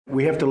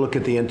We have to look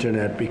at the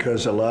internet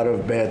because a lot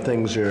of bad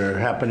things are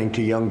happening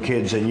to young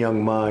kids and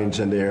young minds,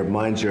 and their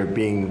minds are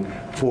being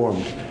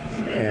formed.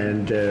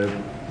 And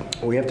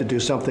we have to do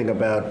something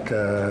about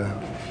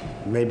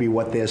maybe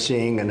what they're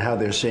seeing and how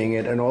they're seeing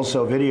it. And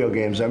also video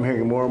games. I'm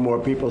hearing more and more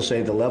people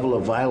say the level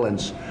of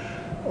violence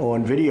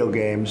on video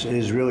games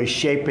is really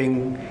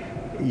shaping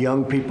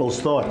young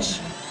people's thoughts.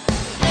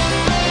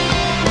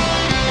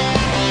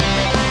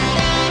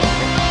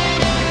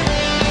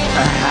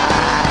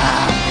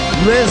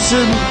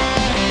 Listening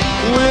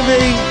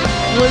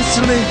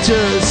to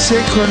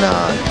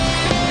Synchronon.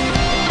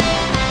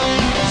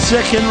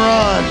 Second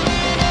Ron.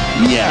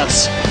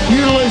 Yes,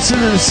 you're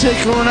listening to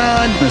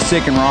Synchronon. The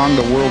Sick and Wrong,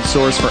 the world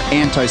source for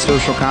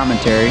antisocial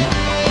commentary.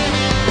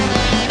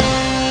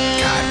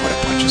 God, what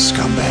a bunch of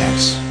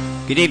scumbags.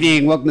 Good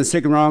evening. Welcome to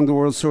Sick and Wrong, the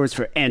world source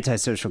for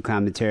antisocial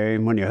commentary.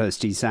 I'm one of your hosts,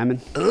 Steve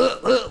Simon.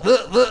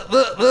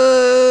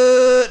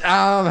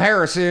 I'm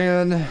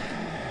Harrison.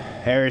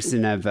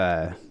 Harrison,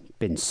 I've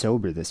been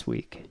sober this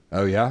week.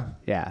 Oh, yeah?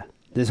 Yeah.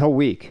 This whole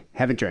week.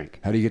 Haven't drank.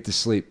 How do you get to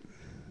sleep?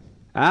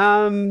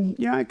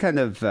 I kind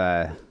of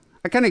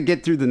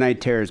get through the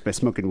night terrors by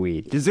smoking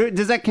weed. Does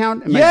that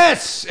count?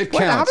 Yes, it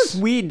counts. How does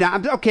weed?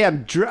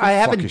 I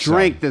haven't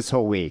drank this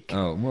whole week.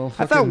 Oh well.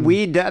 I thought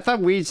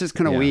weed's just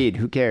kind of weed.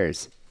 Who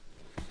cares?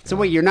 So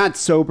wait, you're not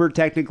sober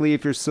technically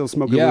if you're still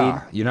smoking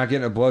weed? You're not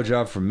getting a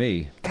blowjob from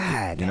me.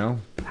 God, you know.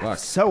 I'm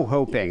so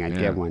hoping I'd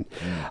get one.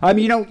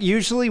 Yeah.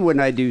 Usually when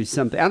I do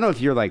something, I don't know if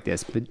you're like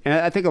this, but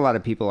I think a lot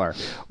of people are.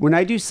 When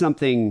I do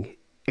something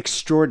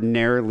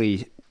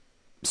extraordinarily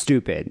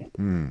stupid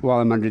while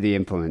I'm under the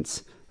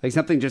influence, like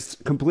something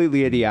just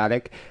completely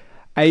idiotic,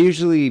 I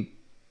usually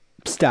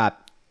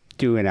stop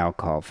doing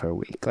alcohol for a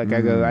week. Like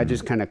I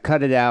just kind of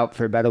cut it out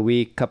for about a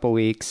week, couple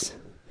weeks.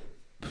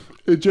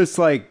 It's just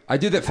like I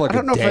do that for like I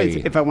don't a know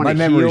day. if I want to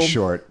My heal. memory's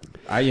short.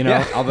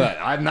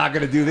 I'm not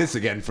going to do this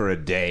again for a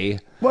day.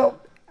 Well,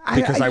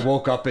 because I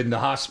woke up in the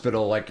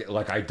hospital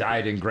like I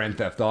died in Grand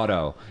Theft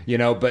Auto,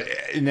 but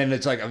and then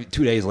it's like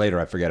 2 days later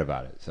I forget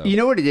about it. So you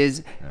know what it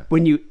is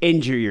when you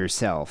injure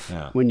yourself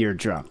when you're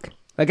drunk.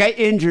 Like I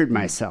injured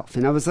myself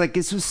and I was like,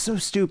 this was so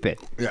stupid.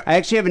 Yeah. I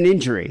actually have an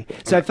injury,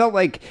 so I felt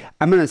like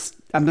I'm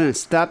gonna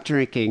stop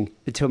drinking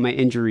until my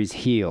injury's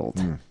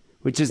healed.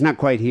 Which is not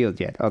quite healed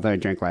yet, although I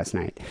drank last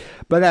night.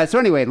 But so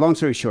anyway, long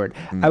story short,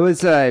 it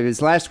was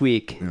last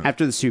week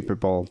after the Super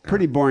Bowl,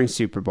 pretty boring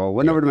Super Bowl.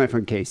 Went over to my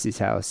friend Casey's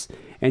house,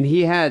 and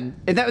he had,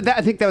 and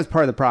I think that was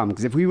part of the problem,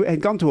 because if we had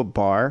gone to a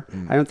bar,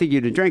 I don't think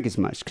you'd have drank as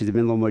much, because it'd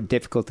been a little more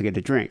difficult to get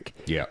a drink.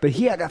 Yeah. But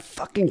he had a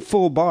fucking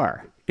full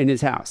bar in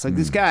his house. Like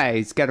this guy,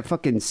 he's got a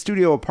fucking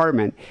studio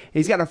apartment, and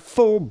he's got a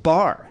full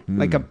bar,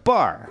 like a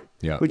bar,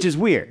 which is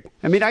weird.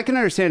 I mean, I can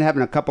understand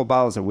having a couple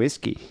bottles of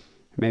whiskey.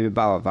 Maybe a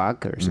bottle of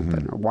vodka or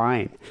something, or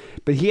wine.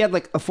 But he had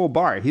like a full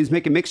bar. He was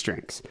making mixed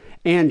drinks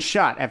and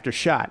shot after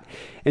shot.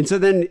 And so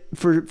then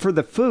for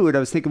the food, I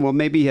was thinking, well,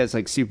 maybe he has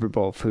like Super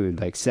Bowl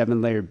food, like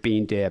 7-layer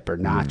bean dip or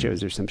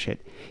nachos or some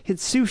shit. He had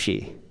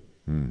sushi.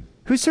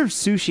 Who serves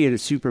sushi at a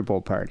Super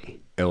Bowl party?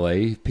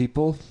 LA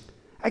people?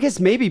 I guess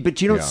maybe, but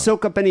you don't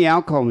soak up any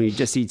alcohol when you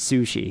just eat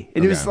sushi.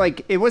 And it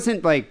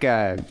wasn't like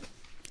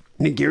nigiri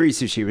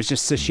sushi. It was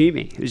just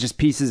sashimi. It was just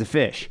pieces of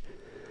fish.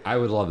 I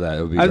would love that.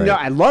 It would be great. No,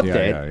 I loved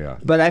it. Yeah.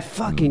 But I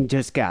fucking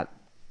just got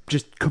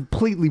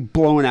completely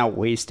blown out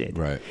wasted.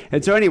 Right.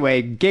 And so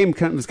anyway, game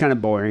was kind of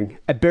boring.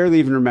 I barely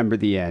even remember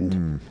the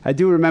end. I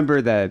do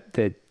remember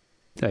the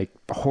like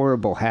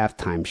horrible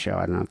halftime show.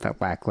 I don't know if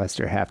that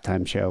lackluster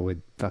halftime show with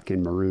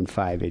fucking Maroon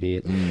 5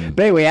 idiot.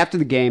 But anyway, after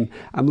the game,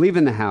 I'm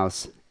leaving the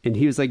house. And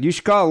he was like, you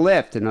should call a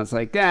Lyft. And I was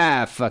like,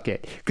 fuck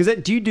it. Because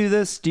do you do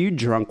this? Do you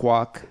drunk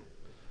walk?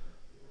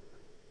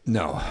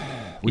 No.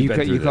 You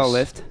call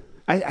a Lyft?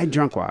 I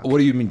drunk walk. What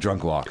do you mean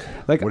drunk walk?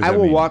 Like I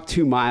will walk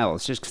 2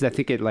 miles just because I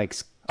think it like.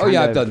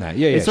 I've done that.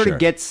 Yeah, it sort of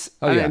gets.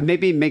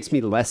 Maybe it makes me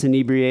less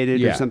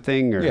inebriated or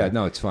something. Or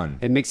no, it's fun.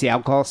 It makes the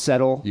alcohol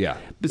settle. Yeah.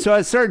 But so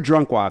I started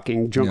drunk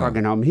walking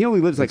home. He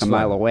only lives like a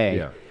mile away.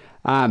 Yeah.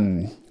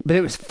 But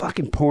it was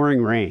fucking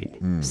pouring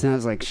rain. So I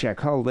was like, should I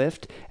call a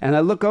Lyft? And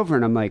I look over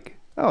and I'm like,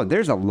 oh,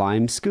 there's a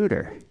Lime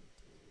scooter.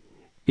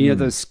 You know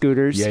those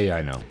scooters? Yeah,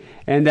 I know.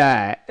 And,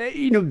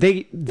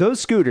 those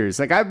scooters,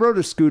 like I rode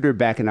a scooter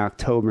back in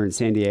October in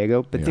San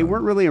Diego, but they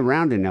weren't really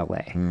around in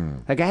L.A.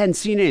 Like I hadn't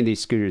seen any of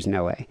these scooters in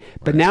L.A.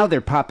 But now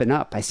they're popping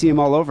up. I see them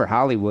all over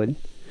Hollywood.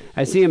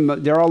 I see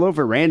them, they're all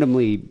over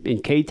randomly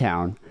in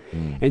K-Town.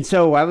 And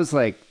so I was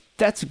like,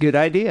 that's a good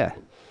idea.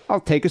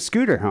 I'll take a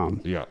scooter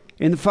home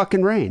in the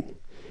fucking rain.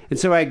 And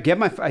so I get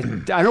I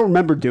don't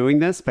remember doing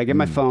this, but I get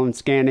my phone,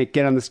 scan it,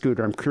 get on the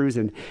scooter. I'm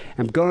cruising.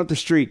 I'm going up the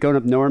street, going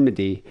up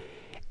Normandy.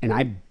 And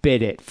I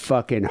bit it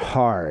fucking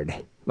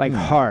hard.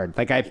 Hard.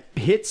 Like I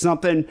hit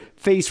something,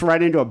 face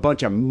right into a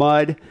bunch of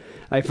mud.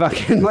 I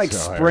fucking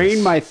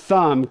sprained my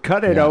thumb,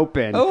 cut it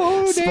open,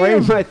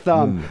 sprained my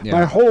thumb.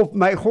 My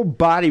whole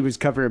body was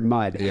covered in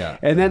mud. Yeah.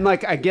 And then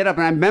I get up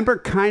and I remember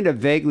kind of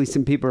vaguely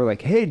some people are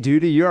like, hey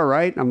dude, you all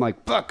right? And I'm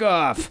like, fuck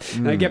off.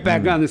 And I get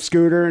back on the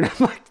scooter and I'm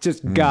like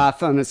just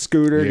goth on a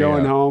scooter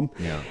going home.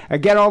 Yeah. I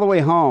get all the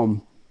way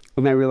home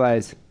and I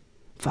realize,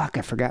 fuck,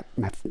 I forgot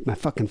my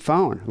fucking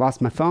phone. I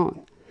lost my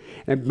phone.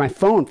 And my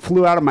phone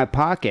flew out of my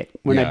pocket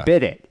when I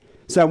bit it.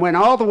 So I went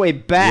all the way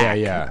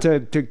back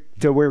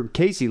to where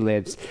Casey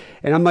lives.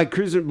 And I'm like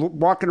cruising,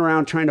 walking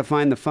around trying to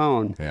find the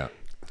phone. Yeah.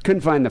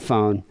 Couldn't find the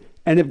phone.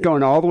 Ended up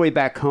going all the way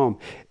back home.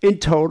 In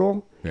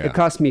total, it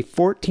cost me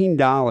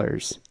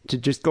 $14 to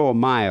just go a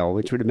mile,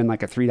 which would have been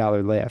like a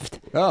 $3 lift.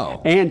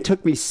 Oh. And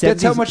took me 70...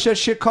 That's how much that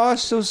shit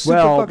costs, those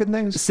stupid fucking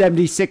things?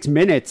 76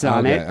 minutes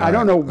on it. I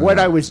don't know what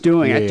I was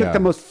doing. I took the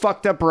most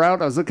fucked up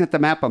route. I was looking at the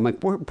map. I'm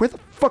like, where the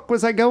fuck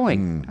was I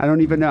going? I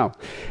don't even know.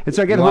 And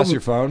so I get home. You lost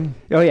your phone?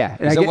 Oh, yeah.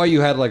 Is that why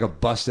you had like a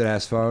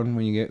busted-ass phone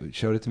when you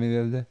showed it to me the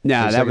other day?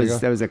 No,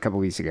 that was a couple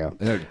weeks ago.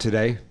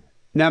 Today?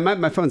 No,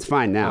 my phone's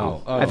fine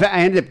now. Oh.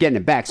 I ended up getting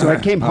it back. So I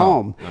came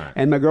home,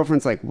 and my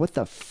girlfriend's like, what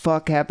the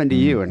fuck happened to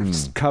you? And I'm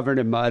just covered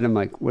in mud. I'm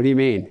like, what do you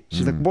mean?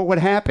 She's like, well, what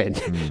happened?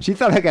 She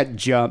thought I got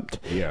jumped.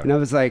 Yeah. And I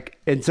was like,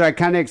 and so I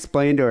kind of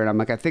explained to her, and I'm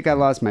like, I think I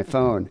lost my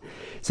phone.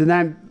 So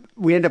then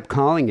we end up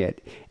calling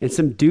it, and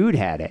some dude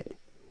had it.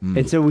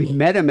 And so we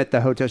met him at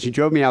the hotel. She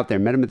drove me out there,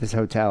 met him at this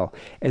hotel.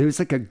 And it was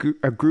like a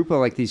group of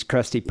like these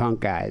crusty punk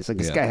guys. Like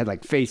this guy had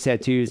like face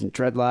tattoos and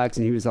dreadlocks,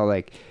 and he was all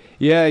like,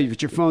 yeah,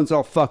 but your phone's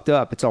all fucked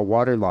up. It's all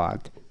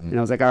waterlogged. And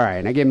I was like, all right.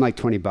 And I gave him like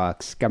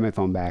 $20, got my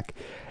phone back.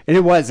 And it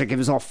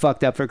was all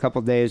fucked up for a couple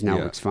of days. Now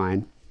it looks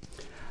fine.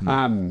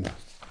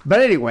 But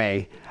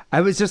anyway,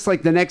 I was just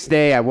like the next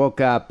day I woke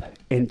up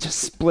and just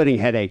splitting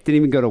headache. Didn't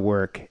even go to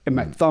work. And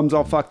my thumb's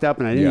all fucked up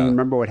and I didn't even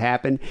remember what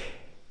happened.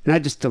 And I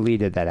just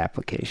deleted that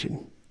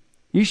application.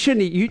 You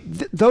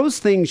shouldn't. Those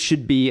things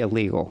should be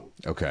illegal.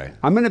 Okay.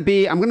 I'm gonna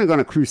go on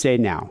a crusade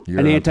now.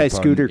 An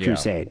anti-scooter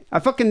crusade.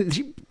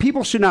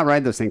 People should not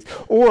ride those things,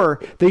 or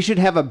they should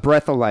have a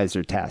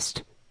breathalyzer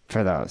test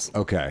for those.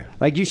 Okay.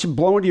 Like you should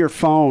blow into your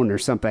phone or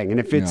something, and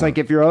if it's like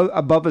if you're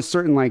above a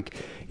certain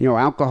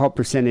alcohol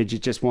percentage,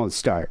 it just won't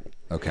start.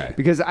 Okay.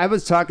 Because I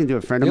was talking to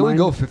a friend of You mine.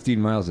 only go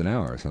 15 miles an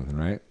hour or something,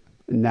 right?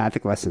 No, I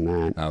think less than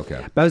that.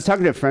 Okay. But I was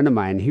talking to a friend of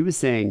mine. He was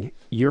saying,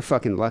 you're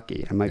fucking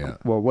lucky. I'm like,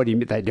 well, what do you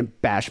mean? That I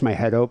didn't bash my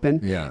head open?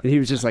 Yeah. And he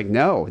was just like,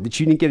 no, that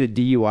you didn't get a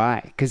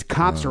DUI. Because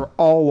cops are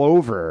all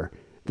over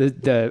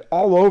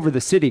all over the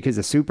city because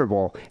of Super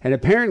Bowl. And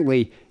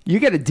apparently, you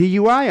get a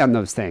DUI on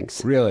those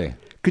things. Really?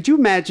 Could you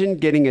imagine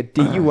getting a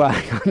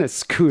DUI on a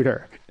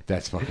scooter?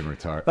 That's fucking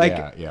retarded.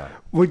 Like, yeah.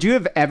 Would you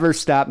have ever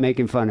stopped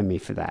making fun of me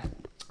for that?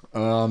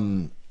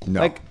 No.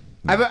 Like,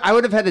 I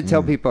would have had to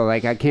tell people,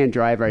 like, I can't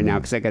drive right now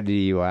because I got a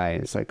DUI.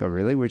 And it's like, oh,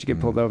 really? Where'd you get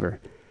pulled over?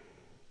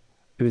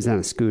 It was on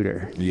a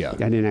scooter. Yeah. I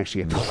didn't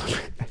actually get pulled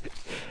over.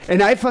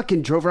 And I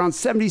fucking drove around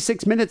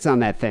 76 minutes on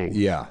that thing.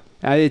 Yeah.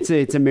 It's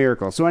a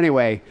miracle. So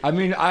anyway, I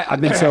mean,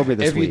 I've been sober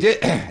this week. If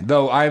you did,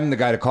 though, I'm the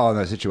guy to call in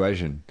that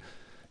situation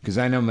because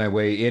I know my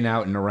way in,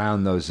 out, and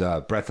around those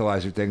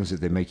breathalyzer things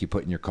that they make you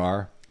put in your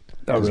car.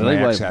 Oh, really?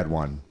 My ex had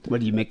one. What,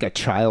 do you make a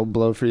child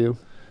blow for you?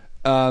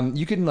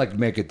 You can like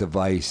make a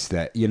device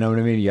that, you know what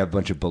I mean? You have a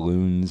bunch of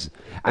balloons.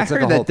 I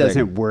heard that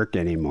doesn't work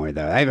anymore,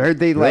 though. I've heard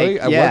they really?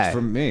 It worked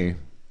for me.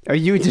 Or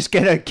you just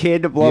get a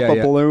kid to blow up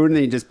a balloon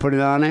and you just put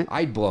it on it?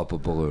 I'd blow up a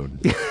balloon.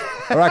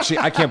 Or actually,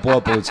 I can't blow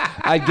up balloons.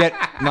 I'd get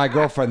my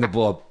girlfriend to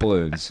blow up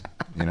balloons,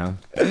 you know?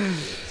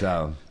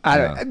 So.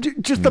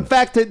 Just the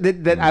fact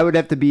that I would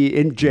have to be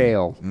in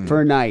jail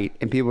for a night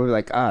and people were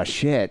like, oh,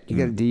 shit, you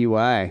got a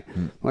DUI.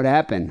 What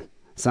happened?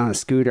 It's on a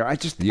scooter. I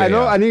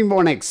didn't even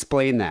want to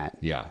explain that.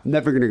 Yeah. I'm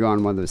never going to go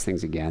on one of those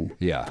things again.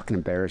 Yeah. Fucking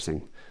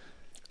embarrassing.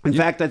 In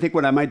fact, I think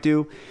what I might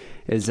do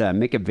is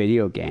make a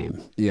video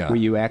game where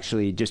you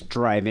actually just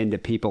drive into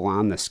people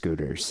on the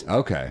scooters.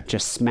 Okay.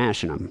 Just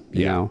smashing them,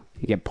 you know?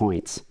 You get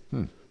points.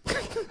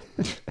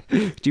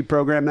 Did you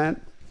program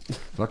that?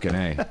 Fucking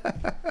A.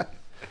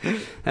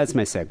 That's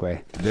my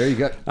segue. There you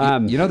go.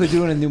 You know they're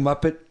doing a new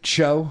Muppet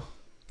show?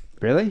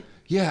 Really?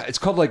 Yeah, it's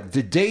called like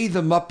The Day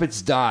the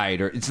Muppets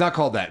Died, or it's not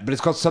called that, but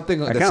it's called something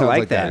that I kind sounds of like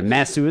like that.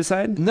 Mass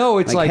suicide? No,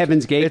 it's like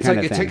Heaven's Gate it's kind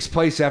like of it thing. takes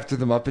place after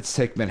the Muppets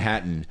take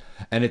Manhattan,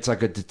 and it's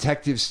like a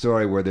detective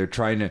story where they're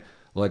trying to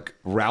like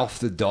Ralph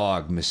the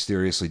dog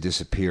mysteriously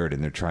disappeared,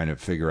 and they're trying to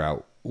figure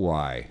out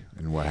why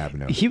and what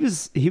happened to him. He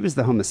was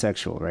the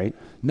homosexual, right?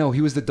 No,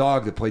 he was the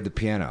dog that played the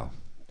piano.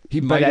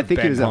 But I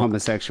think he was a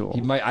homosexual.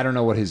 He might. I don't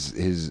know what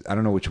his. I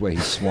don't know which way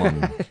he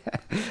swung.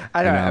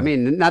 I don't know. I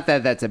mean, not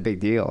that that's a big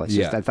deal. It's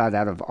just I thought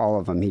out of all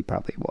of them, he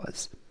probably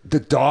was. The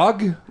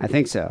dog? I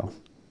think so.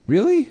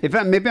 Really?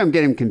 Maybe I'm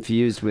getting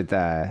confused with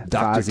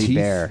Fozzie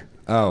Bear.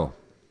 Oh.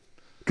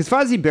 Because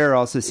Fozzie Bear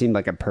also seemed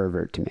like a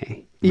pervert to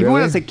me. Even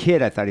when I was a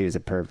kid, I thought he was a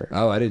pervert.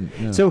 Oh, I didn't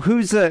know. So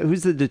who's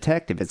the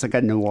detective? It's like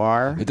a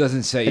noir? It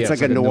doesn't say. It's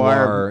like a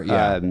noir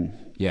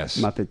yes.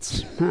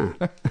 Muppets.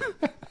 Huh.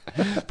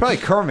 Probably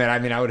Kermit. I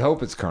mean, I would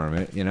hope it's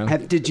Kermit, you know?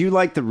 Did you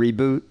like the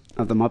reboot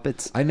of the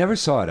Muppets? I never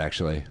saw it,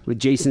 actually. With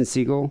Jason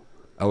Segel?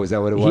 Oh, is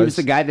that what it was? He was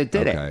the guy that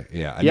did it.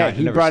 Yeah. Yeah,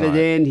 he brought it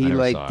in. He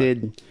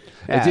did...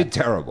 It did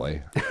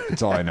terribly.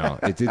 That's all I know.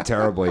 It did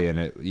terribly,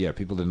 and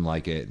people didn't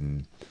like it,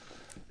 and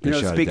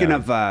speaking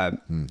of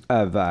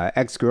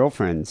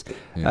ex-girlfriends,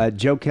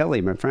 Joe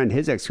Kelly, my friend,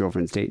 his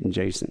ex-girlfriend's dating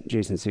Jason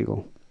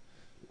Segel.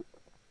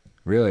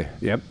 Really?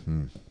 Yep.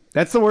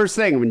 That's the worst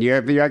thing when your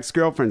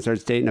ex-girlfriend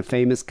starts dating a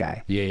famous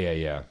guy.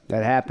 Yeah.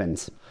 That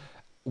happens.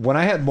 When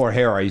I had more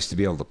hair, I used to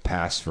be able to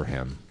pass for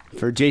him.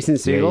 For Jason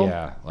Segel?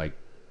 Yeah, like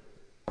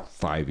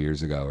 5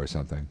 years ago or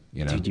something.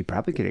 You know, Dude, you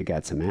probably could have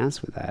got some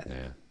ass with that.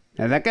 Yeah.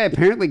 Now, that guy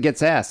apparently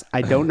gets ass.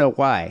 I don't know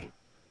why.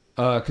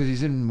 Because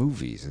he's in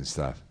movies and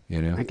stuff.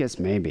 You know, I guess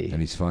maybe.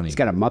 and he's funny. He's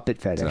got a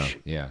Muppet So, fetish.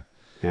 yeah.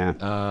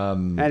 Yeah.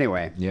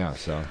 Anyway. Yeah.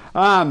 So.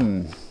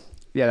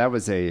 Yeah, that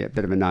was a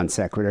bit of a non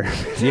sequitur.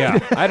 Yeah,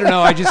 I don't know.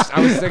 I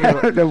was thinking.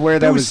 I don't know where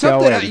that There was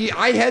something. going.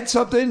 I had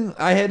something.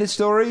 I had a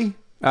story.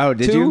 Oh,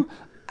 did too. you?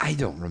 I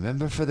don't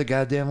remember for the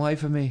goddamn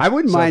life of me. I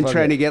wouldn't mind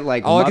trying to get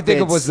like all I could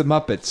think of Muppets was the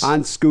Muppets.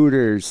 on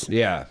scooters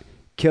Yeah,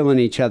 killing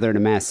each other in a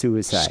mass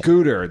suicide.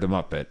 Scooter the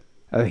Muppet.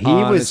 He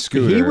on a was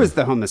scooter.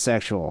 the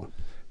homosexual.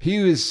 He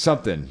was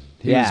something.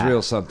 He was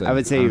real something. I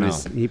would say I he don't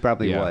was. know. He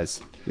probably Yeah.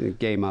 was.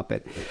 Gay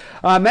Muppet.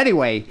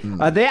 Anyway,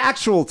 the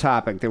actual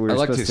topic that we were I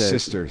liked supposed his to.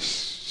 sister,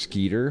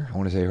 Skeeter. I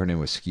want to say her name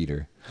was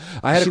Skeeter.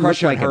 I had She a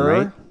crush looked on like him,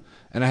 her, right?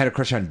 and I had a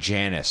crush on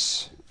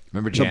Janice.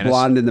 Remember The Janice?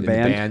 blonde in the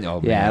band.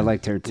 Oh, yeah, man. I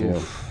liked her too.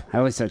 Oof. I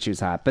always thought she was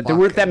hot, but there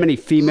Fuck. weren't that many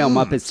female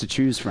Muppets to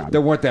choose from.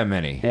 There weren't that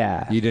many.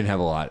 Yeah. You didn't have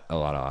a lot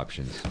of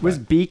options. Was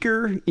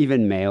Beaker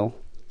even male?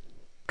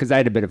 Because I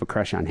had a bit of a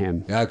crush on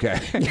him. Okay.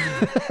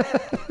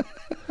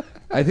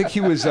 I think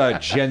he was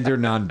gender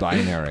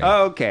non-binary.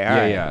 Oh, okay. All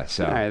right. Yeah.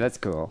 So. All right, that's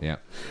cool. Yeah.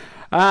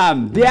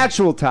 The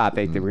actual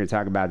topic that we're going to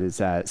talk about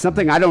is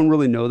something I don't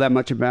really know that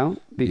much about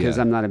because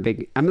Yeah. I'm not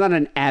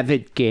an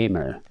avid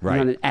gamer. Right.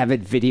 I'm not an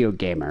avid video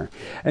gamer.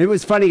 And it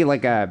was funny,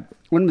 like,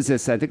 when was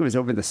this? I think it was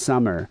over the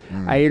summer.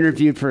 I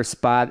interviewed for a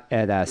spot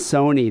at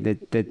Sony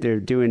that they're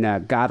doing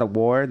God of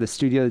War, the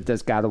studio that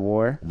does God of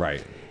War.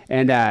 Right.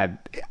 And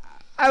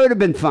I would have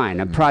been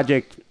fine. A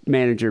project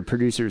manager,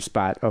 producer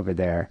spot over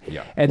there.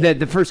 Yeah. And then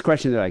the first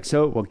question, they're like,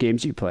 so what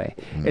games do you play?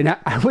 And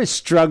I was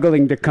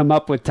struggling to come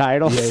up with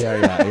titles.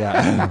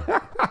 Yeah.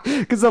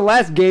 Because the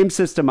last game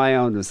system I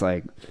owned was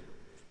like,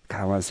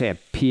 God, I want to say a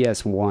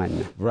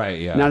PS1. Right.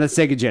 Yeah. Not a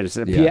Sega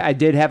Genesis. Yeah. I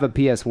did have a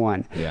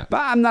PS1. Yeah.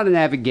 But I'm not an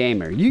avid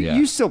gamer. Yeah.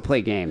 You still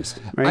play games,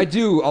 right? I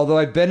do, although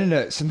I've been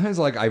in sometimes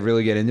like I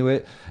really get into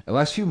it. The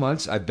last few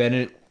months I've been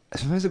in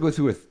sometimes I go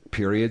through with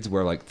periods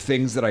where like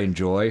things that I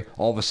enjoy,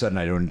 all of a sudden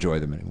I don't enjoy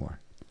them anymore.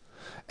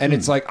 And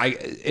it's like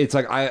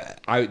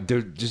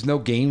there's just no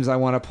games I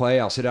want to play.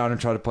 I'll sit down and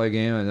try to play a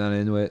game and not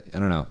into it. I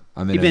don't know.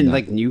 I'm in Even it.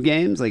 like new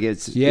games? Like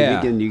it's Yeah.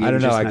 you get new games I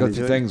don't know. just I not go into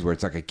through it? things where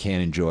it's like I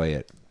can't enjoy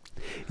it.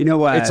 You know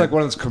what? It's like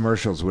one of those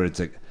commercials where it's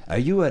like, are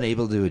you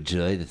unable to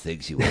enjoy the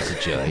things you once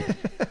enjoyed?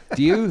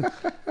 Do you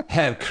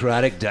have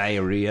chronic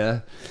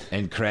diarrhea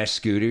and crash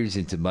scooters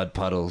into mud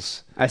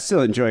puddles? I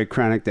still enjoy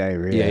chronic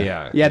diarrhea.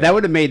 Yeah. Yeah, that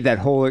would have made that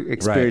whole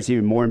experience Right.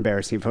 even more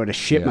embarrassing if I would have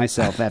shit Yeah.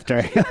 myself after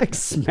I like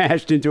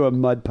smashed into a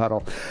mud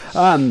puddle.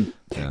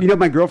 You know,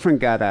 my girlfriend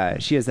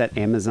got she has that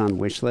Amazon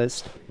wish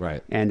list.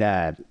 Right. And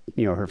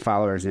you know, her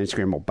followers on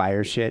Instagram will buy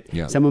her shit.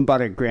 Yeah. Someone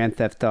bought a Grand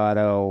Theft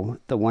Auto,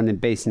 the one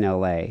based in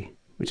LA.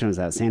 Which one was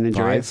that? San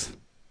Andreas? 5?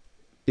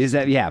 Is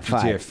that GTA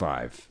 5?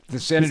 5. The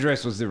San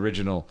Andreas was the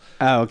original.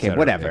 Oh, okay, setup.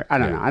 whatever. Yeah. I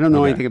don't Yeah. know. I don't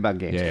know Okay. anything about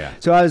games. Yeah.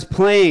 So I was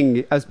playing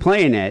it.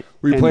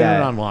 Were you and, playing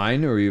it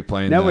online or were you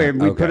playing? No, we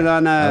okay. put it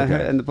on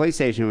Okay. on the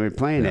PlayStation. We were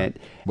playing Yeah. it,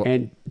 Well-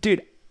 and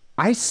dude,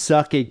 I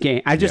suck at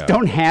game. I just Yeah.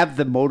 don't have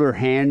the motor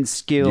hand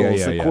skills,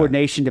 Yeah, the yeah.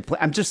 coordination to play.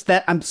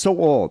 I'm so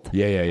old.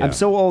 Yeah. I'm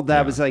so old that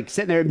I Yeah. was like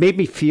sitting there. It made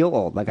me feel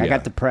old. Like I Yeah.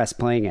 got depressed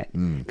playing it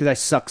because I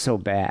suck so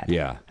bad.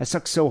 Yeah. I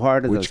suck so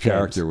hard at those Which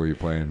character were you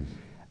playing? games.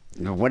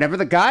 Whatever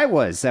the guy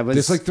was, that was.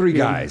 There's like 3 you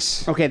know,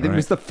 guys. Okay, that All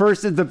was right. the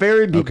first at the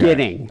very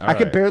beginning. All I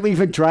could right. barely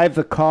even drive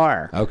the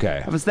car.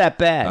 Okay. It was that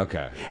bad.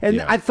 Okay. And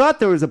Yeah. I thought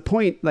there was a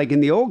point, like in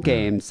the old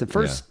games, the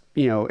first,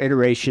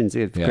 iterations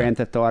of Yeah. Grand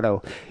Theft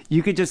Auto,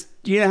 you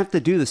don't have to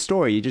do the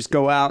story. You just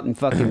go out and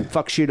fucking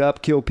fuck shit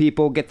up, kill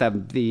people, get the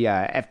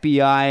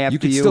FBI after You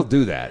could you. still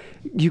do that.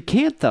 You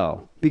can't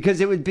though, because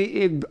it would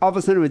be all of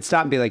a sudden it would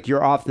stop and be like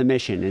you're off the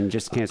mission and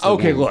just cancel. the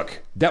Okay, game.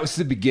 look, that was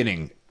the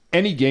beginning.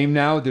 Any game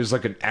now, there's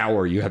like an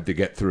hour you have to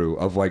get through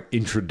of like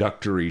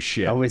introductory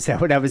shit. Oh, is that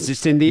what I was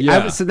just in the?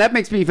 Yeah. So that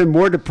makes me even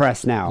more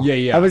depressed now.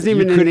 Yeah. I wasn't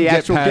even you in couldn't the get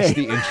actual past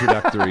game. the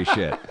introductory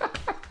shit.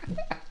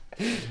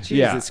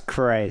 Jesus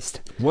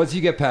Christ. Once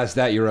you get past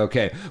that, you're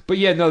okay. But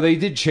yeah, no, they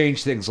did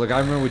change things. Like I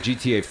remember with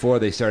GTA 4,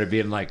 they started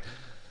being like,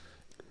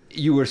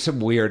 you were some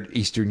weird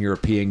Eastern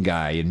European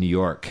guy in New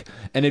York,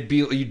 and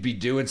you'd be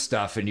doing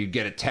stuff, and you'd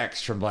get a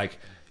text from like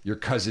your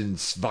cousin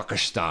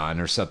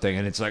Svakistan or something,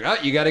 and it's like, oh,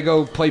 you got to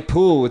go play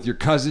pool with your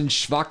cousin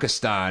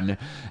Svakistan,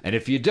 and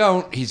if you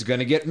don't, he's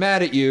gonna get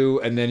mad at you,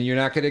 and then you're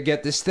not gonna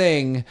get this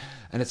thing,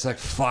 and it's like,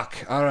 fuck,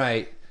 all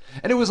right.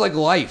 And it was like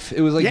life.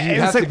 It was like Yeah, you'd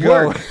it was have like to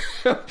go. work.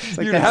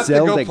 like you'd that have to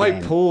go Zelda play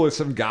game. pool with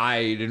some guy,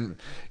 and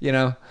you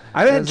know.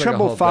 I it had was like a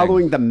trouble whole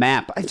following thing. the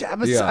map.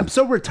 Yeah. I'm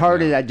so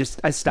retarded. Yeah.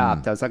 I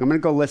stopped. I was like, I'm gonna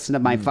go listen to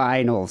my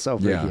finals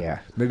over Yeah,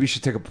 here. maybe you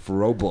should take up for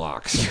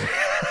Roblox.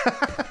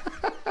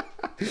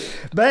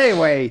 But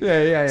anyway,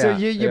 Yeah. So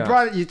you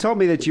Yeah. you told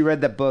me that you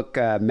read the book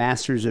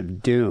Masters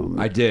of Doom.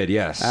 I did,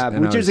 yes.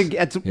 And Which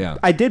yeah.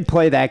 I did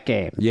play that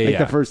game. Yeah, like yeah.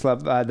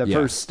 the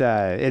first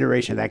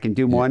iteration of that game,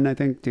 Doom 1, I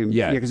think. Doom,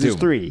 Yeah, because there's Doom.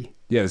 3.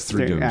 Yeah, there's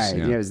 3 Dooms. All right,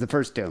 yeah. it was the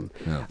first Doom.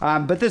 Yeah.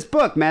 But this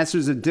book,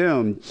 Masters of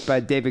Doom, by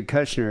David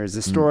Kushner, is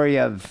the story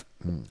of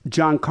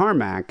John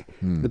Carmack,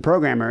 the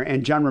programmer,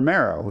 and John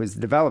Romero, who's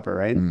the developer,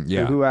 right?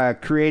 yeah. Who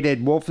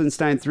created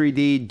Wolfenstein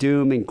 3D,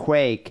 Doom, and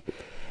Quake.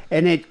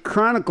 And it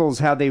chronicles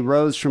how they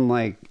rose from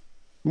like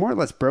more or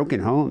less broken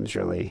homes,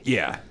 really,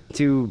 Yeah.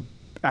 to,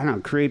 I don't know,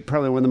 create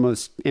probably one of the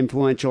most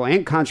influential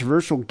and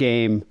controversial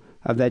game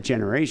of that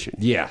generation.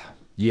 Yeah.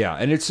 Yeah.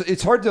 And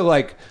it's hard to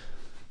like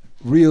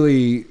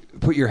really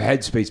put your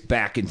headspace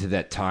back into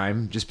that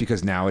time just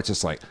because now it's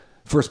just like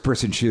first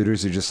person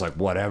shooters are just like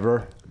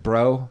whatever,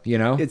 bro, you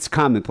know? It's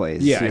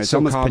commonplace. Yeah, You know, it's so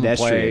almost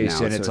pedestrian commonplace,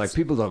 now. and so it's like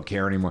people don't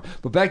care anymore.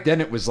 But back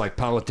then, it was like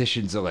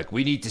politicians are like,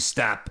 we need to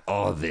stop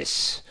all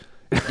this.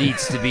 It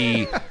needs to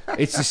be,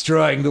 it's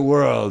destroying the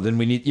world, and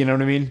we need, you know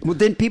what I mean? Well,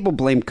 didn't people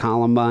blame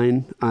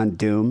Columbine on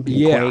Doom and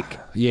Yeah, Quake?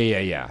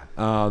 yeah.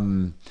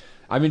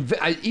 I mean,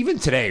 even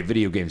today,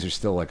 video games are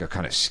still like a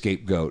kind of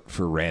scapegoat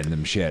for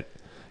random shit.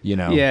 You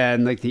know? Yeah,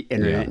 and like the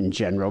internet Yeah. in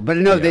general. But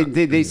no, Yeah.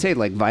 they say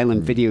like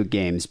violent video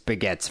games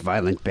begets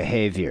violent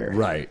behavior.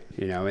 Right.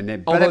 You know, and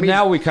then but Although I mean,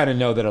 now we kind of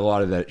know that a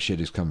lot of that shit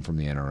has come from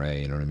the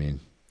NRA. You know what I mean?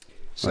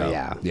 So well,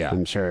 yeah, yeah,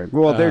 I'm sure.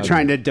 Well, they're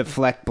trying to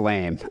deflect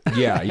blame.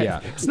 yeah,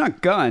 yeah. It's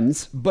not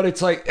guns. But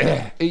it's like,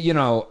 you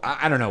know,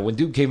 I don't know. When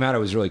Doom came out, it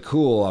was really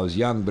cool. I was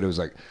young, but it was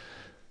like,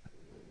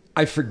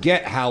 I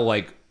forget how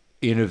like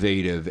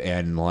innovative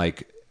and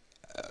like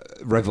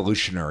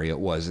revolutionary it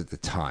was at the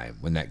time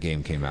when that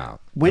game came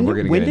out. When And we're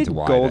gonna when get did into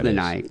why that is.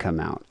 GoldenEye come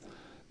out?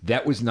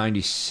 That was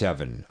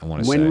 97, I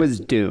want to say. When was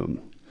Doom?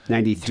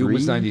 93? Doom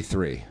was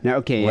 93. No,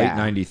 okay, Late yeah.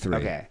 93.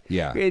 Okay.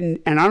 Yeah. And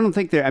I don't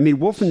think I mean,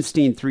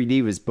 Wolfenstein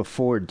 3D was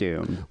before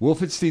Doom.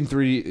 Wolfenstein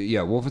 3D,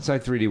 yeah,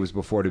 Wolfenstein 3D was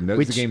before Doom. That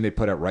was Which- the game they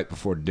put out right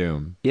before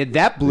Doom. Yeah,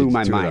 that blew It's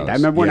my two of mind. those. I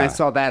remember when I Yeah.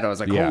 saw that, I was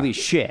like, Yeah. holy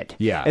shit.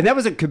 Yeah. And that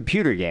was a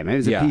computer game. It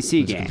was a Yeah, PC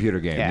it was a game. computer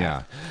game,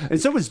 yeah. And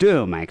so was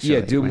Doom, actually.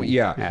 Yeah, Doom. When-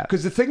 Yeah,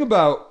 because the thing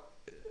about,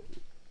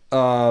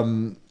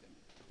 well,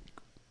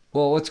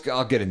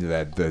 I'll get into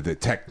that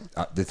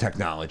the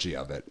technology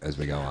of it as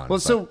we go on. Well,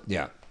 so-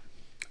 yeah,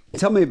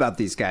 Tell me about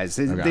these guys.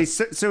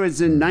 So it's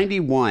in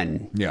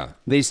 91. Yeah.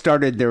 They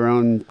started their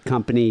own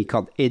company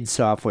called id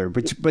Software,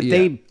 but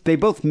Yeah. they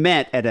both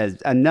met at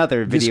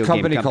another this video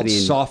company game called company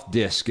Soft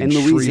Disk in in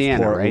Louisiana,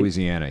 Shreveport, right?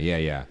 Louisiana.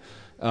 Yeah.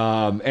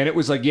 And it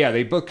was like, yeah,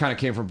 they both kind of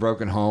came from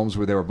broken homes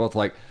where they were both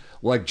like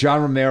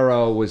John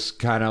Romero was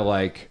kind of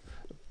like.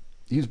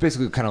 He was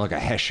basically kind of like a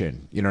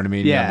Hessian, you know what I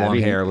mean? Yeah, he had long I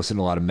mean, hair, listened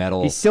to a lot of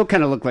metal. He still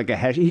kind of looked like a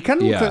Hesh. He kind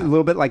of looked Yeah. a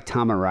little bit like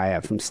Tom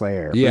Araya from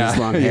Slayer. With Yeah. his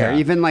long hair. Yeah.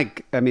 Even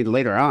like, I mean,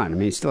 later on, I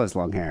mean, he still has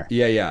long hair.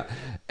 Yeah.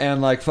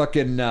 And like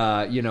fucking,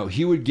 you know,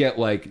 he would get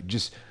like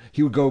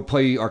he would go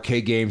play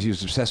arcade games. He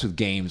was obsessed with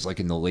games like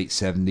in the late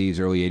 70s,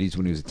 early 80s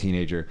when he was a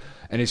teenager.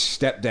 And his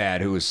stepdad,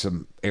 who was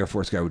some Air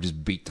Force guy, would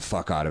just beat the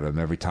fuck out of him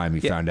every time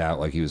he found out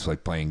like he was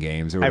like playing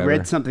games or I whatever.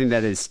 read something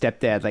that his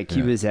stepdad, like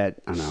he was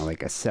at, I don't know,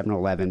 like a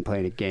 7-Eleven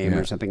playing a game Yeah.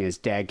 or something. His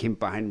dad came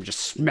behind him,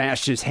 just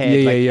smashed his head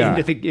Yeah.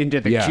 into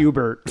the Yeah.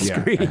 Qbert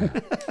Yeah. screen.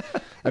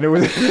 And it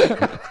was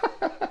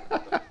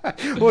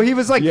Well, he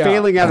was like Yeah.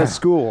 failing out of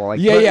school. Like,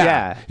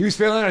 yeah. He was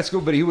failing out of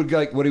school, but he would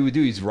like what he would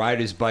do. He'd ride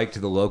his bike to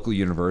the local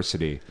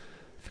university.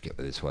 I forget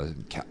what this was,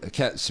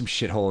 some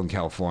shithole in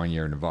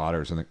California or Nevada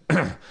or something.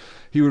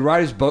 He would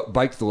ride his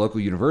bike to the local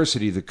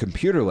university, the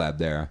computer lab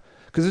there,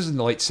 because this is in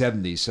the late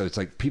 70s, so it's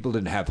like people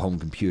didn't have home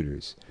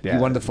computers. If Yeah.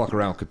 you wanted to fuck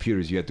around with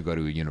computers, you had to go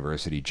to a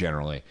university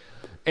generally.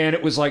 And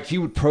it was like he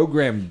would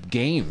program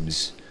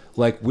games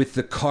like with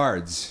the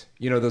cards.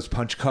 You know those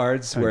punch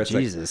cards where it's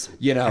Jesus. like,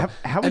 you know.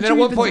 How would and then you at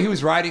one even- point he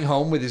was riding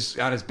home with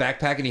on his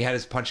backpack and he had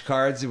his punch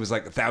cards. It was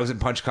like 1,000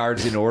 punch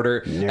cards in order,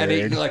 and he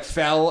Nerd. like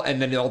fell,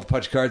 and then all the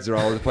punch cards are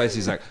all over the place.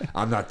 He's like,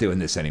 I'm not doing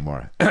this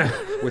anymore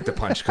with the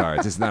punch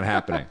cards. It's not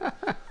happening.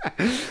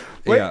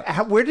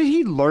 Where did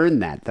he learn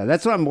that though?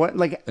 That's what I'm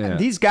like. Yeah.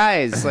 These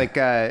guys, like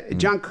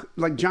John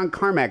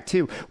Carmack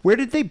too. Where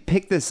did they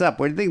pick this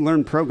up? Where did they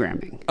learn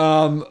programming?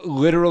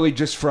 Literally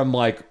just from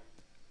like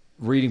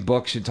reading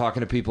books and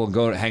talking to people and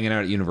going hanging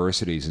out at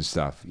universities and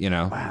stuff. You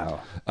know. Wow.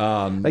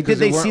 Like, 'cause did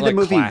they there see weren't, the like,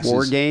 movie classes.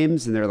 War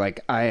Games and they're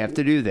like, I have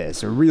to do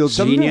this? A real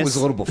Some genius. of it was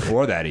a little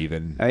before that,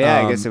 even. Oh,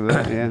 yeah, I guess it was,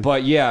 yeah.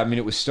 But yeah, I mean,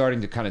 it was starting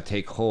to kind of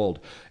take hold.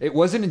 It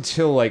wasn't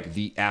until like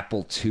the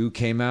Apple II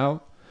came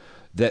out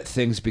that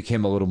things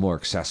became a little more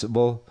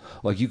accessible.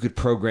 Like you could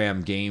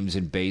program games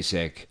in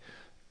BASIC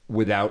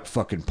without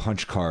fucking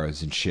punch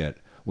cards and shit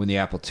when the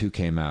Apple II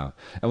came out.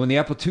 And when the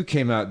Apple II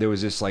came out, there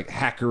was this like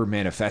hacker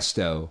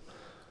manifesto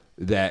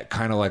that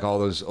kind of like all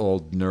those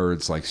old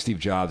nerds like Steve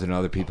Jobs and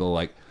other people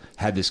like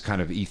had this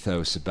kind of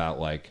ethos about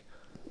like,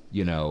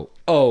 you know,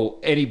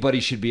 anybody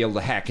should be able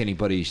to hack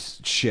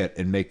anybody's shit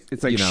and make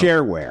It's like you know,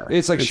 shareware.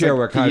 It's like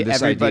shareware kind of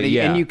this everybody,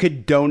 idea. Yeah. and you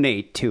could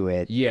donate to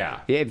it.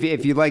 Yeah.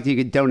 If you liked, you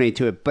could donate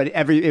to it. But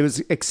it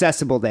was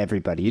accessible to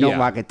everybody. You don't Yeah.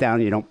 lock it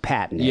down. You don't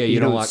patent it. Yeah, you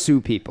don't lock- sue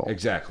people.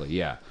 Exactly,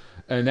 yeah.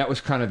 And that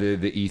was kind of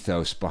the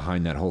ethos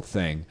behind that whole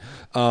thing.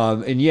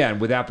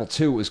 And with Apple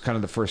II, it was kind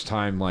of the first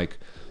time like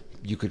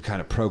you could kind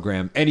of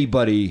program.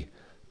 Anybody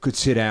could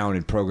sit down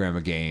and program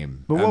a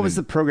game. But what was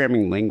the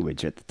programming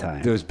language at the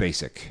time? It was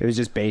BASIC. It was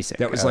just BASIC.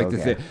 That was the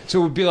thing. So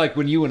it would be like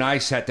when you and I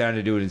sat down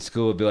to do it in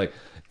school, it'd be like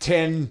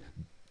 10,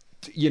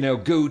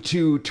 go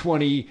to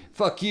 20,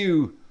 fuck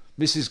you,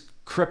 Mrs.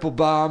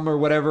 Cripplebomb or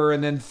whatever,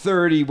 and then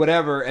 30,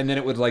 whatever, and then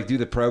it would like do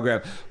the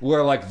program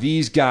where like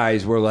these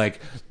guys were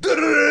like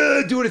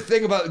doing a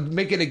thing about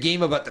making a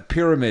game about the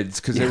pyramids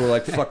because they were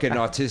like fucking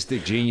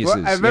autistic geniuses.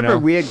 Well, I remember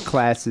we had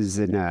classes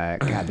in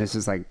God, this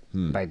was like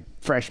my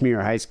freshman year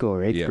of high school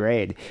or eighth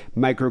grade,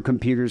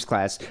 microcomputers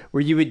class,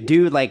 where you would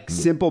do like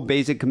simple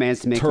basic commands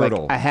to make like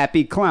a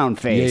happy clown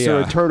face or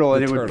a turtle,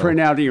 and it would print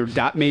out of your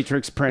dot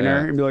matrix printer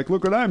and be like,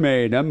 look what I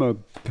made. I'm a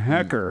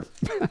hacker.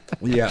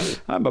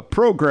 I'm a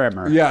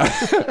programmer.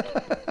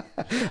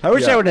 I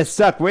wish I would have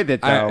stuck with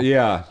it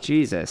though.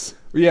 Jesus.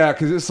 Yeah,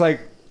 because it's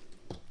like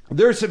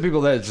there are some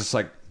people that it's just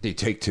like they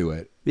take to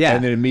it. Yeah.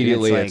 And then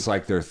immediately it's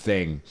like their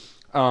thing.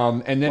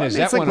 And then as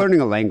that it's like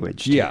learning a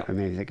language. Too. I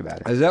mean, think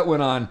about it. As that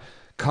went on,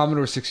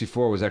 Commodore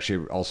 64 was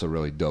actually also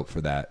really dope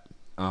for that.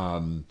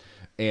 And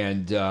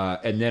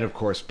then of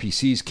course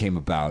PCs came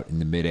about in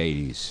the mid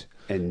 80s.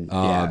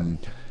 And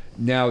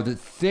now the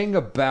thing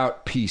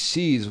about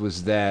PCs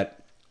was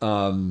that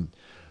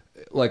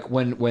like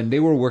when they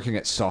were working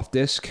at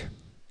SoftDisk,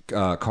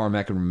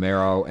 Carmack and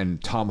Romero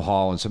and Tom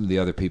Hall and some of the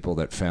other people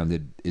that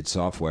founded id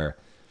Software.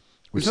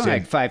 It was only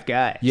like 5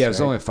 guys. Yeah, it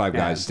was only 5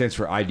 guys. It stands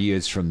for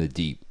Ideas from the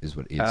Deep, is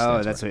what id stands for.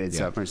 Oh, that's what id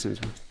Software stands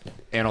for.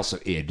 And also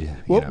id.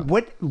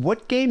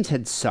 What games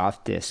had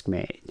SoftDisk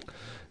made?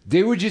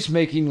 They were just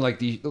making like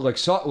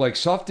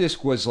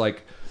SoftDisk was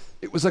like,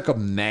 it was like a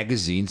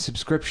magazine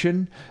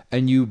subscription,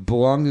 and you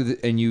belong to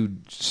and you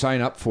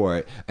sign up for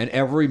it, and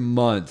every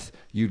month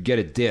you'd get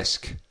a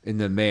disc in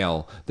the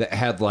mail that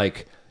had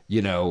like,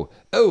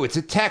 it's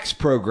a tax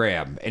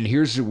program, and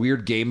here's a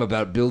weird game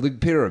about building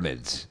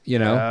pyramids,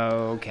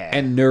 Oh, okay.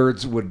 And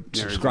nerds would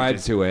subscribe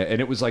to it, and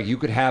it was like you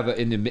could have,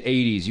 in the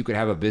 80s, you could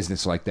have a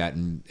business like that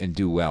and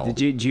do well.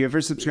 Did you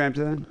ever subscribe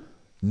to that?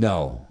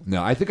 No.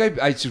 I think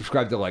I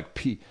subscribed to like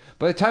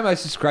By the time I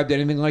subscribed to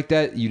anything like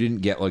that, you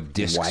didn't get like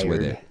discs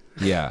with it.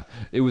 Yeah.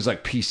 It was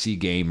like PC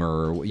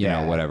Gamer or,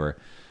 whatever.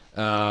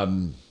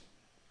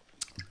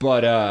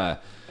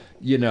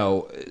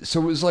 So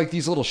it was like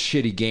these little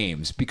shitty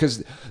games,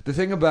 because the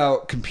thing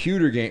about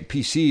computer game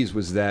PCs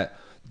was that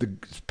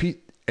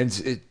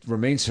and it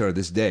remains so to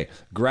this day,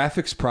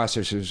 graphics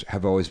processors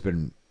have always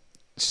been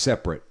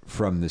separate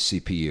from the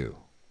CPU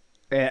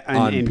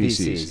on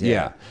PCs.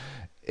 Yeah.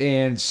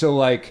 And so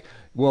like,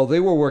 they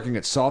were working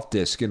at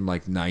SoftDisk in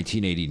like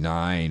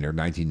 1989 or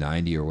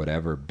 1990 or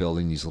whatever,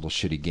 building these little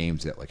shitty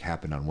games that like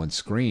happened on one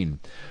screen.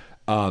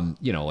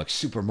 Like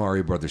Super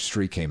Mario Brothers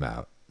 3 came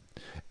out.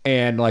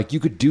 And like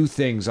you could do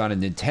things on a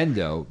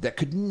Nintendo that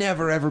could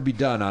never ever be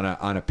done on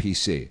a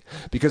PC,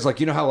 because like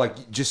how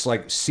like just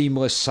like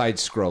seamless side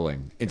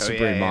scrolling in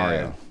Super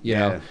Mario, you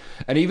know,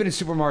 and even in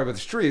Super Mario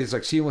Bros. 3, there's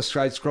like seamless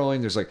side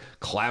scrolling. There's like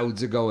clouds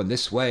that go in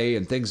this way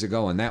and things that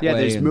go in that way. Yeah,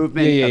 there's and,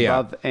 movement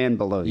above and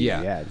below you.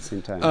 Yeah, at the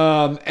same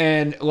time.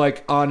 And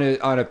like on a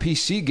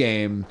PC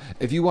game,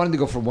 if you wanted to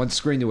go from one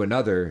screen to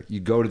another, you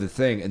go to the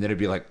thing, and then it'd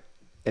be like.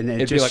 And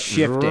then it just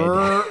shifted.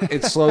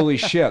 It slowly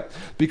shifted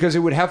because it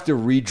would have to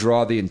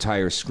redraw the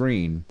entire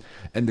screen,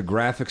 and the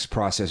graphics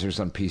processors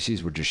on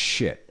PCs were just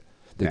shit.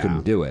 They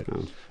couldn't do it.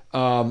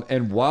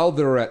 And while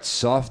they were at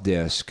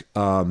SoftDisk,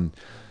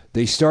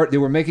 they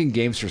were making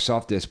games for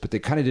SoftDisk, but they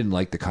kind of didn't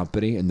like the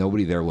company, and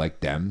nobody there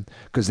liked them,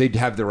 because they'd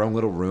have their own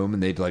little room,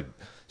 and they'd like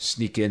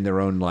sneak in their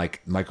own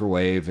like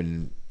microwave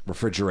and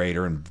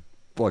refrigerator and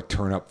like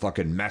turn up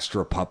fucking Master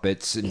of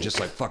Puppets and just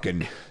like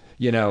fucking,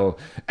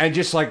 and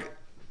just like.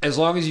 As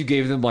long as you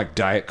gave them like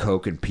Diet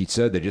Coke and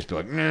pizza, they'd just be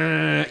like,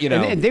 nah,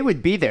 And they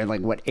would be there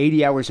like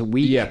 80 hours a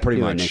week. Yeah, pretty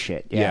doing much. This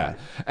shit. Yeah.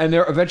 And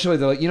they're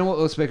like, you know what?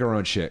 Let's make our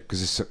own shit, because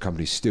this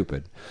company's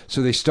stupid.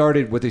 So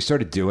what they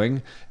started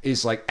doing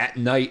is like at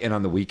night and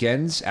on the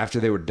weekends after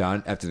they were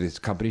done, after this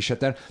company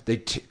shut down,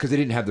 because they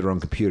didn't have their own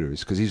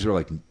computers, because these were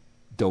like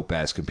dope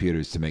ass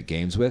computers to make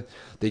games with.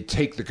 They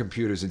take the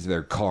computers into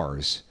their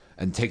cars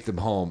and take them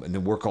home, and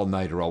then work all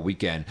night or all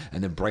weekend,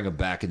 and then bring them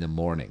back in the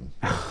morning.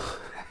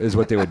 Is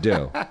what they would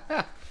do.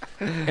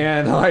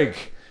 And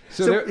like,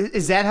 so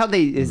is that how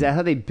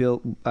they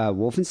built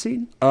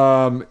Wolfenstein?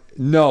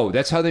 No,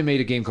 that's how they made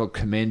a game called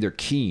Commander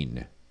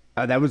Keen.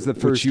 That was the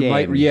first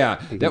game.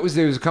 There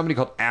was a company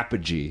called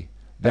Apogee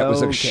that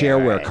was like a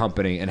shareware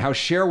company. And how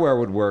shareware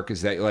would work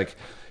is that like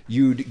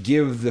you'd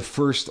give the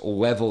first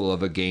level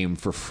of a game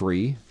for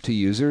free to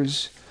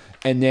users,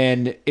 and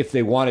then if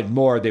they wanted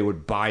more, they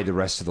would buy the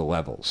rest of the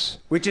levels.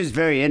 Which is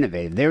very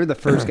innovative. They were the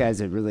first guys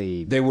that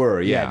really... They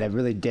were, that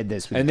really did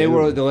this. And they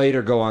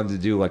later go on to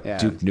do like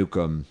Duke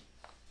Nukem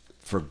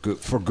for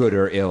good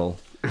or ill.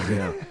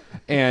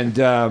 And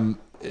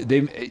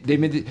they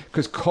made it...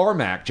 Because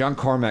John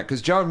Carmack,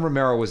 because John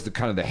Romero was the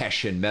kind of the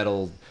Hessian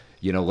metal,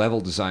 level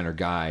designer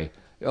guy,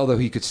 although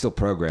he could still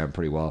program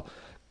pretty well.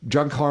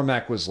 John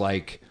Carmack was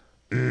like...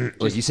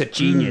 like you said,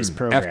 genius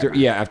programmer.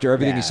 After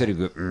everything Yeah. he said, he'd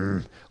go,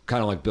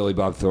 kind of like Billy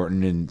Bob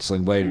Thornton in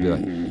Sling Blade. He'd be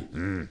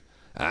like,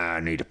 I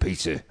need a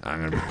pizza. I'm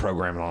going to be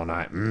programming all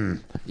night.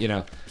 You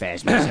know,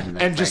 Fast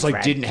and just like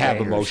French didn't have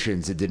fries.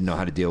 emotions and didn't know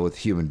how to deal with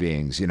human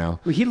beings. You know,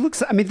 Well, he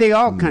looks. I mean, they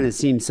all kind of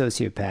seem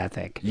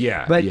sociopathic.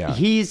 Yeah, but yeah.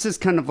 he's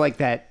just kind of like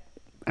that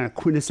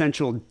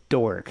quintessential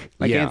dork,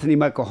 like Yeah. Anthony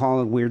Michael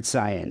Hall in Weird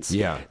Science.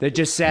 Yeah. that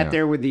just sat Yeah.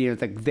 there with the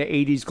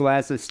 '80s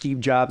glasses, Steve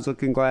Jobs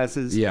looking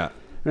glasses. Yeah.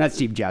 Not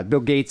Steve Jobs, Bill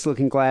Gates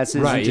looking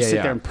glasses. Right, And just yeah, sit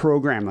yeah. there and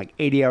program like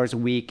 80 hours a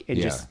week and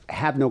Yeah. just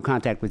have no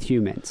contact with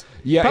humans.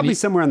 Yeah, and probably he-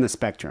 somewhere on the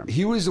spectrum.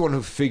 he was the one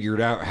who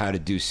figured out how to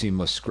do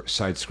seamless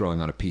side scrolling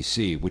on a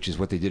PC, which is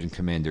what they did in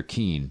Commander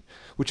Keen,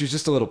 which is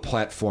just a little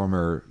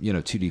platformer,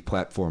 2D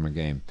platformer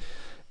game.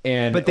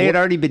 And But they had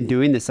already been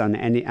doing this on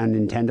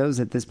Nintendos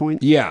at this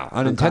point. Yeah,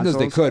 on Nintendos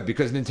they consoles? could,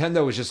 because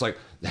Nintendo was just like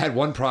had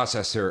one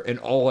processor and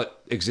all it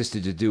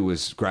existed to do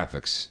was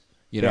graphics.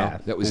 Yeah,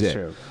 that was that's it.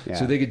 true. Yeah.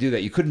 So they could do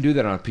that. You couldn't do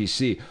that on a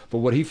PC. But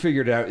what he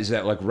figured out is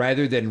that like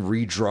rather than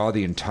redraw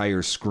the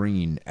entire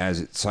screen as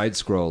it side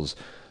scrolls,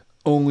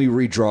 only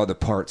redraw the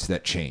parts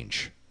that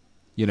change.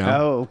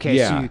 Oh, okay.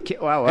 Yeah. So you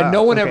wow. And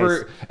no one okay.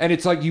 ever. And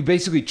it's like you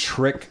basically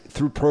trick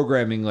through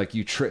programming. Like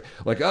you trick.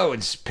 Like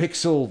it's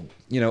pixel.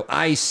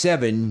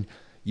 I7.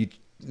 You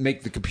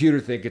make the computer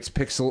think it's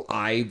pixel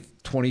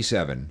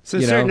I27. So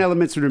you certain know?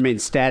 elements would remain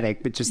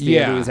static, but just the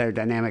Yeah. other ones that are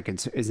dynamic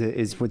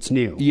is what's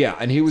new. Yeah,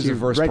 and he was So the you're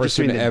first person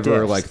registering to the ever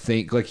diffs. like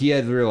think like he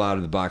had real out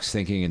of the box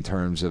thinking in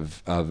terms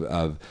of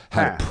how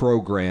Ah. to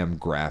program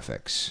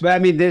graphics. But I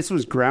mean, this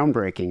was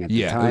groundbreaking at the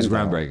Yeah, time. it was though.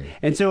 groundbreaking.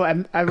 And so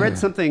I read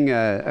something,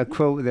 a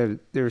quote that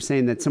they were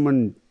saying that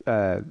someone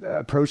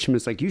approached him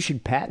as like, "You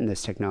should patent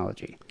this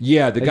technology."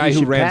 Yeah, the Like, guy you who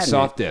should ran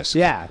patent it. SoftDisk.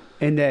 Yeah,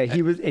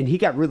 and he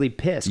got really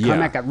pissed. Yeah.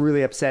 Carmack got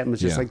really upset and was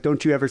just Yeah. like,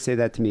 "Don't you ever say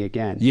that to me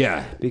again."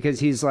 Yeah.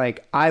 because he's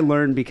like, "I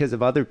learned because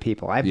of other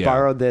people. I Yeah.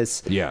 borrowed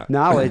this Yeah.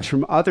 knowledge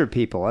from other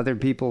people, other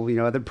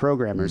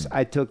programmers. Mm.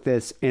 I took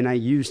this and I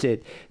used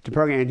it to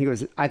program." And he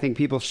goes, "I think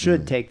people Mm.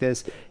 should take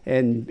this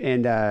and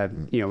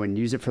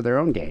use it for their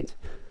own gains."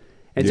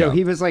 And so Yeah.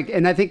 he was like,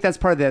 and I think that's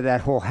part of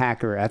that whole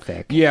hacker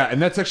ethic. Yeah, and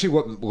that's actually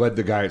what led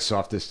the guy at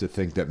SoftDisk to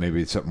think that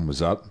maybe something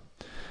was up.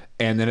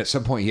 And then at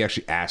some point, he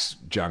actually asked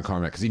John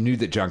Carmack because he knew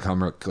that John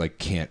Carmack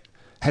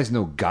has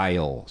no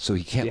guile, so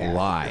he can't Yeah.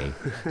 lie.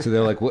 So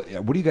they're like, "What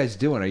are you guys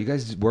doing? Are you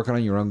guys working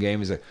on your own game?"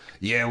 He's like,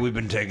 "Yeah, we've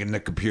been taking the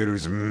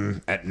computers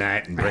at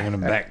night and bringing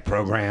them back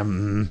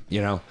program,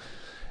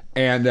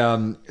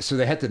 And so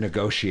they had to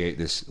negotiate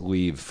this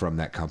leave from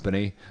that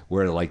company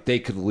where like they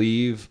could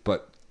leave,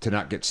 but to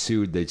not get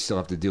sued, they'd still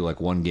have to do like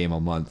one game a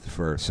month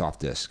for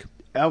SoftDisk.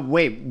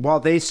 Wait, while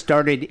they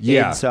started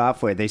Yeah. id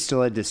Software, they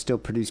still had to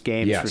produce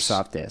games for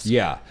SoftDisk.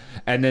 Yeah,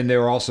 and then they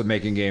were also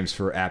making games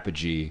for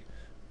Apogee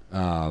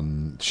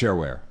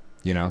shareware.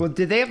 Well,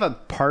 did they have a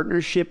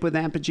partnership with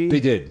Apogee? They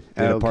did.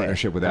 They had a Okay.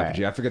 partnership with All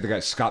Apogee. right. I forget the guy.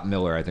 Scott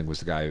Miller, I think, was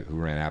the guy who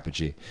ran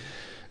Apogee.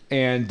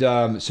 And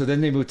so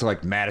then they moved to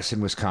like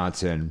Madison,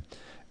 Wisconsin,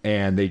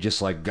 and they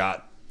just like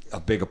got a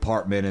big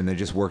apartment and they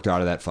just worked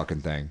out of that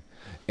fucking thing.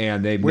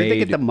 And they Where'd made they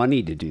get the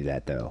money to do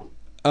that, though?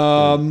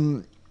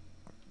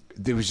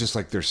 it was just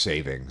like their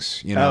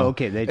savings, Oh,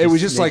 okay. It was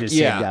just they like saved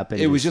yeah, up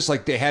and it was just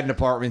like they had an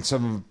apartment.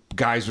 Some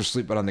guys were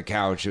sleeping on the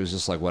couch. It was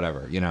just like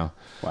whatever.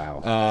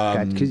 Wow.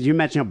 God, could you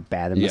imagine how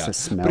bad it must have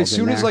smelled? But as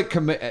soon in as there?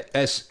 like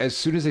as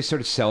soon as they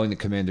started selling the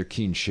Commander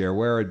Keen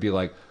shareware, it'd be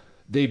like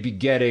they'd be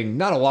getting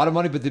not a lot of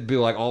money, but they'd be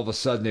like all of a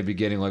sudden they'd be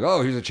getting like,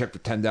 oh, here's a check for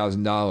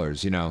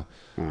 $10,000,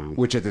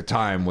 which at the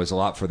time was a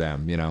lot for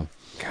them,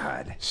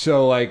 God,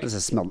 So like this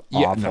has smelled yeah,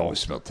 awful. no, it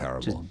smelled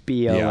terrible. Just BO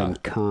yeah.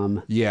 and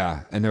cum.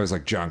 Yeah, and there was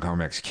like John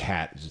Carmack's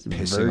cat just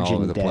pissing all virgin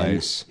over the den.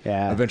 place.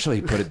 Yeah. Eventually,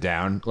 he put it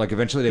down. Like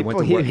eventually, they went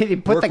to He- work. he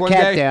put work the one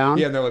cat day. down.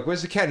 Yeah, and they're like,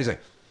 "Where's the cat?" And he's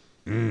like,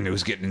 "It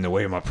was getting in the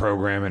way of my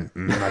programming.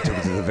 I took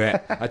it to the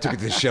vet. I took it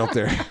to the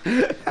shelter."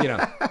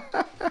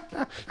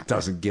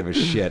 Doesn't give a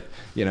shit.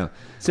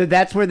 So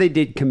that's where they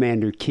did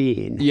Commander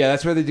Keen. Yeah,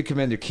 that's where they did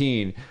Commander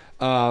Keen,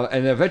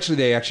 and eventually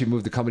they actually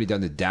moved the company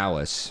down to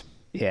Dallas.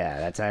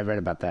 Yeah, I read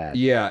about that.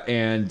 Yeah,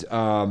 and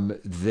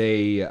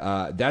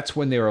that's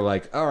when they were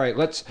like, all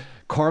right,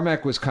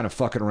 Carmack was kind of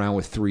fucking around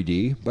with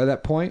 3D by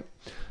that point.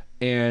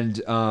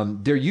 And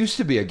there used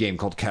to be a game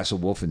called Castle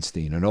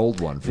Wolfenstein, an old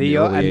one from the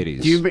early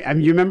 80s. Do you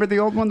remember the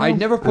old one? Though? I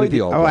never played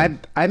the old one.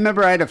 I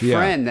remember I had a Yeah.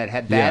 friend that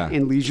had that Yeah.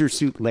 in Leisure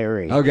Suit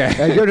Larry. Okay.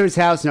 I go to his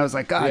house and I was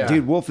like, God, Yeah.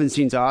 dude,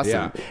 Wolfenstein's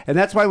awesome. Yeah. And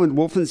that's why when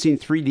Wolfenstein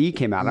 3D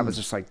came out, I was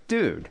just like,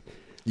 dude,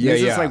 Yeah,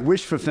 this is yeah. like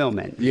wish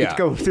fulfillment. Yeah. Let's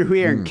go through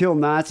here and kill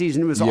Nazis,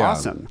 and it was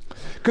awesome.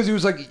 Because it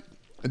was like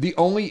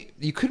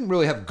you couldn't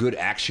really have good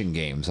action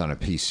games on a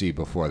PC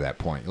before that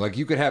point. Like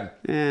you could have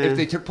if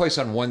they took place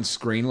on one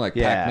screen, like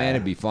Yeah. Pac-Man,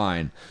 it'd be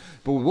fine.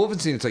 But with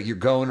Wolfenstein, it's like you're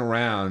going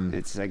around.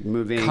 It's like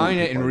moving kind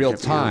of in real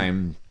different-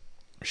 time,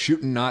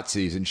 shooting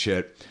Nazis and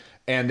shit.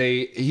 And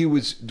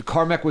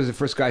Carmack was the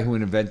first guy who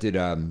invented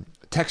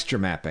texture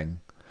mapping.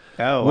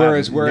 Oh,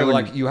 Whereas wow. where No one-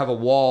 like you have a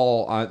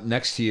wall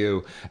next to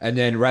you, and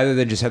then rather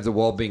than just have the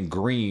wall being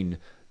green,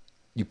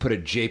 you put a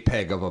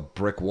JPEG of a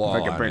brick wall,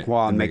 like a on brick it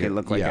wall and make it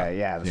look like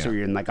yeah. so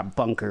you're in like a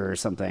bunker or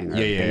something, or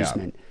Yeah, a yeah, yeah.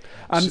 basement.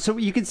 So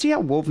you can see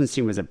how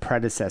Wolfenstein was a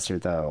predecessor,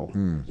 though,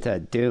 to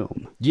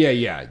Doom. Yeah,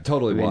 it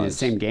totally I mean, the was.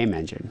 same game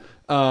engine.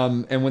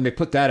 And when they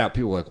put that out,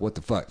 people were like, "What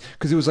the fuck?"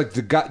 Because it was like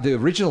the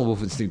original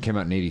Wolfenstein came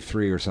out in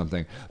 '83 or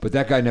something, but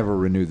that guy never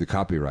renewed the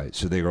copyright,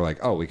 so they were like,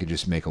 "Oh, we could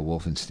just make a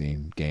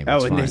Wolfenstein game." Oh,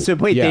 It's and fine." so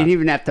wait, Yeah. they didn't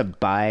even have to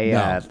buy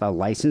No. a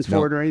license for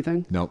Nope. it or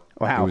anything? Nope.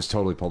 Wow. It was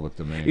totally public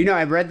domain. You know,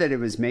 I read that it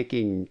was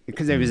making,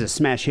 because it was a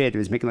smash hit, it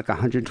was making like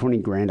 120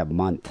 grand a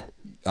month.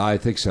 I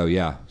think so.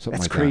 Yeah, something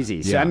That's like crazy.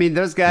 That. So, I mean,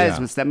 those guys,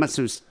 Yeah. that must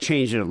have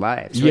changed their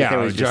lives. Right? Yeah, There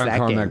was just John that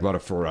Carmack game. bought a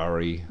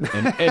Ferrari,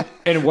 and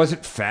it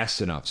wasn't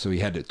fast enough, so he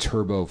had a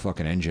turbo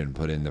fucking engine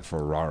put in the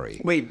Ferrari.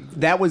 Wait,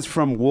 that was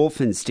from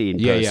Wolfenstein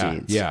Yeah,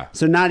 proceeds. yeah.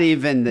 So not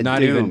even the Not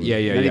Doom.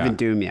 even, Not even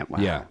Doom yet. Wow.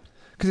 Yeah,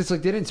 because it's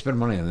like they didn't spend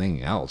money on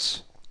anything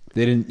else.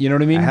 They didn't, you know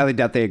what I mean? I highly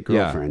doubt they had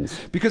Yeah. girlfriends.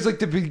 Because like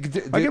the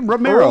Like,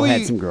 Romero early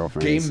had some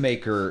girlfriends. Game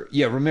Maker,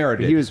 yeah, Romero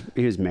did. He was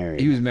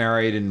married. He was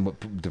married and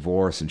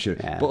divorced and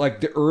shit. Yeah. But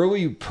like the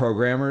early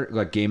programmer,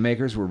 like game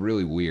makers, were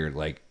really weird.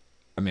 Like,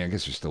 I mean, I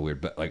guess they're still weird,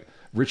 but like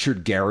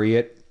Richard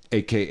Garriott,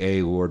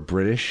 aka Lord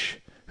British,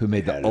 who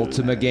made the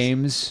Ultima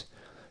games.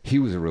 He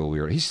was a real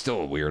weird. He's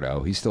still a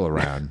weirdo. He's still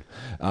around.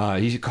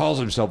 He calls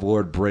himself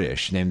Lord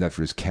British, named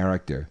after his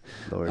character.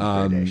 Lord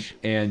British.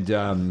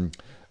 And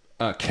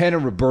Ken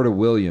and Roberta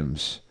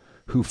Williams,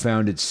 who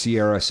founded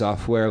Sierra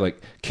Software,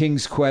 like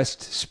King's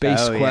Quest, Space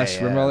Oh, yeah, Quest, yeah.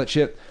 remember all that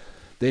shit?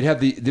 They'd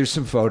have there's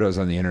some photos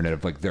on the internet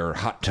of like their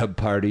hot tub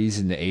parties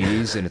in the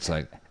 80s, and it's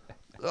like,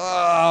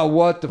 oh,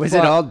 what the Was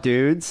fuck? it all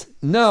dudes?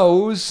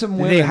 No, it was some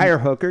Did women. they hire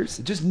hookers?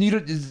 Just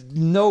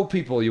no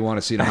people you want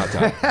to see in a hot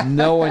tub.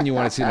 No one you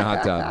want to see in a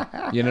hot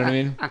tub. You know what I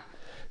mean?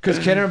 Because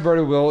Ken and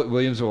Roberta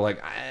Williams were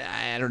like,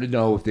 I don't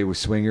know if they were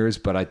swingers,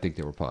 but I think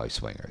they were probably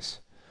swingers.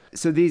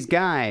 So these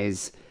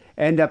guys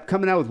end up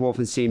coming out with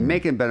Wolfenstein,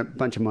 making a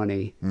bunch of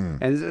money, and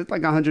it's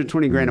like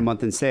 120 grand a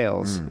month in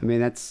sales. I mean,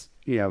 that's,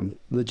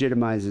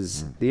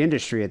 legitimizes the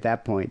industry at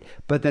that point.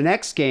 But the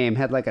next game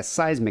had like a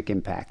seismic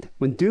impact.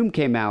 When Doom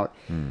came out,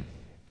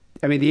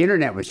 I mean, the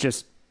internet was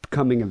just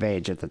coming of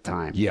age at the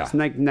time. Yeah. It's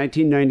like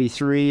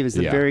 1993. It was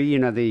the Yeah. very,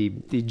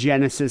 the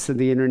genesis of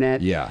the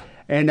internet. Yeah.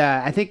 And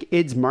I think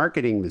id's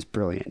marketing was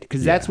brilliant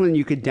because that's when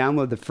you could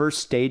download the first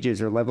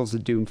stages or levels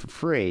of Doom for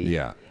free.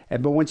 Yeah.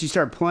 But once you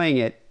start playing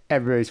it,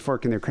 everybody's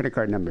forking their credit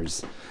card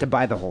numbers to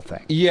buy the whole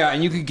thing. Yeah,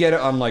 and you could get it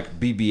on like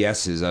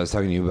BBSs. I was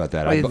talking to you about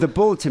that. Oh, the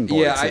bulletin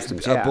board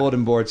systems. A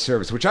bulletin board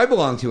service, which I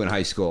belonged to in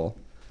high school.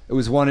 It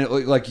was one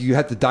like you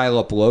had to dial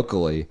up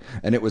locally,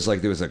 and it was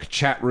like there was like a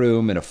chat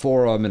room and a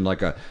forum, and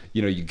like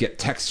you get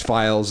text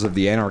files of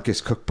the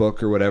Anarchist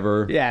Cookbook or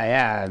whatever.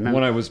 Yeah. I remember.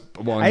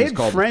 When I I had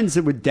friends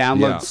that would download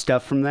Yeah.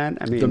 stuff from that.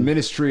 I mean, the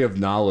Ministry of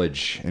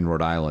Knowledge in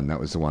Rhode Island.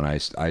 That was the one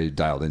I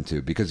dialed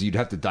into because you'd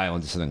have to dial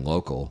into something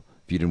local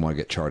if you didn't want to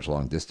get charged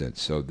long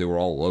distance. So they were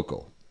all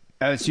local.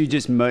 so you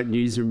just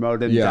use your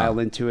modem, Yeah. dial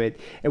into it.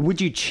 And would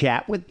you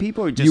chat with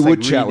people or just You like,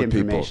 would chat read with people.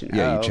 information?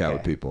 Yeah, Oh, you chat okay.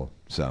 with people.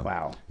 So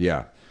Wow.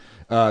 Yeah.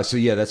 So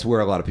yeah, that's where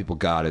a lot of people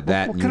got it.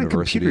 That What and kind of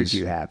computer universities. do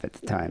you have at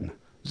the time?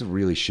 It was a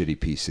really shitty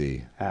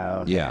PC. Oh,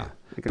 okay. Yeah, Like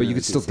but you another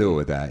could still PC. do it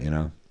with that, you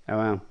know.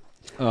 Oh,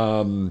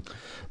 wow.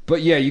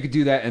 But yeah, you could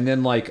do that, and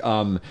then like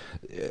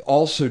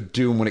also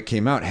Doom when it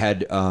came out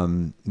had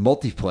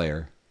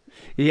multiplayer.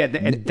 Yeah,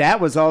 and that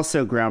was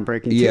also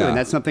groundbreaking too, Yeah. and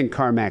that's something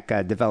Carmack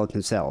developed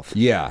himself.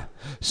 Yeah,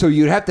 so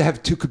you'd have to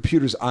have two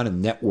computers on a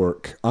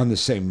network on the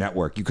same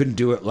network. You couldn't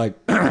do it like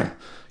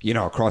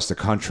across the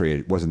country.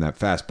 It wasn't that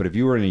fast. But if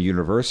you were in a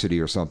university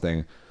or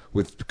something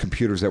with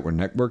computers that were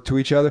networked to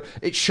each other,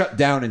 it shut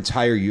down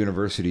entire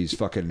universities'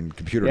 fucking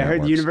computer Yeah, I heard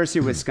networks. the University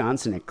of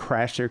Wisconsin, it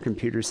crashed their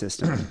computer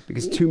system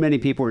because too many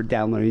people were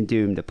downloading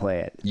Doom to play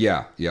it.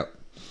 Yeah, yep.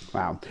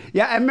 Wow.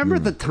 Yeah, I remember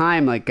at the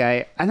time, like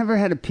I never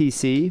had a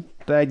PC,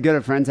 but I'd go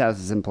to friends'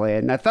 houses and play it,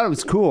 and I thought it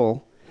was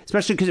cool,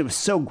 especially because it was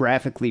so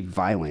graphically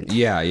violent.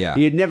 Yeah, yeah.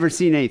 He had never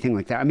seen anything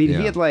like that. I mean, Yeah.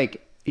 he had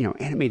like,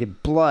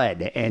 animated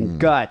blood and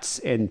guts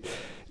and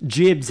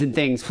jibs and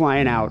things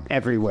flying out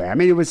everywhere. I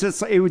mean,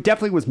 it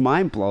definitely was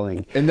mind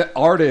blowing. And the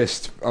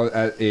artist,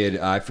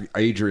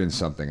 Adrian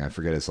something, I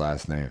forget his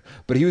last name,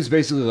 but he was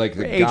basically like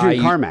the guy.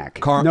 Adrian Carmack.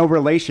 No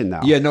relation,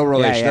 though. Yeah, no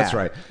relation. Yeah, That's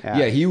right.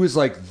 Yeah. He was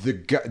like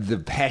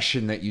the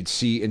passion that you'd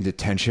see in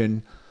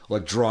detention,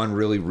 like drawing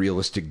really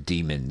realistic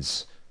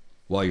demons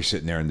while you're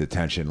sitting there in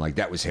detention. Like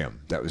that was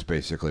him. That was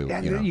basically. Yeah,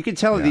 you know, you could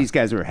tell yeah. these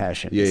guys were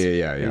Hessians.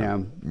 Yeah.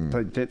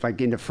 But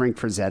like into Frank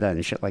Frazetta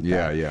and shit like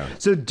that. Yeah.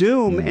 So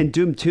Doom and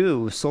Doom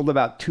 2 sold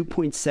about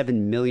 2.7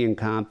 million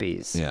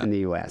copies Yeah. in the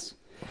U.S.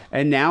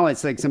 And now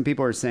it's like some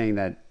people are saying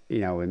that,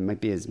 it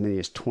might be as many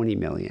as 20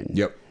 million.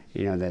 Yep.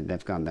 That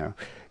they've gone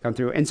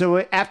through. And so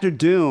after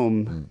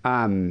Doom,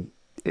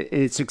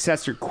 its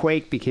successor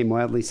Quake became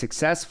wildly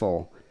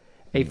successful.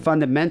 A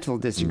fundamental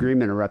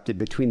disagreement erupted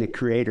between the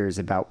creators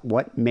about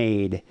what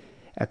made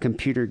a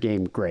computer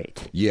game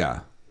great. Yeah.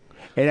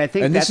 And I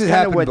think And that's this had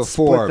kind of happened what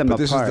before, split them but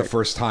this apart. was the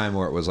first time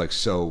where it was like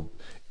so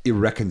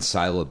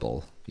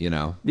irreconcilable.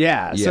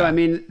 Yeah. So, I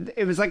mean,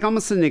 it was like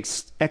almost an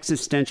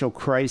existential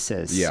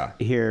crisis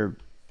here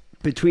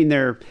between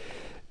their,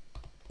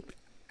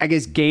 I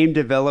guess, game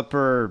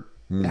developer,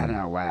 I don't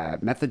know,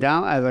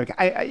 methodology,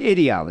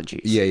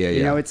 ideologies. Yeah.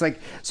 You know, it's like,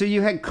 so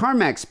you had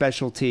Carmack's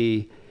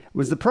specialty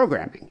was the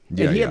programming.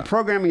 Yeah, and he had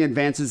programming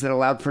advances that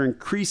allowed for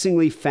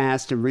increasingly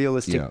fast and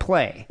realistic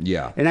play.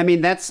 Yeah. And I mean,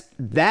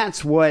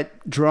 that's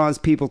what draws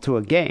people to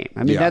a game.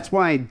 I mean, that's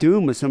why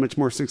Doom was so much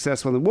more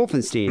successful than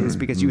Wolfenstein, is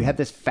because you had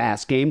this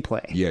fast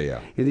gameplay. Yeah. You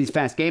know, these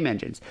fast game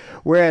engines.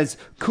 Whereas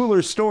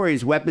cooler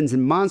stories, weapons,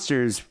 and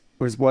monsters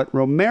was what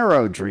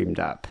Romero dreamed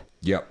up.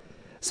 Yep.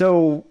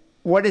 So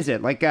what is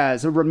it? Like,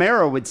 so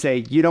Romero would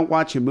say, you don't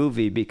watch a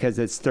movie because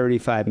it's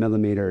 35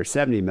 millimeter or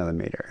 70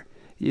 millimeter.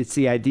 It's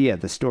the idea,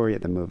 the story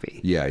of the movie.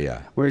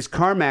 Yeah. Whereas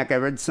Carmack, I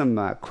read some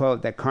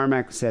quote that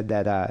Carmack said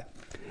that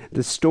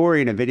the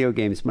story in a video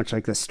game is much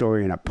like the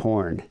story in a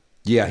porn.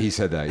 Yeah, he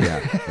said that.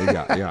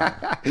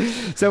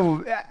 Yeah.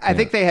 So I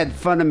think they had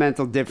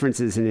fundamental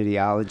differences in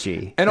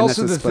ideology. And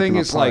also that's the what split thing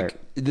them is apart. like,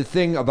 the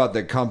thing about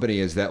the company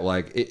is that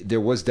like there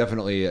was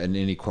definitely an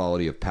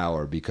inequality of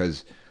power,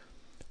 because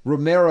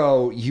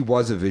Romero, he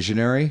was a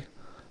visionary,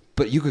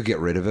 but you could get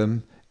rid of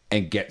him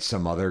and get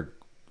some other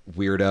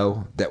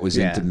weirdo that was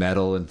into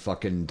metal and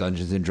fucking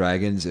Dungeons and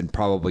Dragons and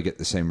probably get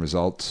the same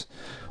results.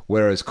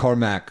 Whereas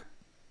Carmack,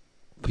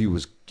 he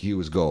was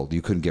gold.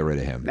 You couldn't get rid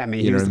of him. I mean,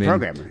 he was the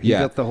programmer. He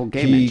built the whole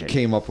game he engine.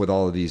 came up with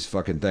all of these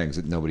fucking things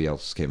that nobody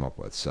else came up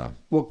with. So,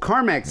 well,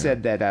 Carmack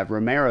said that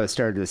Romero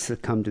started to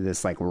succumb to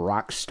this like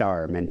rock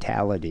star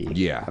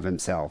mentality of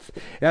himself.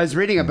 And I was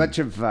reading a bunch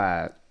of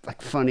like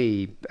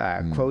funny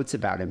quotes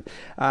about him.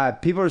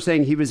 People are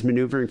saying he was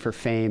maneuvering for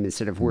fame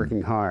instead of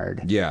working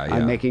hard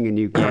on making a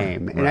new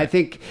game. And I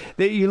think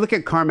that you look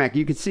at Carmack,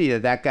 you can see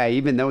that guy,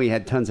 even though he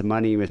had tons of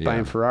money, he was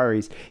buying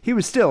Ferraris, he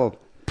was still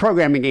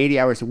programming 80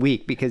 hours a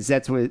week because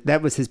that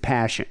was his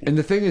passion. And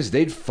the thing is,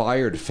 they'd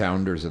fired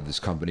founders of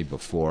this company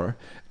before,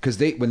 because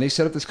when they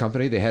set up this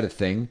company, they had a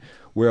thing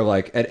where,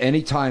 like, at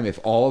any time, if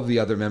all of the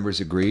other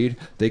members agreed,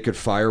 they could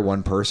fire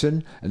one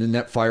person, and then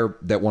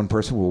that one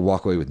person will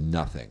walk away with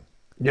nothing.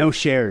 No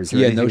shares. Or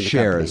no anything in the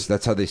shares. company.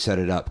 That's how they set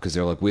it up, because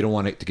they're like, we don't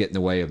want it to get in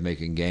the way of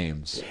making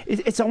games.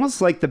 It's almost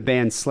like the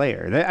band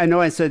Slayer. I know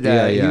I said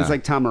he was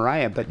like Tom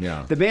Araya, but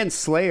the band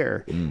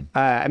Slayer,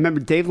 I remember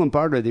Dave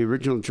Lombardo, the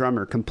original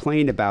drummer,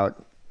 complained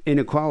about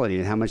inequality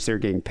and how much they were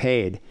getting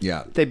paid.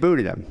 Yeah. They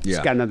booted him. He's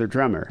got another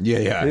drummer.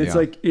 And it's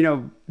like, you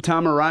know,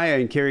 Tom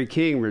Araya and Kerry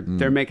King,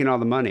 they're making all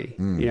the money.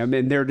 You know,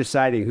 and they're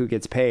deciding who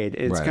gets paid.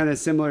 It's kind of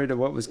similar to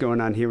what was going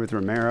on here with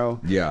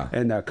Romero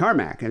and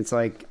Carmack. And it's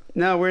like,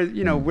 no,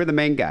 we're the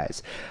main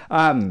guys.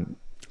 I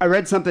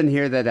read something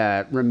here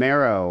that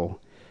Romero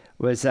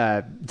was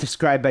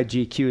described by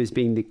GQ as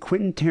being the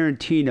Quentin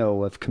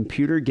Tarantino of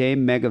computer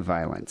game mega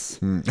violence,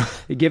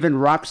 given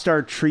rock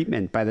star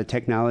treatment by the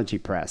technology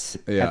press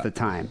at the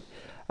time.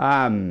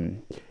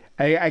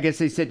 I guess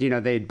they said,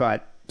 they'd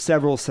bought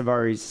several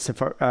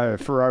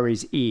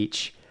Ferraris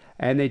each,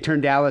 and they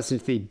turned Dallas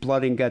into the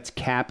blood and guts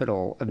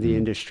capital of the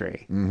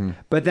industry.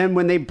 But then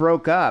when they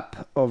broke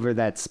up over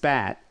that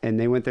spat and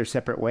they went their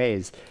separate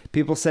ways,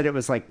 people said it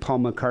was like Paul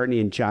McCartney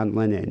and John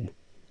Lennon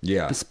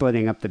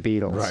splitting up the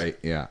Beatles. Right,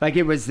 yeah. Like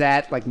it was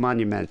that like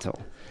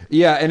monumental.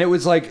 Yeah, and it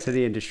was like... to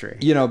the industry.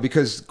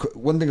 Because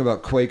one thing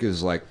about Quake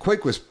is like,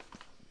 Quake was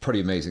pretty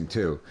amazing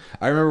too.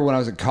 I remember when I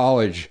was in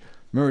college...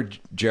 Remember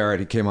Jared?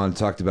 He came on and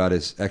talked about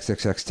his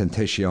XXX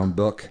Tentacion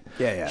book.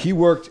 Yeah. He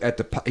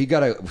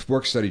got a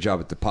work study job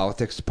at the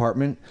politics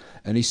department,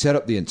 and he set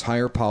up the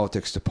entire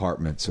politics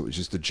department. So it was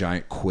just a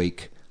giant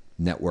Quake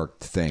networked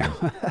thing,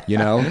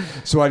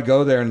 So I'd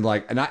go there and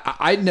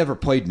I'd never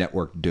played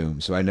Network Doom,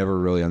 so I never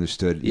really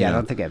understood. I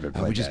don't think I ever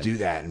played. I would just do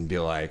that and be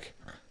like,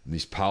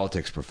 these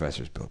politics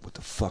professors, but what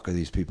the fuck are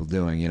these people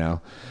doing?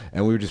 And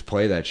we would just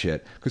play that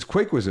shit because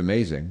Quake was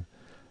amazing.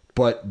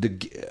 But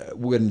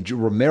when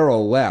Romero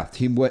left,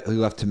 he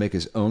left to make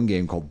his own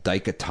game called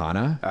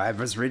Daikatana. I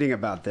was reading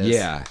about this.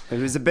 Yeah, it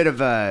was a bit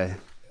of a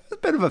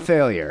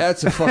failure.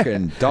 That's a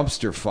fucking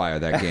dumpster fire.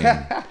 That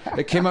game.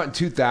 It came out in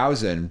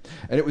 2000,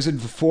 and it was in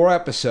 4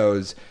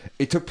 episodes.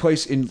 It took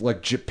place in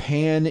like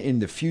Japan in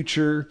the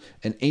future,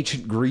 and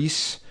ancient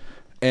Greece,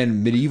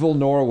 and medieval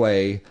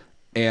Norway,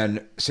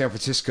 and San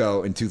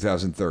Francisco in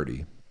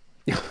 2030.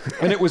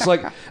 And it was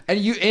like, and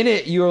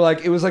you were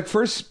like, it was like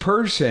first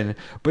person,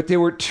 but there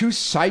were 2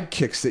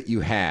 sidekicks that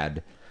you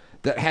had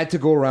that had to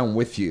go around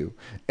with you.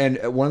 And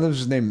one of them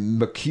was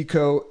named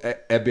Makiko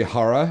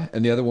Ebihara,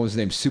 and the other one was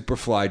named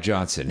Superfly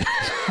Johnson.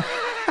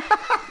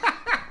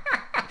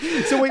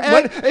 So wait,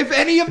 if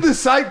any of the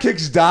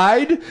sidekicks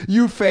died,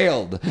 you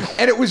failed,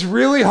 and it was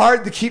really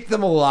hard to keep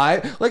them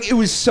alive. Like it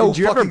was so. Did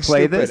you fucking ever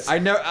play stupid. this? I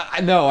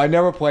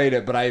never played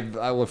it, but I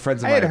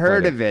friends of mine had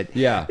heard played of it.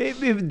 Yeah,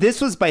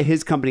 this was by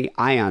his company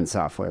Ion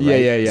Software.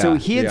 Right? Yeah. So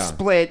he had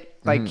split.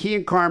 Like he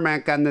and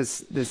Carmack on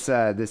this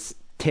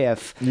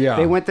tiff. Yeah.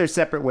 They went their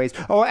separate ways.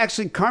 Oh,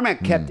 actually,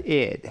 Carmack kept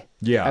id.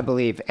 Yeah. I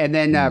believe. And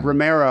then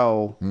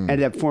Romero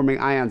ended up forming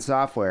Ion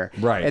Software.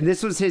 Right. And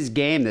this was his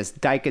game, this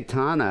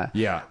Daikatana.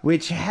 Yeah.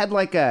 Which had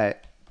like a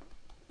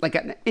like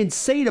an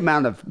insane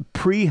amount of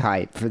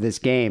pre-hype for this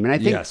game, and I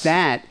think Yes.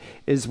 that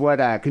is what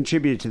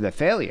contributed to the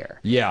failure.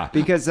 Yeah.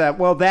 because that,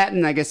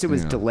 and I guess it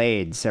was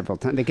delayed several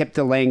times. They kept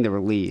delaying the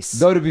release.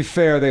 Though to be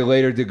fair, they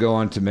later did go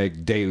on to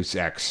make Deus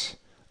Ex,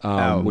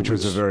 which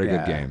was a very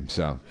good game.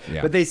 So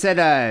yeah, But they said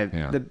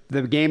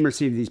the game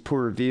received these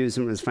poor reviews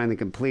and was finally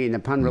complete. And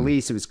upon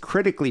release, it was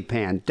critically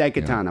panned.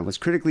 Daikatana was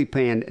critically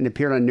panned and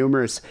appeared on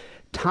numerous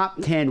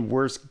top 10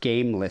 worst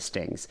game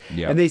listings.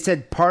 Yep. And they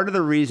said part of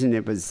the reason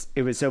it was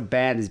so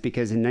bad is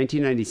because in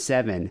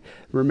 1997,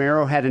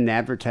 Romero had an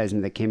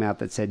advertisement that came out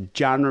that said,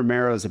 "John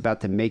Romero is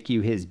about to make you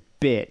his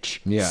bitch.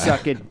 Yeah.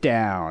 Suck it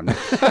down."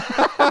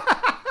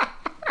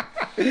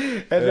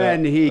 And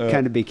then he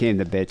kind of became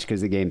the bitch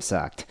because the game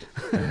sucked.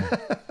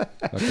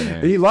 Okay.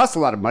 He lost a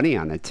lot of money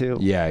on it too.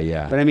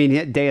 Yeah. But I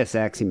mean, Deus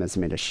Ex, he must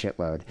have made a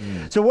shitload.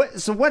 So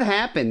what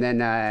happened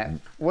then?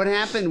 What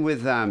happened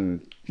with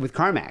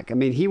Carmack? I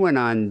mean, he went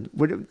on.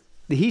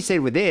 He stayed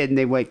with id, and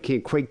they went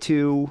Quake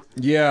 2.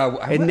 Yeah,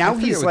 And now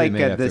he's what they like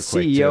made the after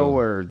Quake CEO 2.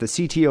 or the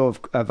CTO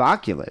of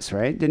Oculus,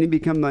 right? Didn't he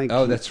become like?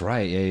 Oh, that's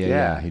right.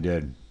 Yeah. He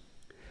did.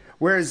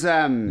 Whereas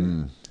I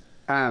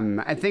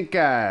think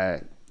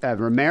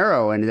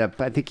Romero ended up.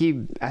 I think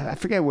I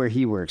forget where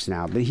he works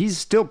now, but he's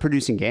still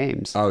producing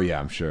games. Oh yeah,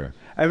 I'm sure.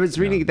 I was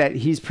reading that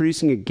he's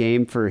producing a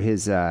game for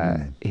his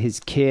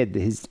kid.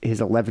 His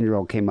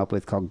 11-year-old came up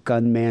with called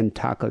Gunman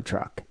Taco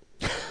Truck.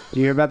 Do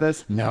you hear about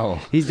this? No.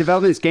 He's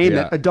developing this game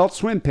Yeah. that Adult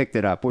Swim picked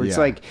it up, where it's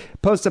Yeah. like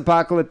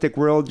post-apocalyptic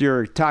world.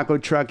 You're a taco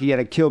truck. You got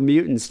to kill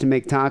mutants to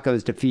make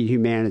tacos to feed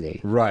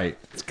humanity. Right.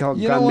 It's called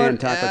You know Gunman what?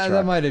 Taco Truck.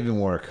 That might even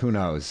work. Who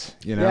knows?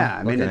 You know? Yeah,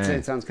 I mean, Okay.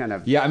 it sounds kind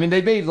of Yeah, I mean,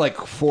 they made like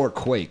 4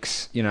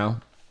 Quakes. You know.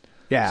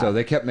 yeah. So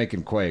they kept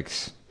making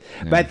Quakes.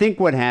 But I think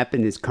what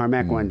happened is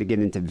Carmack wanted to get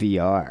into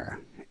VR,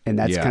 and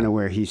that's Yeah. kind of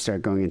where he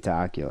started going into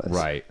Oculus.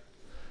 Right.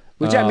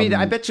 Which I mean,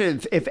 I bet you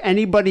if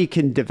anybody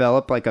can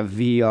develop like a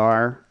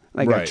VR,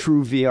 like a Right.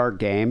 true VR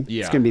game,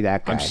 Yeah. it's gonna be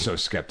that guy. I'm so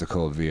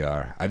skeptical of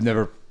VR. I've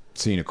never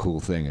seen a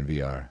cool thing in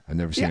VR. I've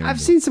never seen. Yeah, I've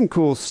anything. seen some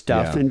cool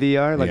stuff Yeah. in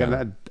VR. Like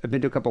Yeah. I've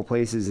been to a couple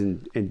places and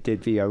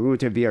did VR. We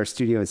went to a VR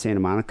studio in Santa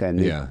Monica, and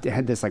they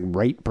had this like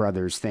Wright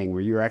Brothers thing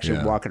where you're actually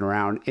Yeah. walking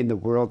around in the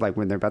world, like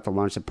when they're about to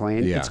launch the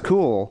plane. Yeah. It's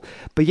cool,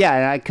 but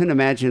yeah, I couldn't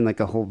imagine like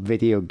a whole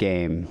video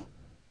game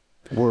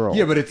world.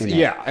 Yeah, but it's in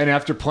it. and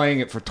after playing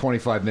it for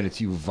 25 minutes,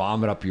 you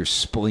vomit up your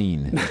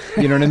spleen.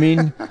 You know what I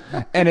mean?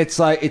 And it's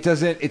like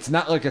it's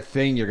not like a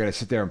thing you're gonna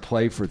sit there and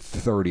play for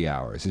 30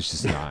 hours. It's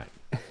just not.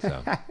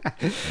 So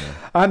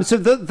So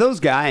those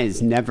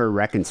guys never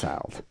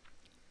reconciled.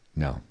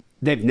 no,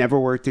 They've never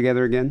worked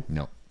together again.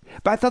 no.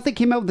 But I thought they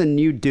came out with a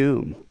new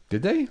Doom.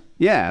 Did they?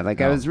 Yeah,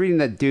 like I No. was reading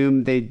that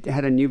Doom. They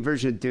had a new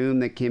version of Doom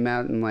that came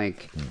out in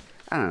like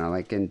I don't know,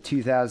 like in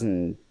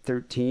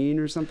 2013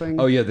 or something.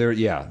 Oh yeah, there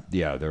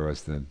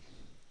was the.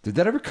 Did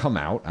that ever come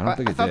out? I don't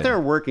think I it thought did. they were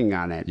working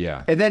on it.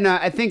 Yeah. and then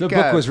I think The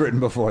book was written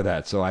before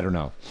that, so I don't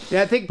know.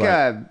 Yeah, I think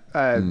But-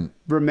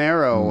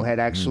 Romero had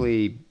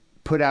actually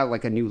put out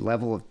like a new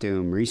level of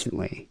Doom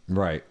recently,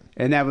 Right.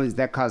 and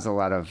that caused a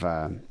lot of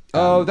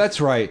Oh, that's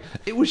right.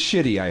 It was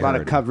shitty. I a lot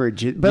heard. of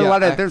coverage, but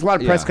Yeah, there's a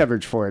lot of press yeah.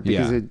 coverage for it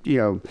because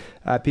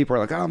Yeah. people are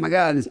like, oh my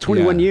god, it's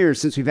 21 Yeah.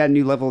 years since we've had a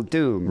new level of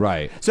Doom.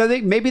 Right. So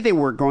maybe they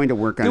were going to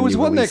work on. There was a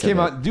new one that release of came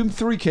it. out. Doom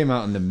 3 came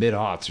out in the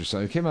mid-aughts or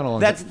something. It came out a long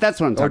That's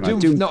what I'm or talking Doom,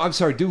 about. Doom- No, I'm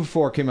sorry. Doom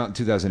 4 came out in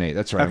 2008.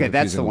 That's right. Okay, I'm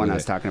that's the confusing one with I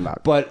was it. talking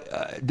about. But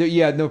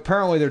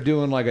apparently they're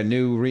doing like a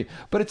new.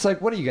 But it's like,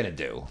 what are you gonna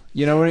do?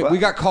 You know, we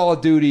got Call of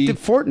Duty. The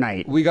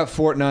Fortnite. We got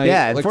Fortnite.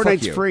 Yeah, Like, fuck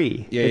Fortnite's you.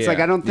 free. Yeah, It's like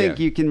I don't think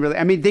yeah. you can really.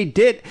 I mean, they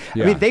did. I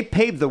Yeah. mean, they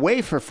paved the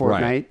way for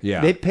Fortnite. Right, yeah.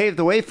 They paved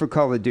the way for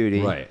Call of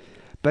Duty. Right.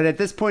 But at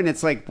this point,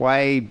 it's like,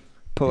 why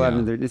pull out Yeah.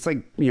 another? It's like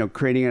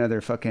creating another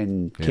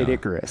fucking Kid Yeah.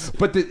 Icarus.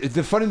 But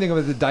the funny thing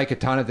about the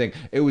Daikatana thing,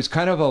 it was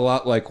kind of a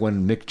lot like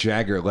when Mick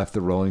Jagger left the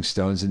Rolling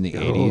Stones in the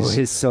 80s.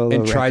 his solo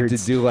and tried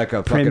records. to do like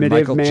a fucking Primitive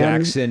Michael Man.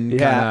 Jackson kind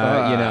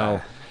Yeah.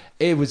 of,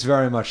 it was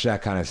very much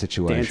that kind of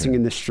situation. Dancing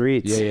in the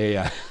streets.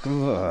 Yeah.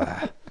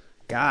 Ugh.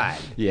 God.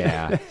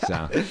 Yeah.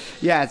 So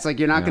Yeah, it's like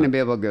you're not going to be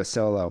able to go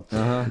solo.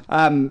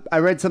 Uh-huh. I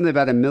read something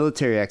about a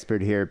military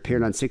expert here,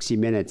 appeared on 60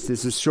 Minutes.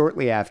 This was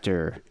shortly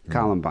after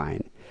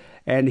Columbine.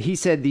 And he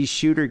said these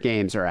shooter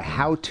games are a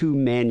how-to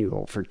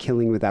manual for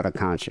killing without a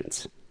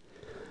conscience.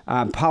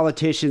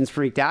 Politicians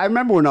freaked out. I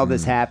remember when all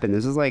this happened.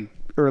 This was like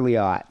early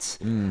aughts.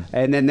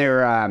 And then they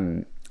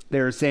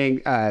were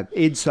saying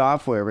id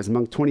Software was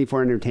among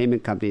 24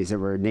 entertainment companies that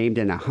were named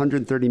in a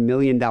 $130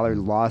 million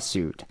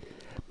lawsuit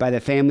by the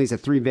families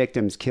of 3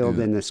 victims killed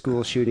in the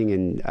school shooting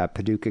in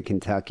Paducah,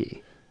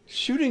 Kentucky.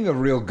 shooting a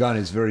real gun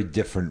is very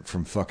different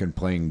from fucking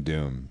playing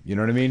Doom. You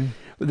know what I mean?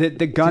 The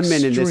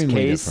gunman in this extremely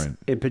case different.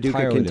 in Paducah,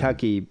 Entirely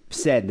Kentucky,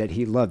 said that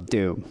he loved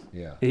Doom.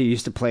 Yeah. He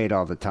used to play it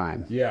all the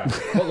time. Yeah.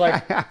 But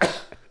like,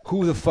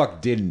 who the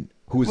fuck didn't?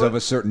 Who's of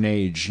a certain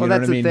age? You Well, know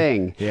that's what I the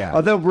mean? thing. Yeah.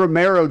 Although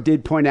Romero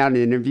did point out in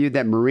an interview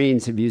that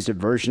Marines have used a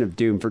version of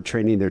Doom for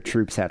training their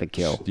troops how to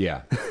kill.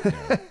 Yeah.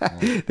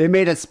 They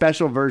made a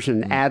special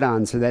version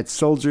add-on so that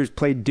soldiers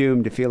played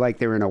Doom to feel like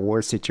they were in a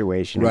war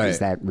situation. Right. Is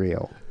that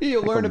real? You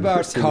Like learn a war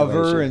about cover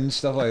simulation. and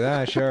stuff like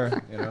that,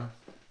 sure. You know.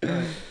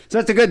 So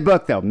that's a good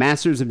book, though.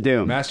 Masters of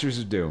Doom. Masters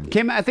of Doom.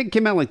 I think it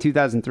came out like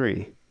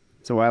 2003.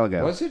 It's a while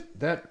ago. Was it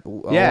that? Yeah,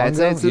 long ago?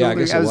 yeah, I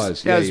guess it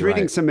was. I was you're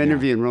reading right. some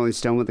interview in Rolling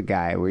Stone with a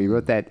guy where he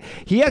wrote that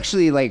he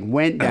actually like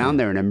went down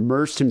there and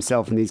immersed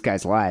himself in these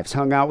guys' lives,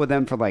 hung out with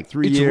them for like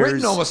 3 It's years.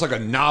 written almost like a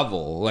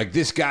novel. Like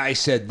this guy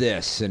said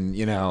this, and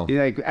you know.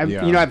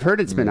 I've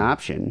heard it's been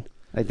optioned.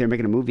 Like they're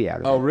making a movie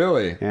out of it. Oh,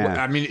 really? Yeah. Well,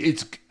 I mean,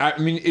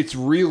 it's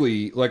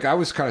really like I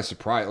was kind of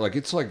surprised. Like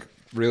it's like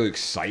really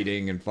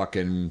exciting and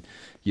fucking,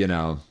 you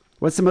know.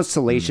 What's the most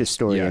salacious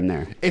story in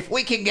there? If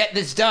we can get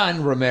this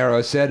done,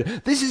 Romero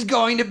said, this is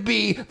going to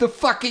be the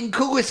fucking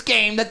coolest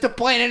game that the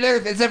planet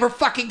Earth has ever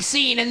fucking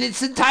seen in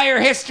its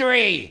entire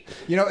history.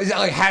 You know, it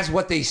like has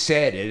what they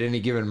said at any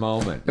given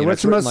moment. You know, What's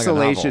it's the written most like a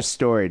novel. salacious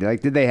story?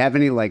 Like, did they have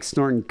any like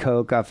snorting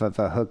coke off of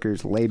a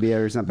hooker's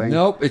labia or something?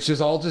 Nope, it's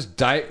just all just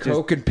Diet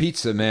Coke and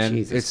pizza, man.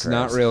 Jesus it's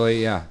not Christ.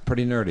 really,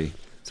 pretty nerdy.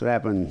 That's what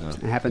happens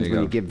there when you you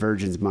go. give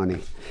virgins money.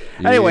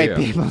 Anyway, Yeah.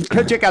 people,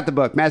 go check out the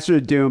book, Master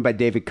of Doom by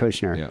David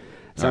Kushner. Yeah.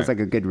 Sounds All right.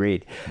 like a good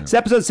read. It's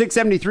episode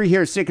 673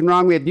 here, Sick and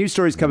Wrong. We have news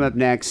stories coming up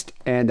next.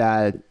 And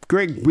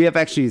Greg, we have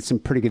actually some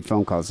pretty good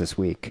phone calls this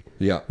week.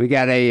 Yeah. We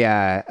got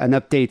an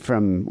update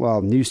from,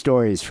 news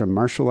stories from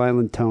Marshall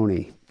Island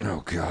Tony.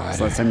 Oh, God. It's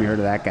the last time you heard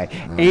of that guy.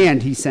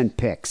 And he sent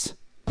pics,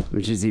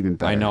 which is even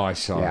better. I know, I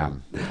saw Yeah.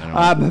 him.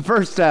 I But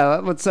first,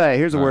 let's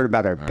here's a word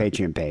about our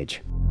Patreon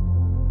page.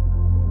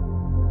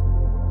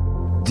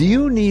 Do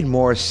you need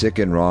more sick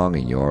and wrong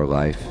in your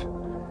life?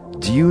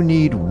 Do you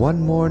need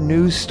one more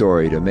news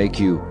story to make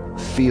you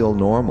feel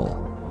normal?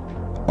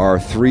 Are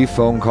 3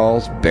 phone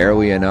calls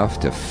barely enough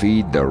to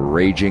feed the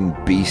raging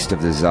beast of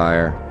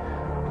desire?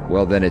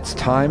 Well, then it's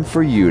time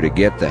for you to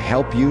get the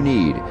help you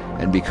need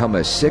and become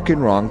a Sick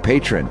and Wrong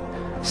patron.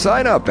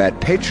 Sign up at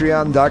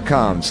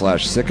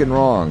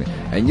patreon.com/sickandwrong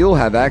and you'll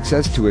have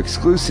access to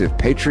exclusive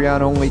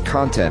Patreon-only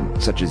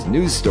content such as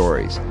news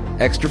stories,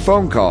 extra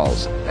phone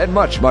calls, and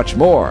much, much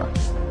more.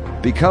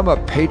 Become a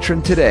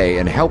patron today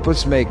and help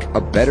us make a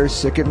better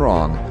Sick and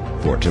Wrong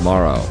for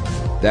tomorrow.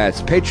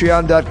 That's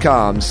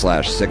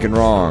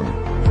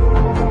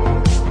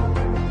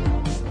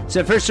patreon.com/sickandwrong.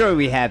 So the first story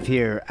we have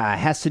here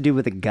has to do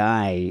with a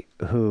guy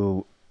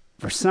who,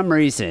 for some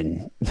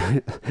reason,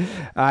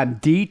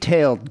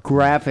 detailed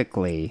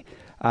graphically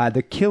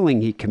the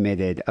killing he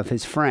committed of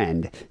his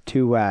friend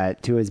to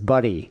his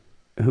buddy,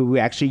 who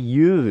actually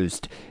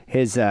used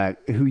his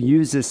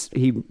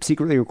he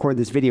secretly recorded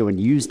this video and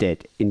used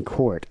it in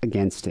court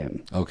against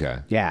him. Okay.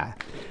 Yeah.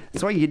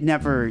 That's why you'd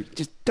never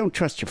just don't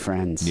trust your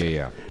friends.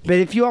 Yeah. But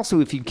if you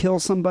kill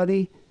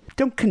somebody,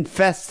 don't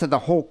confess to the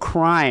whole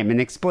crime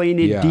and explain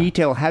in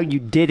detail how you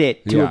did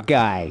it to a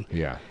guy.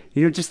 Yeah.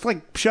 You know, just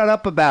like shut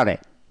up about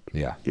it.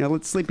 Yeah. You know,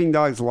 let sleeping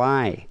dogs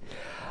lie.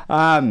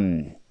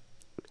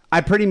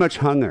 I pretty much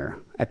hung her.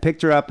 I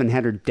picked her up and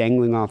had her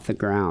dangling off the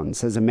ground,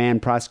 says a man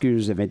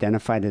prosecutors have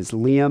identified as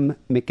Liam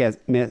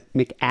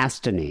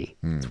McAstany.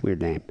 It's a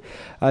weird name.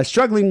 A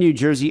struggling New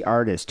Jersey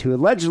artist who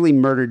allegedly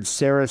murdered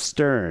Sarah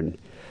Stern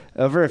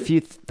over a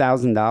few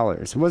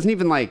 $1,000s. It wasn't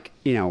even like,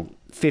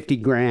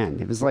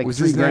 $50,000. It was like What was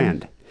his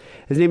 $3,000.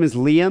 His name is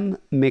Liam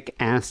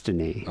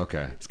McAstany.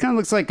 Okay. This kind of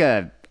looks like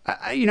I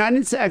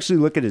didn't actually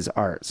look at his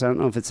art, so I don't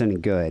know if it's any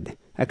good.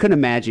 I couldn't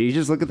imagine. You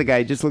just look at the guy,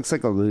 he just looks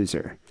like a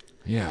loser.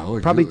 Yeah.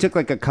 Lord, Probably he took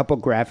like a couple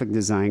graphic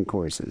design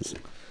courses.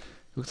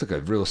 looks like a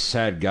real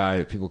sad guy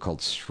that people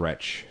called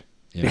Stretch.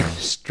 You know?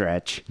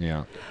 Stretch.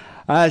 Yeah.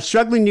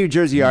 Struggling New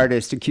Jersey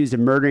artist accused of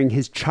murdering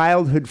his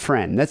childhood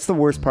friend. That's the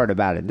worst part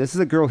about it. This is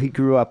a girl he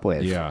grew up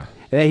with. Yeah.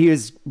 That he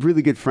was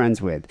really good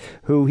friends with,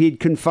 who he'd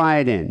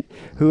confide in,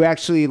 who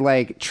actually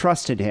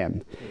trusted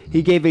him.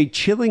 He gave a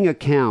chilling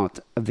account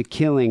of the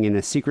killing in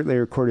a secretly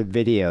recorded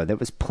video that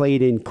was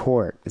played in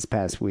court this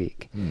past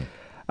week.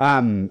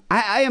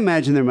 I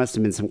imagine there must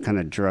have been some kind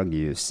of drug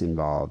use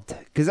involved.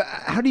 Because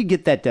how do you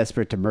get that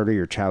desperate to murder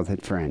your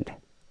childhood friend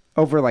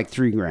over like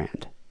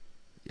 $3,000?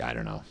 I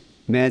don't know.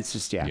 Man, it's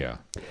just Yeah.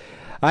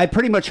 I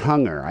pretty much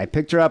hung her. I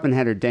picked her up and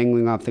had her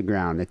dangling off the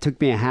ground. It took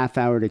me a half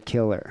hour to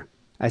kill her.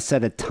 I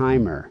set a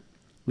timer,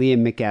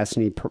 Liam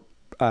McAstany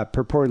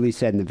purportedly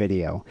said in the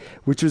video,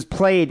 which was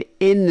played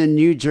in the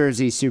New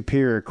Jersey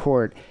Superior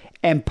Court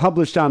and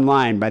published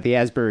online by the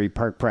Asbury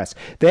Park Press.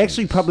 They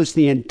actually published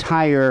the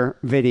entire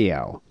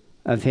video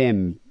of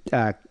him,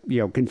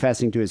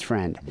 confessing to his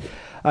friend.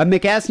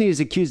 McAstany is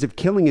accused of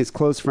killing his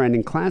close friend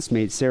and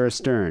classmate, Sarah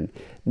Stern,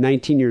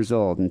 19 years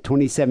old. In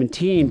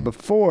 2017,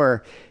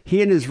 before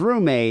he and his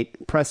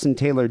roommate, Preston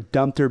Taylor,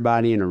 dumped her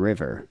body in a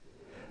river.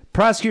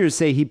 Prosecutors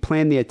say he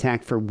planned the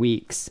attack for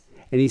weeks,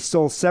 and he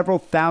stole several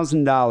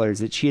 $1,000s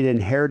that she had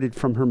inherited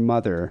from her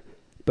mother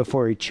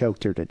before he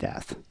choked her to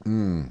death.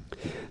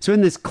 So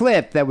in this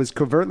clip that was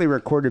covertly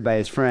recorded by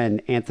his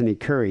friend, Anthony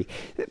Curry,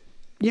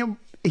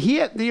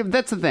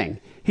 that's the thing.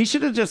 He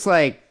should have just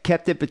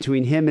kept it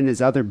between him and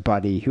his other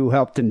buddy who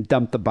helped him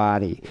dump the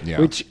body,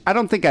 which I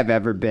don't think I've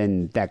ever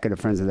been that good of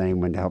friends with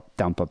anyone to help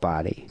dump a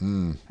body.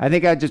 I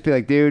think I'd just be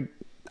like, dude,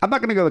 I'm not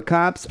going to go to the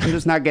cops. I'm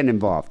just not getting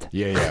involved.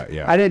 Yeah.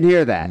 I didn't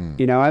hear that.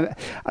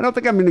 I don't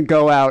think I'm going to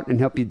go out and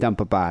help you dump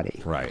a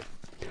body. Right.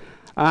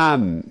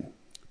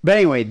 But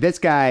anyway, this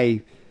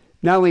guy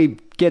not only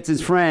gets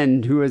his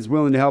friend who is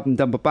willing to help him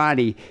dump a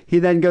body, he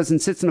then goes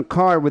and sits in a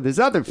car with his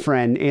other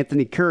friend,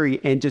 Anthony Curry,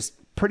 and just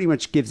pretty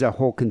much gives a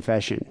whole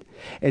confession.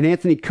 And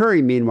Anthony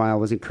Curry, meanwhile,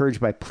 was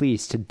encouraged by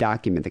police to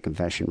document the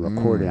confession,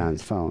 record it on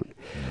his phone.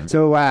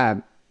 So,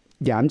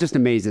 yeah, I'm just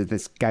amazed that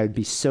this guy would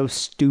be so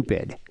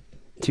stupid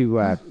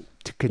to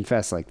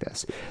confess like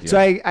this. Yeah. So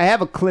I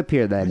have a clip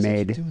here that I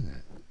made,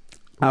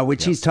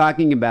 which he's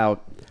talking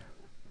about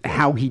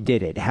how he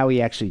did it, how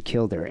he actually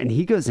killed her, and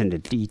he goes into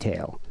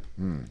detail.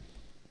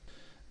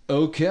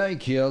 Okay,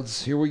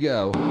 kids, here we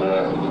go.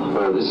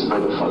 Bro, this is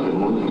like a fucking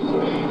movie.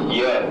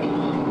 Yeah,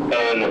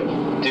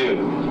 and dude.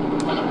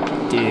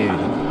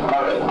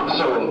 Alright,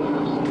 so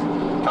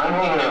I'm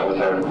hanging out with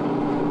her.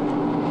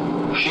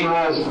 She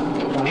has,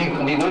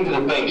 we went to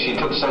the bank, she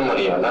took some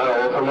money out, not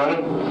all of her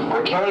money.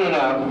 We're counting it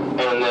out,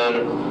 and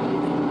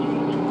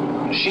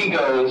then she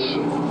goes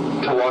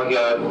to walk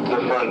out the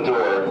front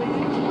door.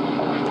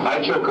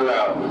 I choke her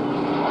out,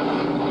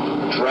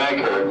 drag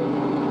her.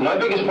 My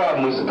biggest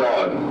problem was the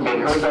dog,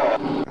 and her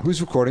dog.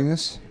 Who's recording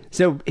this?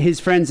 So his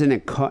friend's in a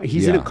car.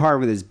 He's in a car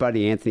with his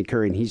buddy Anthony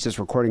Curry, and he's just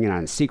recording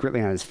it secretly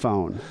on his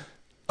phone.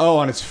 Oh,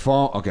 on his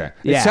phone. Okay.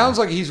 Yeah. It sounds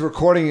like he's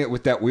recording it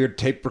with that weird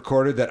tape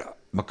recorder that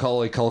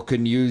Macaulay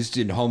Culkin used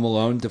in Home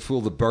Alone to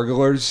fool the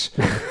burglars.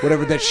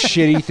 Whatever that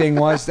shitty thing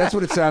was. That's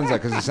what it sounds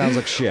like, because it sounds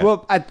like shit.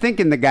 Well, I'm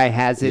thinking the guy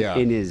has it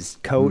in his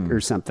coat or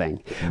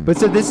something. But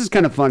so this is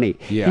kind of funny.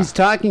 Yeah. He's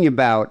talking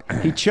about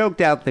he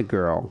choked out the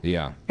girl.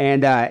 Yeah.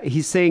 And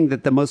he's saying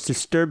that the most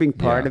disturbing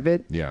part of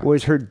it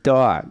was her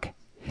dog.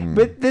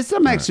 But this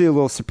I'm actually a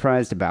little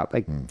surprised about.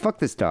 Like, fuck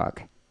this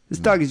dog. This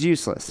dog is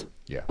useless.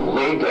 Yeah.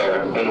 Laid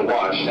there and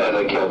watched as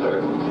I killed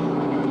her.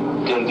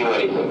 Didn't do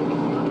anything.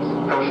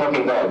 Her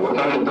fucking dog. What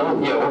kind of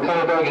dog? Yeah, what kind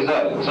of dog is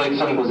that? It's like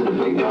something. Was it a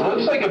big dog? It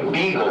looks like a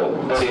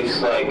beagle, but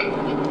it's like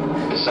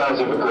the size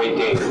of a Great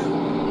Dane.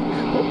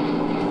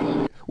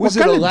 Was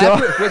it a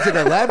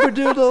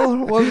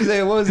Labradoodle? What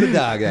was the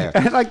dog there?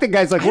 Like the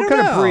guy's like, what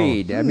kind of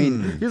breed? I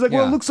mean, he's like,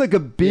 well, it looks like a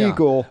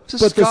beagle,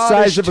 but the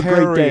size of a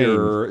Great Dane.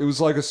 It was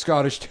like a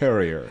Scottish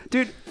Terrier.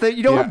 Dude,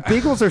 you know what?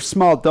 Beagles are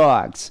small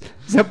dogs.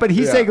 So, but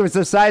he's saying it was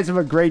the size of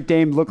a Great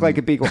Dane, looked like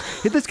a beagle.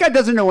 This guy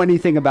doesn't know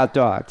anything about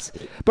dogs.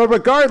 But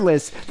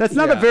regardless, that's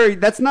not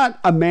that's not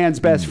a man's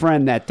best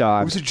friend, that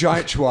dog. It was a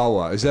giant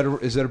Chihuahua. Is that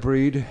a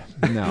breed?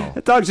 No.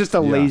 That dog's just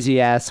a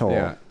lazy asshole.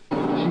 Yeah.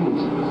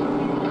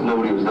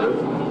 Nobody was there?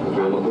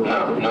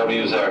 No,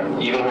 nobody was there.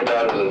 Even her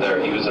dad wasn't there.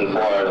 He was in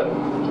Florida.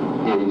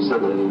 Yeah, you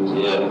said that he was in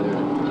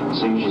Florida.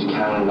 So you just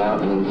counted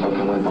out and then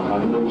fucking went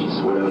behind her,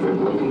 just without her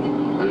looking?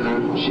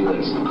 Mm-hmm. She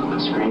like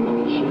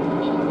screaming and shit?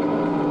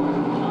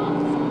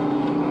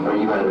 Or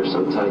you had her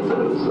so tight that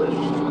it was like...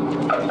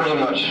 I pretty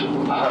much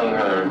hung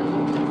her,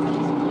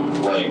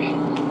 like...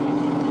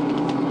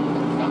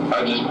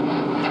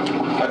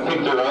 I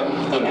picked her up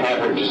and had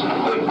her just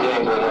like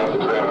dangling off the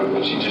ground,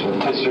 and she just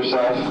pissed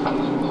herself.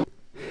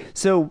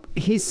 So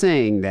he's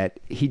saying that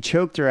he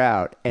choked her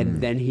out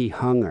and then he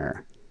hung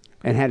her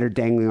and had her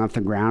dangling off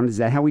the ground. Is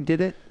that how he did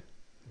it?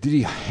 Did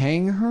he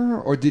hang her,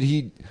 or did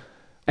he?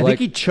 I think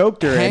he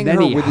choked her and then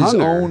her he with hung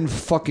his her. own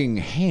fucking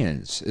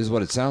hands. Is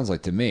what it sounds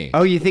like to me.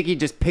 Oh, you think he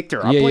just picked her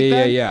up like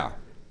that? Yeah.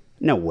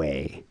 No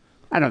way.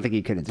 I don't think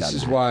he could have done that.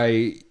 This is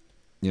why,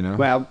 you know.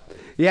 Well,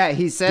 yeah,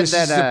 he said this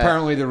that. is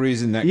apparently the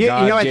reason that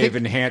God I gave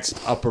think, enhanced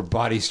upper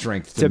body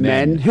strength to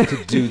men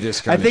to do this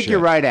kind of shit. I think you're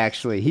right,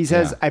 actually. He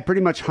says, I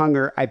pretty much hung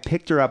her, I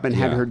picked her up and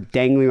had her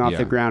dangling off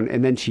the ground,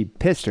 and then she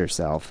pissed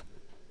herself.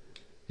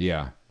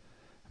 Yeah.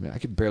 I mean, I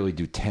could barely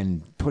do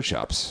 10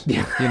 push-ups.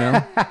 You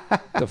know?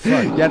 The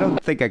fuck? Yeah, I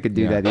don't think I could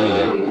do that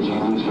either.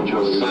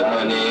 Said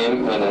my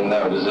name, and then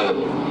that was it.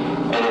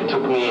 And it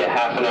took me a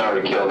half an hour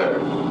to kill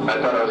her.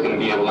 I thought I was going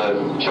to be able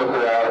to choke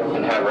her out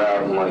and have her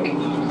out in like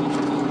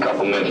a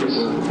couple minutes.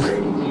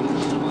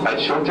 I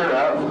choked her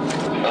out,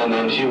 and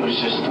then she was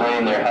just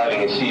laying there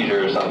having a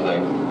seizure or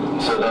something.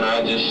 So then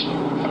I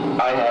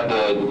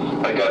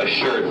got a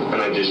shirt,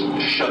 and I just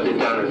shoved it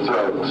down her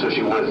throat so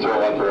she wouldn't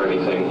throw up or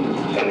anything,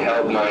 and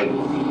held my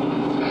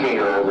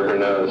finger over her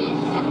nose,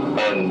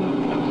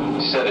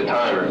 and set a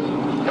timer.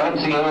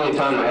 That's the only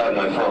time I had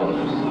my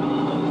phone.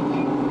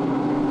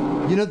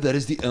 You know, that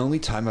is the only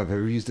time I've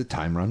ever used a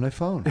timer on my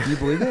phone. Can you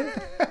believe it?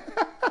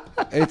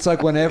 It's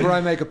like whenever I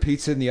make a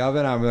pizza in the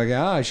oven, I'm like,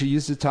 I should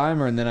use the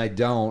timer, and then I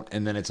don't,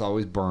 and then it's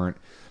always burnt.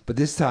 But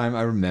this time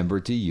I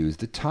remembered to use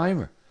the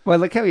timer. Well,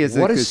 look how he has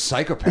what a this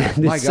psychopath.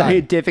 this My God.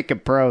 scientific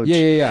approach.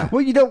 Yeah.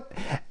 Well, you know,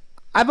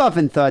 I've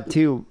often thought,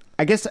 too,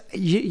 I guess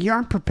you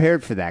aren't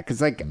prepared for that.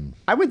 Because, like,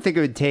 I would think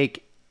it would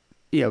take,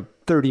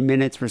 30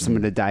 minutes for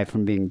someone to die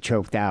from being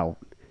choked out.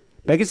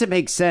 But I guess it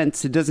makes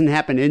sense. It doesn't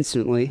happen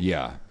instantly.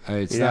 Yeah.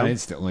 It's not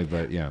instantly,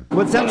 but yeah.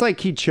 Well, it sounds like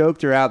he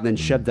choked her out and then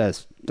shoved a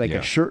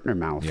shirt in her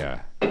mouth.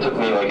 Yeah. It took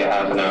me like a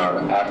half an hour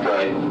after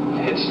I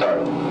hit start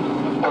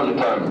on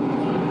the timer.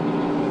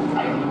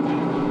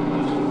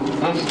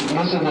 This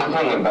is the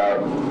thing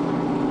about,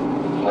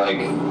 like,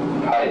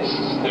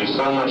 heists. There's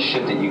so much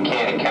shit that you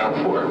can't account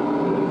for.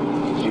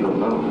 You don't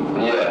know.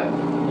 Yeah.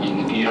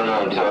 You don't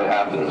know until it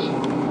happens.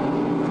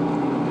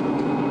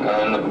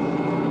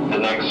 And the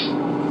next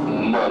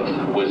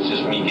month was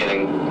just me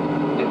getting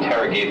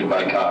interrogated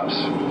by cops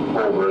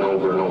over and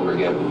over and over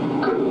again.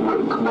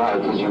 Why?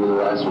 Because you were the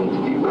last one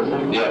to be with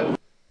her? Yeah.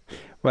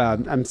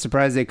 Well, I'm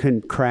surprised they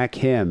couldn't crack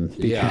him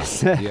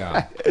because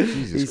Yeah.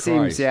 Jesus he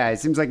seems Christ. it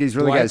seems like he's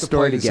really Do I got a have to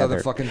story play this together.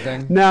 other fucking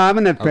thing? No, I'm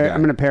gonna Okay.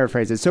 I'm gonna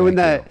paraphrase it. So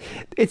Thank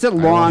it's a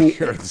wanna long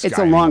hear this it's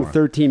guy a long anymore.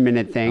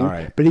 13-minute thing, All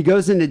right. but he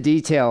goes into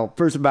detail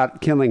first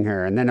about killing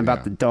her and then about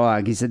Yeah. the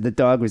dog. He said the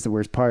dog was the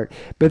worst part,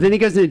 but then he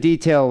goes into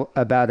detail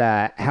about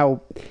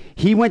how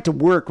he went to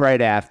work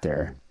right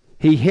after.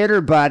 He hid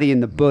her body in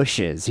the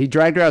bushes. He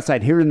dragged her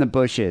outside, hid her in the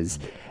bushes,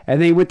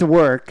 and then he went to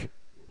work.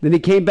 Then he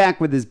came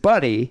back with his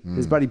buddy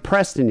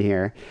Preston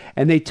here,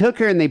 and they took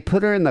her and they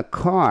put her in the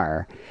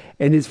car.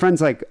 And his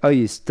friend's like, "Oh,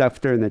 you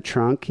stuffed her in the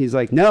trunk?" He's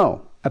like,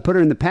 "No, I put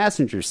her in the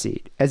passenger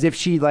seat," as if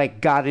she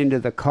like got into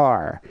the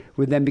car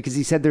with them because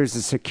he said there's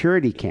a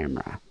security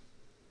camera.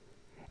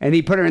 And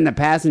he put her in the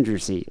passenger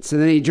seat. So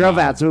then he drove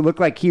out. So it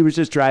looked like he was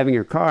just driving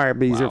her car,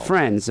 but he's her Wow.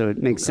 friend, so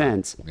it makes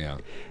sense. Yeah.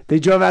 They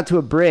drove out to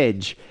a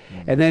bridge,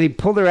 and then he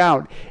pulled her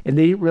out, and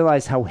they didn't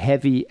realize how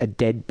heavy a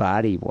dead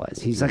body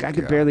was. He's like, I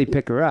could barely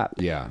pick her up.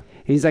 Yeah.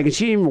 He's like, and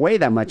she didn't even weigh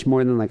that much,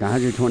 more than like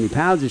 120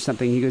 pounds or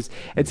something. He goes,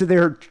 and so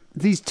there are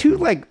these two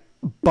like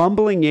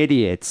bumbling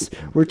idiots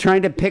were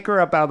trying to pick her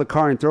up out of the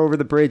car and throw her over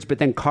the bridge, but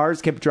then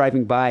cars kept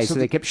driving by, so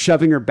they kept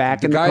shoving her back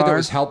The in the guy car. that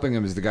was helping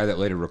him is the guy that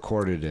later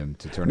recorded him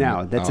to turn him.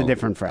 No, that's a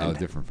different friend. Oh,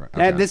 different friend.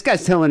 And this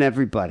guy's telling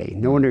everybody.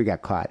 No wonder he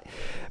got caught.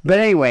 But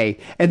anyway,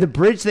 and the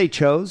bridge they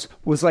chose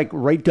was like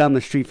right down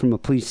the street from a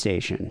police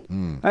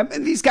station. I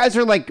mean, these guys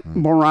are like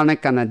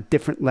moronic on a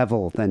different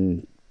level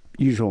than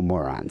usual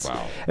morons.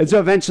 Wow. And so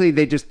eventually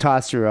they just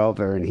tossed her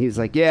over, and he's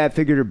like, "Yeah, I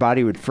figured her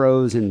body would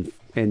freeze, and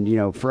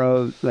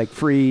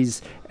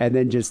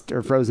then just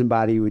her frozen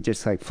body would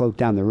just like float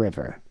down the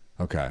river."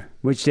 Okay.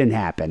 Which didn't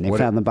happen. They What-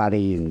 found the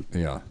body and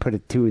Yeah. put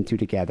it two and two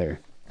together.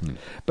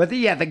 But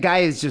the guy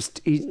is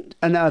he's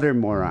an utter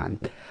moron.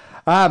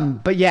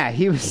 But yeah,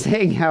 he was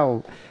saying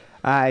how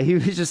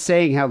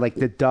like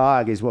the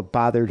dog is what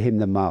bothered him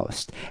the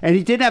most. And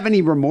he didn't have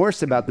any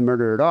remorse about the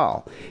murder at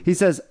all. He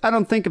says, "I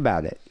don't think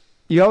about it.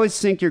 You always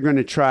think you're going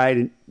to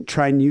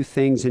try new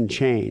things and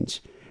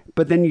change,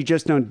 but then you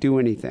just don't do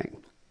anything."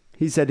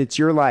 He said, "It's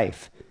your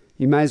life.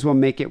 You might as well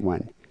make it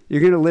one.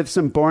 You're going to live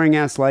some boring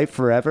ass life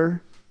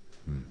forever."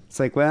 It's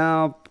like,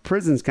 well,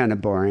 prison's kind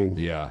of boring.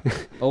 Yeah.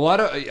 a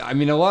lot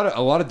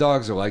of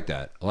dogs are like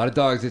that. A lot of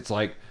dogs, it's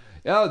like,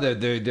 oh,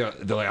 they're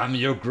like, I'm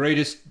your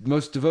greatest,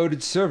 most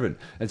devoted servant.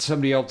 And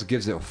somebody else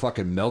gives it a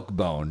fucking milk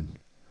bone.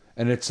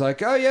 And it's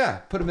like, oh yeah,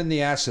 put him in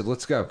the acid.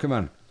 Let's go. Come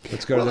on.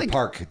 Let's go to the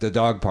park, the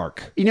dog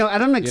park. You know, I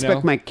don't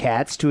expect know? my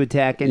cats to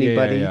attack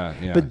anybody,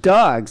 yeah. but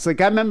dogs.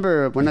 Like I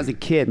remember when I was a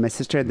kid, my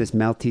sister had this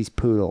Maltese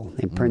poodle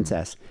named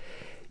Princess.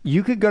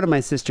 You could go to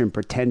my sister and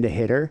pretend to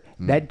hit her.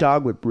 That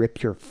dog would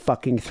rip your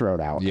fucking throat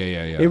out. Yeah.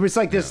 It was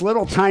like this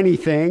little tiny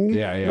thing,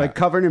 Yeah. like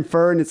covered in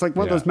fur, and it's like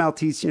one of Yeah. those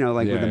Maltese,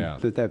 like Yeah,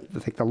 with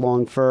the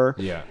long fur.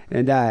 Yeah.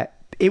 And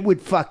it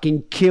would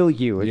fucking kill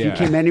you if you Yeah.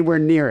 came anywhere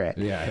near it.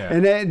 Yeah.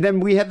 And then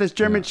we had this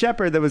German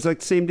Shepherd that was like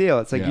the same deal.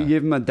 It's like Yeah. you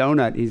give him a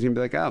donut, he's gonna be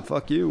like, "Oh,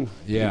 fuck you.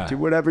 Yeah. Do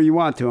whatever you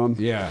want to him."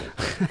 Yeah.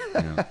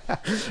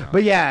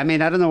 But yeah, I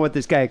mean, I don't know what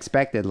this guy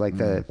expected. Like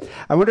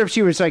I wonder if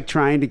she was like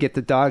trying to get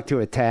the dog to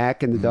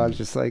attack, and the dog's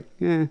just like,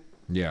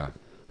 Yeah.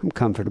 I'm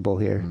comfortable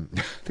here.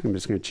 I think I'm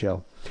just gonna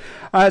chill.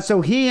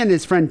 So he and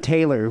his friend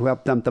Taylor, who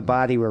helped dump the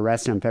body, were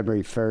arrested on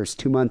February 1st,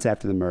 2 months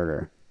after the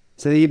murder.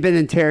 So he'd been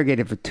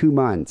interrogated for 2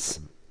 months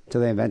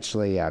until they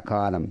eventually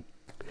caught him.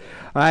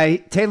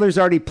 Taylor's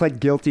already pled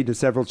guilty to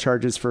several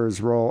charges for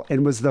his role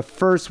and was the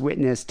first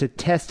witness to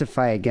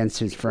testify against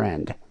his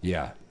friend.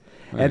 Yeah.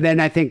 And then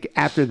I think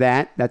after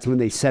that, that's when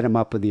they set him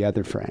up with the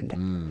other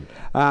friend.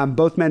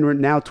 Both men were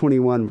now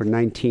 21, were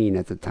 19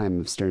 at the time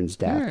of Stern's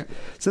death. Right.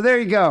 So there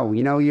you go.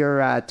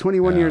 You're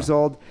 21 years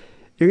old.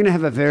 You're going to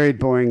have a very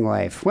boring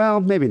life. Well,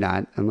 maybe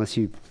not, unless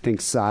you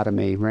think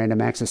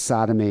random acts of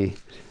sodomy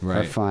are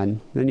Right.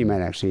 fun. Then you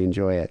might actually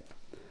enjoy it.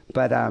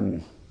 But,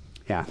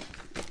 yeah,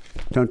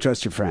 don't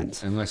trust your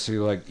friends. Unless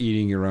you like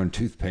eating your own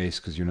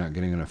toothpaste because you're not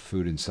getting enough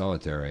food in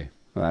solitary.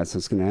 Well, that's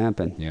what's going to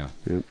happen. Yeah.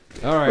 Yep.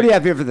 All right. What do you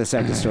have here for the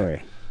second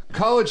story?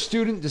 College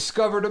student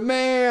discovered a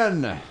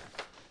man.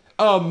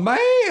 A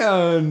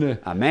man.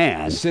 A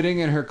man. Sitting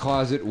in her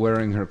closet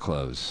wearing her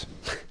clothes.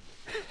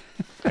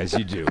 As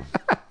you do.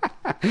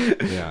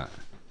 Yeah.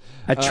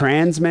 A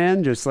trans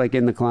man, just like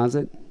in the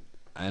closet?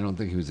 I don't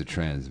think he was a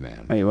trans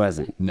man. Oh, he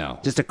wasn't. No.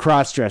 Just a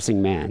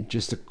cross-dressing man.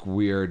 Just a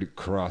weird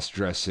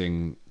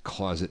cross-dressing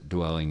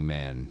closet-dwelling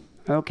man.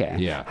 Okay.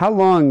 Yeah. How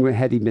long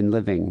had he been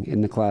living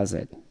in the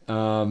closet?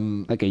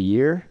 Like a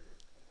year?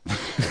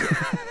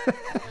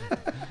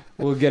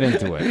 We'll get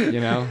into it,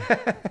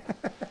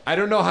 I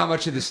don't know how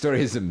much of the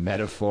story is a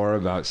metaphor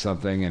about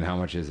something and how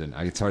much isn't.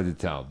 It's hard to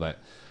tell. But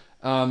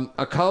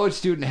a college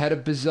student had a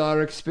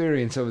bizarre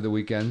experience over the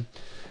weekend.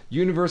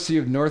 University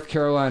of North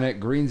Carolina at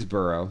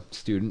Greensboro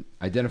student,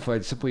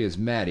 identified simply as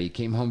Maddie,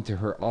 came home to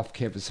her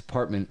off-campus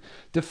apartment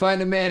to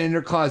find a man in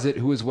her closet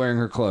who was wearing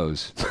her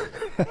clothes.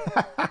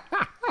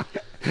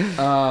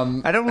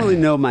 I don't really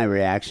know my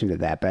reaction to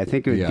that, but I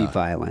think it would be Yeah.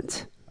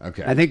 violent.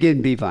 Okay. I think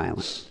it'd be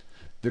violent.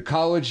 The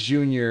college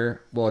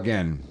junior, well,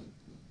 again,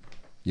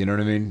 you know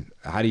what I mean?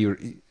 How do you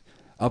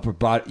upper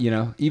body,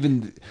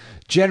 even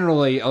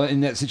generally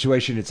in that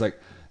situation, it's like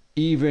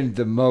even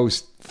the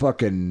most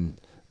fucking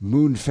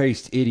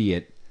moon-faced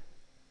idiot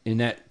in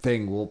that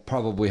thing will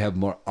probably have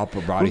more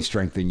upper body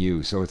strength than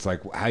you. So it's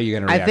like, how are you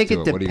going to react I think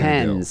to it it? What are you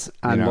gonna do? depends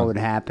on You know? what would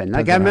happen.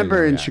 Depends Like I on how you're remember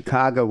gonna in react.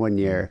 Chicago one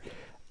year,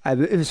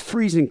 it was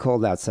freezing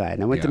cold outside,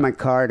 and I went to Yeah. my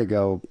car to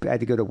go. I had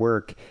to go to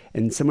work,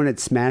 and someone had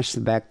smashed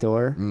the back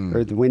door Mm.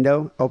 or the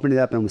window, opened it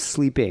up, and was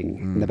sleeping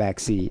in the back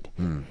seat.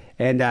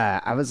 And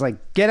I was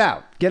like, "Get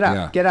out! Get up! Mm.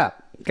 Yeah. Get up!"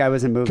 Guy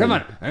wasn't moving. Come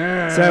on.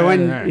 So I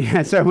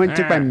went. So I went and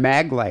took my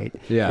mag light.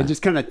 Yeah. And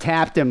just kind of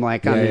tapped him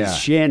like on Yeah, his yeah.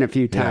 shin a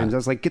few times. Yeah. I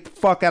was like, "Get the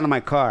fuck out of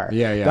my car!"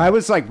 Yeah, yeah. But I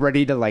was like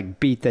ready to like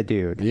beat the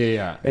dude. Yeah,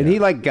 yeah, And yeah. he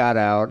like got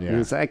out. Yeah. And it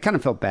was, I kind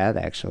of felt bad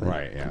actually.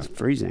 Right, yeah. It was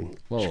freezing.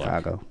 Well, look,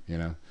 Chicago.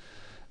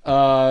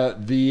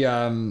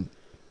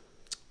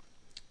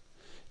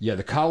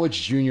 The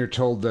college junior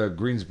told the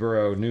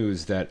Greensboro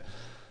News that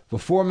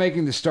before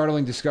making the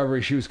startling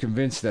discovery, she was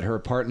convinced that her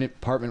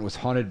apartment was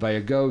haunted by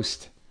a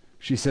ghost.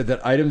 She said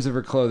that items of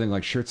her clothing,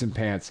 like shirts and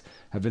pants,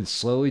 have been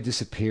slowly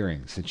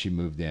disappearing since she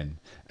moved in,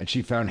 and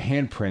she found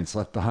handprints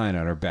left behind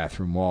on her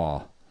bathroom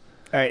wall.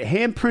 All right,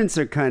 handprints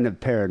are kind of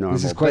paranormal.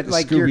 This is quite but the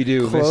like Scooby-Doo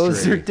your clothes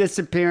mystery. are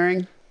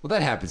disappearing. Well,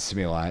 that happens to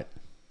me a lot.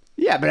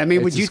 Yeah, but I mean,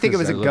 It's would you just think it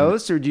 'cause was a I live-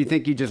 ghost, or do you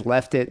think you just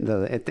left it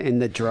in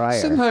the dryer?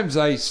 Sometimes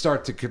I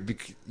start to,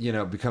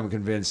 become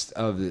convinced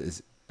of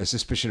a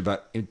suspicion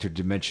about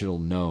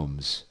interdimensional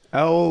gnomes.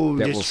 Oh,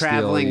 that will just steal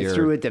traveling your-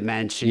 through a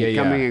dimension, Yeah,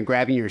 yeah. coming and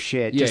grabbing your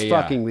shit, Yeah, just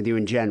yeah. fucking with you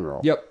in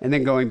general. Yep. And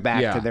then going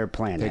back Yeah. to their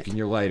planet. Taking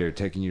your lighter,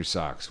 taking your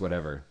socks,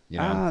 whatever.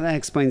 Oh, that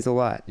explains a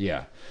lot.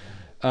 Yeah.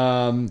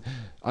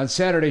 On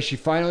Saturday, she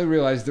finally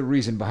realized the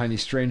reason behind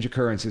these strange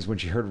occurrences when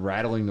she heard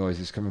rattling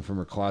noises coming from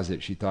her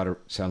closet. She thought it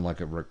sounded like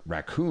a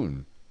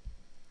raccoon.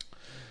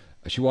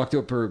 She walked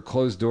up her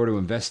closed door to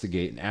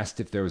investigate and asked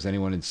if there was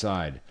anyone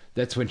inside.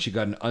 That's when she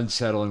got an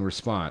unsettling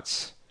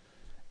response.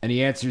 And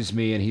he answers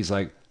me, and he's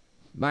like,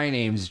 "My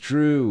name's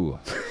Drew."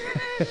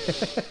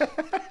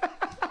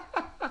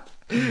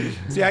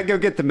 See, I'd go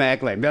get the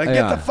mag light and be like,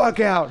 Yeah. get the fuck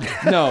out.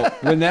 No,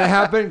 when that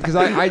happened, because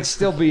I'd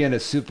still be in a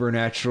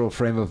supernatural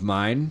frame of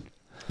mind.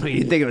 You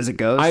didn't think it was a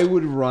ghost? I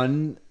would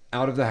run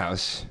out of the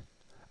house.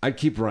 I'd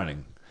keep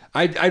running.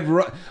 I'd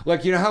run,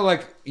 like, you know how,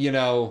 like,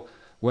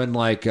 when,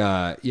 like,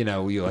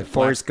 you like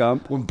Forrest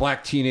Gump? when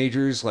black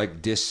teenagers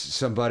like diss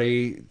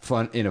somebody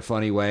in a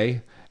funny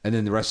way, and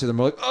then the rest of them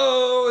are like,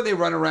 oh, and they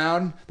run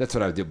around. That's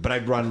what I would do. But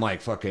I'd run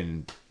like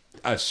fucking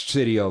a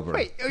city over.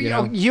 Wait, you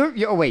know?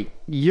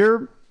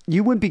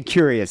 you wouldn't be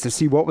curious to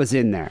see what was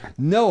in there.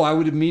 No, I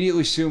would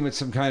immediately assume it's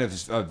some kind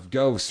of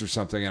ghost or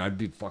something, and I'd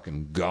be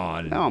fucking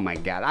gone. Oh my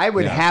god, I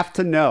would Yeah. have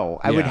to know.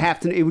 I would Yeah. have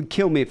to. It would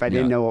kill me if I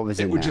didn't Yeah. know what was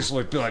in It would there.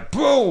 just be like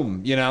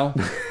boom,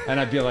 and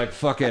I'd be like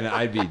fucking.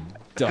 I'd be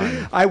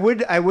done. I would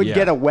Yeah.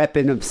 get a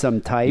weapon of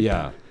some type.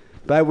 Yeah.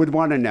 But I would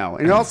want to know.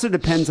 And it also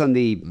depends on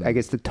the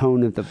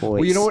tone of the voice.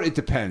 Well, you know what? It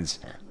depends.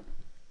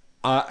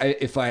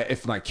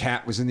 If my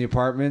cat was in the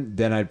apartment,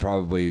 then I'd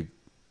probably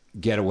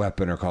get a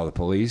weapon or call the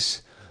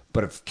police.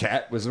 But if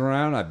cat was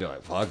around, I'd be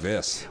like, "Fuck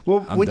this."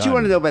 Well, I'm what you done.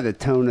 want to know by the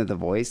tone of the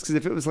voice? Because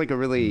if it was like a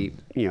really,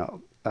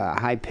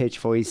 high pitched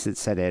voice that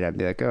said it, I'd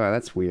be like, oh,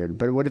 that's weird.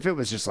 But what if it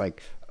was just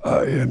like,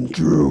 I am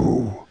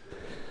Drew,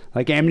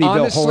 like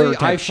Amityville horror Honestly,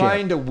 type I shit.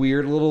 find a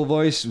weird little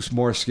voice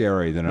more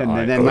scary than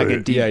Than like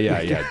a deep-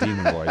 yeah,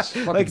 demon voice.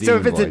 Fucking Like so,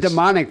 if demon it's a voice.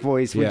 demonic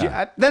voice, would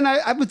Yeah. then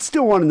I would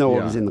still want to know what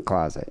Yeah. was in the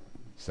closet.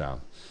 So,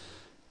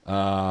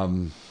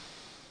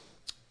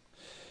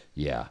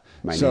 yeah.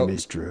 My So, name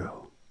is Drew.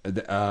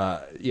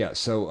 She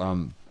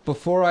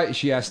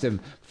asked him,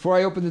 before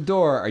I open the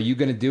door, are you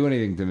going to do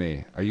anything to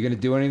me? Are you going to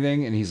do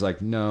anything? And he's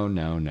like,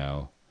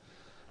 no.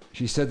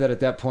 She said that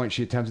at that point,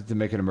 she attempted to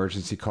make an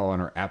emergency call on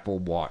her Apple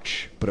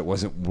Watch, but it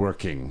wasn't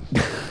working.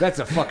 That's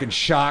a fucking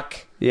shock.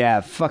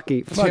 Yeah, fuck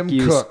Tim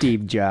you, Cook.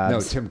 Steve Jobs.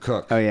 No, Tim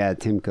Cook. Oh yeah,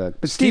 Tim Cook.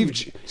 But Steve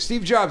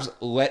Jobs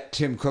let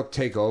Tim Cook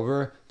take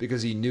over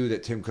because he knew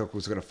that Tim Cook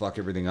was going to fuck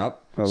everything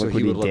up, Well, so look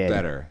he what would look did.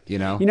 better,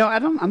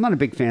 I'm not a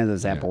big fan of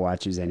those Apple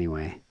Watches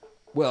anyway.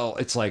 Well,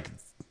 it's like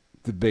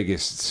the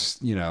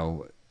biggest, you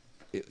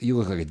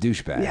look like a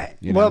douchebag. Yeah.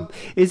 you know? Well,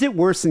 is it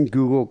worse than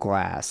Google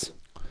Glass?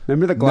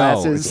 Remember the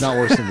glasses? No, it's not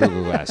worse than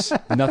Google Glass.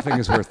 Nothing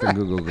is worse than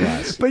Google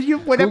Glass. But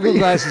Google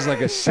Glass is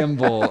like a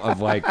symbol of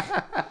like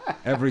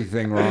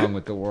everything wrong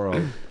with the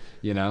world,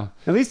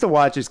 At least the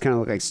watches kind of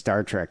look like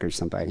Star Trek or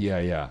something.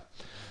 Yeah.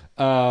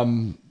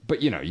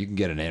 But you can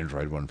get an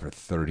Android one for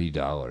 $30.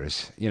 Or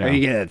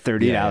you get a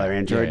 $30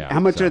 Android. Yeah.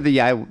 How much So, are the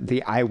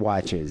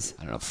iWatches?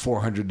 I don't know,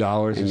 $400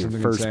 or And your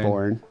something.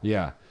 firstborn. Insane.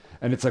 Yeah,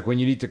 and it's like when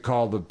you need to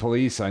call the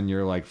police on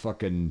your like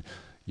fucking,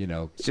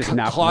 just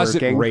not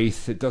closet working.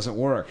 wraith. It doesn't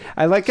work.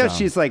 I like how So,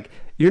 she's like,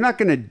 "You're not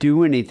going to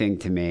do anything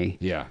to me."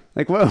 Yeah.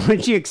 Like, what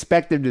would she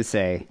expect him to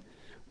say?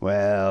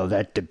 Well,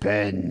 that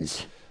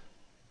depends.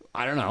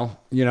 I don't know.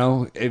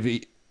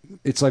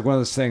 It's like one of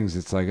those things.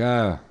 It's like,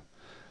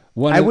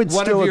 I would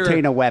still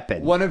obtain a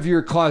weapon. One of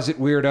your closet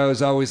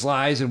weirdos always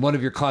lies, and one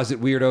of your closet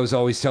weirdos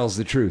always tells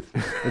the truth.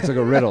 It's like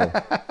a riddle,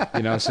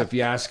 So if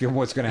you ask him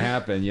what's going to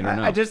happen, you don't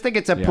know. I just think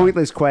it's a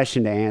pointless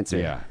question to answer.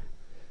 Yeah.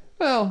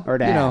 Well, Or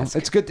to ask.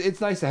 it's good. It's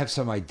nice to have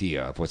some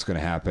idea of what's going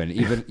to happen.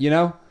 Even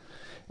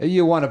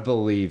you want to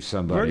believe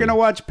somebody. We're gonna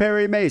watch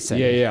Perry Mason.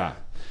 Yeah.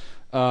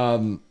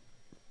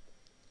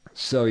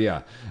 So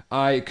yeah,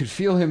 I could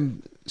feel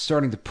him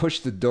starting to push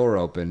the door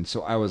open.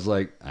 So I was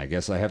like, I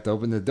guess I have to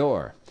open the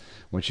door.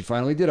 When she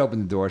finally did open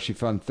the door, she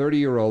found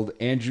 30-year-old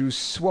Andrew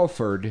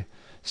Swofford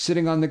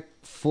sitting on the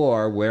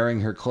floor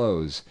wearing her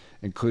clothes,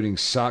 including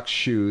socks,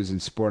 shoes,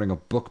 and sporting a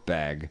book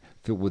bag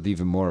filled with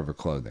even more of her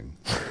clothing.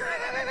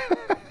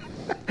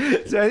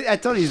 So I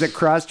told you he's a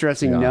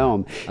cross-dressing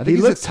gnome. I think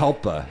he's a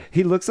tulpa.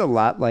 He looks a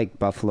lot like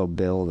Buffalo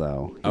Bill,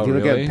 though. Oh, if you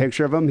look at really? a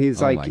picture of him,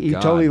 he's Oh, like my he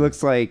God. totally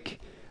looks like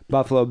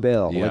Buffalo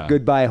Bill. Yeah. Like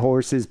Goodbye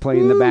Horses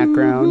playing in the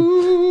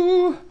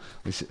background.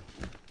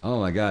 Oh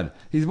my God,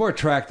 he's more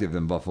attractive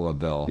than Buffalo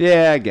Bill.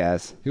 Yeah, I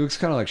guess. He looks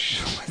kind of like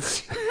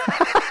Schlitz.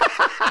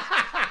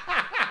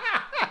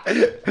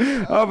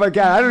 Oh my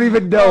God, I don't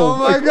even know. Oh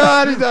my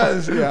God, he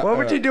does. Yeah. What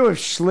would you do if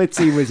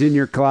Schlitzy was in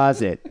your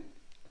closet?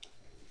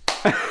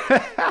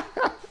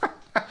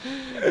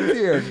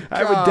 Dear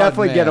I would God,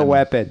 definitely get a man.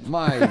 weapon.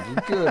 My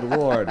good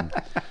Lord.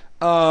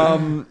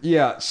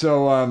 Yeah.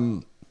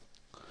 So,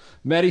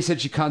 Maddie said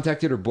she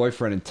contacted her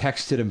boyfriend and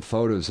texted him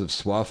photos of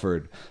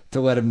Swofford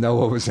to let him know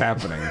what was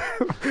happening.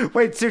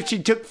 Wait, so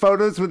she took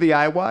photos with the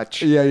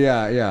iWatch?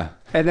 Yeah.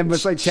 And then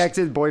was like texting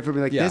his boyfriend,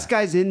 be like, Yeah. this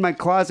guy's in my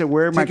closet,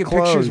 where are my Taking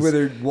clothes? pictures with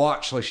her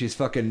watch like she's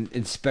fucking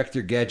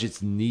Inspector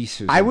Gadget's niece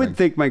or something. I would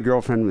think my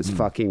girlfriend Hmm. was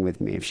fucking with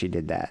me if she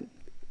did that.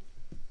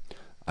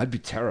 I'd be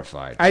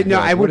terrified. I I'd be know,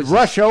 like, I what would is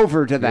rush this?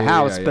 over to the Yeah,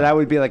 house, yeah, but yeah. I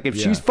would be like, if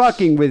Yeah. she's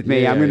fucking with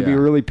me, Yeah, I'm going to be yeah.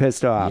 really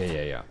pissed off.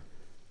 Yeah.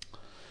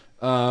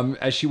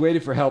 As she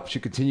waited for help, she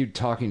continued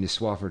talking to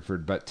Swofford for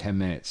about 10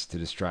 minutes to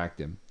distract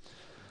him.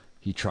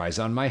 He tries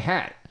on my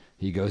hat.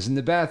 He goes in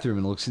the bathroom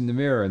and looks in the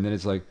mirror, and then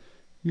it's like,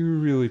 "You're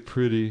really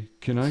pretty.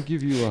 Can I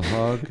give you a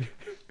hug?"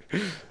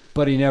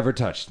 But he never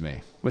touched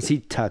me. Was he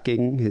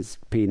tucking his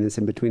penis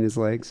in between his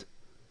legs?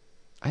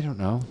 I don't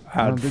know.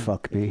 How'd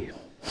fuck me.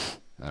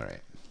 All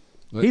right.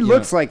 He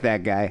looks like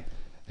that guy.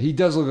 He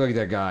does look like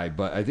that guy,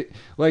 but I think,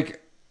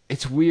 like,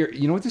 it's weird.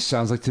 You know what this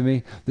sounds like to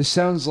me? This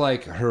sounds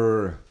like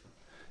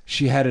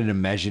she had an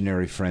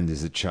imaginary friend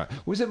as a child.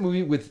 What was that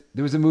movie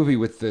there was a movie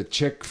with the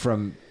chick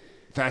from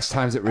Fast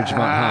Times at Ridgemont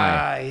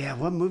High. Yeah,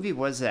 what movie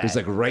was that? It was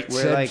like Right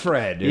Where, Said like-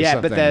 Fred or yeah,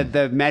 something. but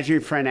the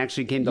imaginary friend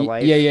actually came to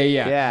life.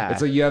 Yeah.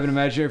 It's like you have an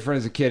imaginary friend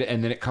as a kid,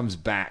 and then it comes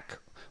back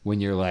when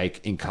you're like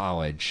in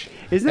college.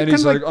 Isn't it and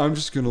he's kinda like, I'm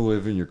just gonna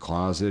live in your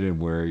closet and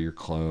wear your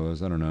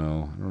clothes. I don't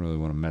know. I don't really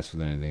want to mess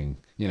with anything.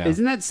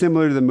 Isn't that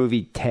similar to the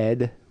movie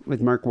Ted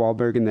with Mark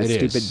Wahlberg and that It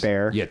stupid is.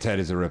 bear? Yeah, Ted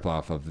is a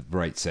ripoff of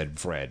Right Said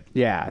Fred.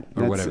 Yeah,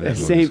 Or whatever. That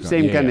same movie's called.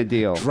 same Yeah, kind yeah. of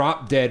deal.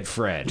 Drop Dead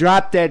Fred.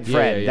 Drop Dead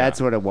Fred. yeah.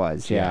 That's what it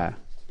was. Yeah.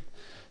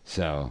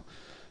 So,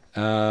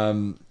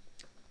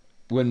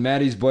 when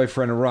Maddie's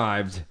boyfriend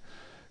arrived,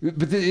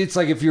 but it's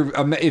like if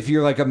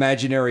you're like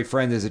imaginary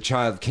friend as a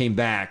child came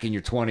back in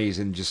your 20s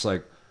and just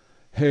like,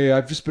 hey,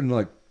 I've just been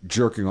like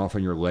jerking off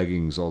on your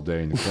leggings all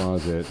day in the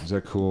closet. Is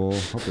that cool?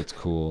 Hope it's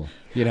cool.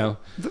 The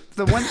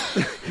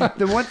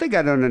one thing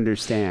I don't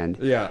understand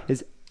Yeah.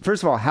 is,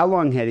 first of all, how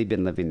long had he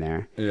been living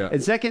there? Yeah.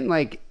 And second,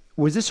 like,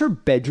 was this her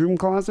bedroom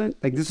closet?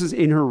 Like, this was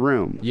in her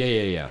room.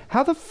 Yeah.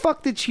 How the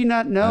fuck did she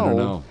not know? I don't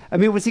know. I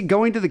mean, was he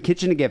going to the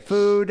kitchen to get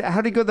food? How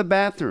did he go to the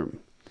bathroom?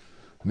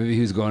 Maybe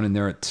he was going in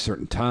there at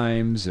certain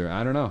times, or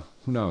I don't know.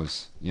 Who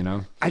knows?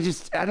 I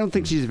don't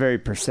think she's very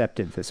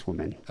perceptive, this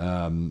woman.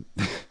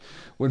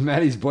 When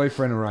Maddie's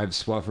boyfriend arrived,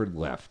 Swofford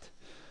left.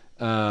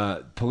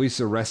 Police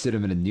arrested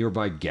him at a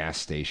nearby gas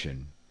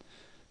station.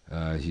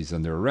 He's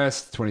under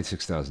arrest,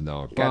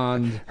 $26,000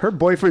 bond. Her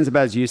boyfriend's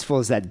about as useful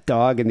as that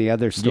dog in the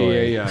other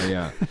story.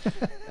 Yeah.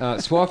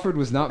 Swofford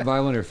was not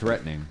violent or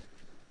threatening,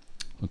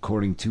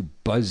 according to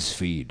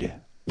BuzzFeed.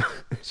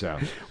 So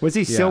Was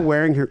he still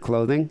wearing her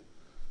clothing?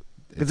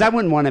 Because I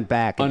wouldn't want it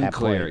back at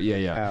unclear. that point.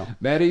 Yeah. Oh.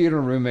 Maddie and her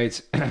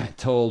roommates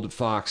told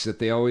Fox that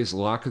they always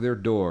lock their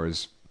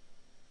doors,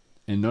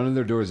 and none of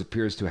their doors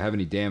appears to have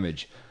any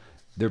damage.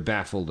 They're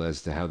baffled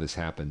as to how this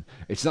happened.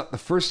 It's not the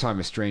first time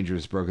a stranger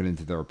has broken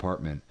into their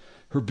apartment.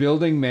 Her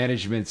building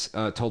management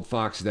told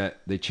Fox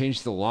that they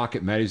changed the lock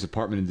at Maddie's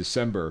apartment in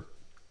December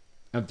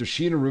after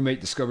she and her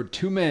roommate discovered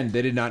two men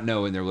they did not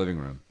know in their living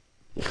room.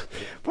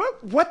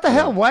 What the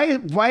hell? Why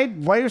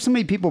are so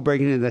many people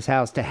breaking into this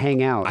house to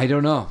hang out? I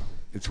don't know.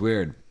 It's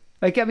weird.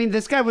 Like, I mean,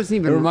 this guy wasn't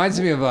It even...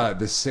 reminds me of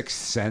The Sixth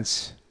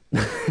Sense.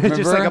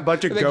 Just like a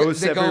bunch of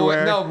ghosts they go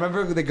everywhere. No,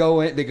 remember they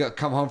go in,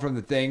 come home from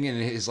the thing, and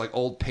his like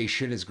old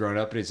patient is grown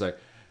up, and he's like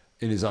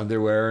in his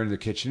underwear in the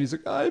kitchen. He's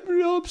like, I'm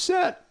real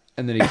upset,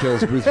 and then he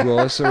kills Bruce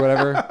Willis or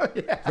whatever.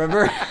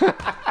 Remember?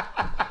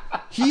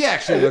 He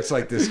actually looks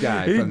like this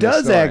guy. He from this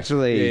does story.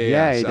 actually.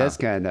 Yeah, he so, does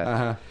kind of.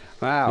 Uh-huh.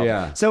 Wow.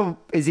 Yeah. So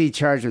is he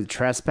charged with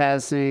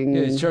trespassing?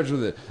 Yeah, he's charged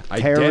with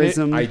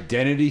Terrorism.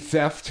 identity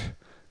theft,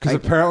 Because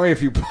apparently,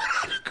 if you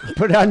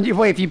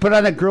if you put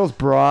on a girl's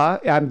bra,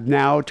 I'm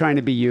now trying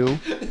to be you.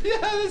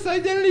 this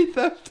identity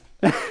theft.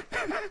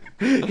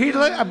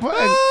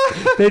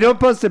 They don't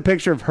post a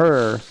picture of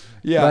her.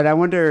 Yeah. But I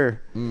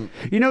wonder,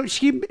 you know,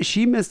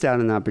 she missed out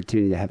on an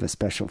opportunity to have a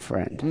special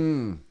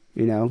friend.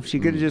 You know, she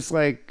could have just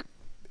like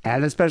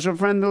had a special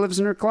friend that lives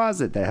in her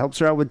closet that helps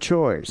her out with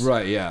chores.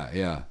 Right,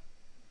 yeah.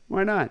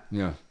 Why not?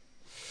 Yeah.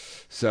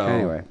 So,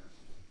 Anyway.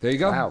 there you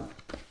go. Wow.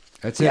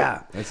 That's it.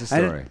 Yeah. That's the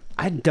story.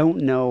 I don't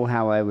know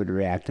how I would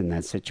react in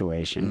that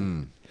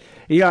situation.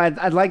 You know,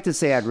 I'd like to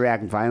say I'd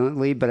react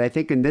violently, but I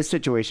think in this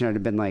situation I'd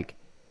have been like,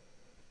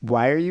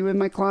 why are you in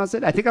my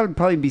closet? I think I would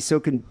probably be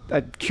so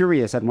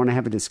curious I'd want to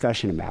have a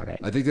discussion about it.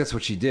 I think that's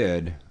what she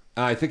did.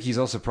 I think he's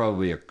also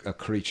probably a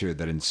creature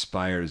that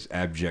inspires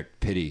abject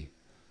pity.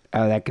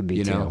 Oh, that could be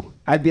You too. know,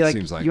 I'd be like,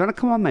 seems like- you want to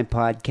come on my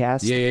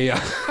podcast? Yeah.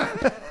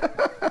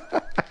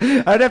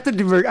 I'd have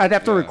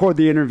to record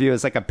the interview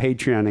as like a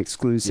Patreon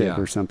exclusive Yeah.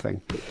 or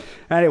something.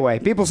 Anyway,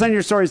 people send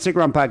your stories to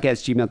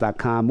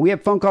stickaroundpodcast@gmail.com. We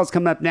have phone calls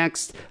coming up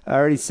next. I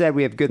already said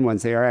we have good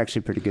ones. They are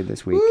actually pretty good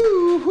this week.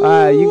 You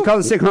can call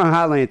the Stick Around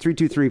hotline at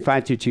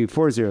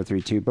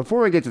 323-522-4032.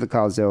 Before we get to the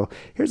calls, though,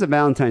 here's a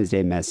Valentine's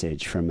Day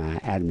message from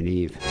Adam and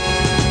Eve.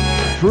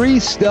 Free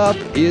stuff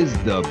is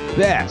the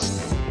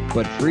best,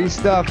 but free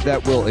stuff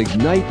that will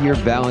ignite your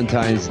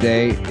Valentine's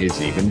Day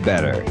is even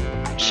better.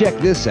 Check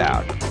this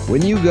out.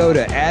 When you go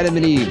to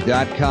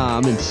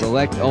adamandeve.com and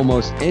select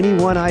almost any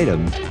one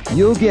item,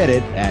 you'll get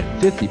it at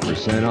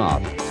 50%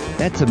 off.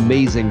 That's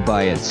amazing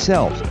by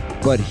itself,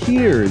 but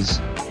here's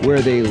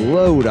where they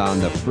load on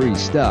the free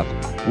stuff.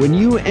 When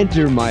you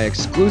enter my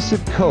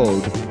exclusive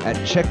code at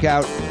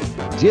checkout,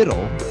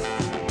 DIDDLE,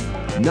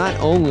 not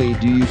only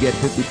do you get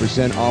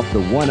 50% off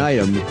the one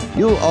item,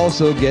 you'll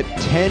also get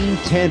 10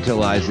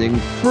 tantalizing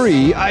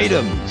free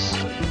items.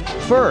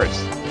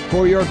 First,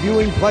 for your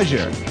viewing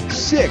pleasure,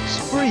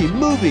 6 free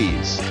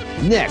movies.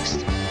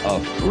 Next, a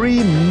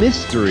free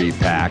mystery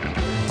pack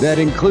that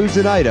includes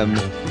an item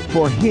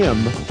for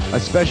him, a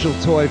special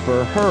toy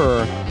for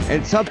her,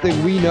 and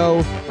something we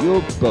know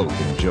you'll both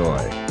enjoy.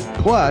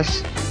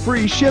 Plus,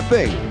 free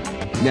shipping.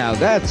 Now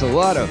that's a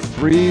lot of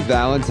free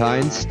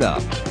Valentine's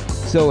stuff.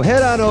 So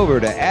head on over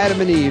to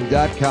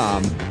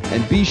adamandeve.com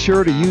and be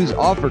sure to use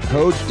offer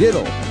code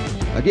DIDDLE.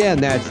 Again,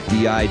 that's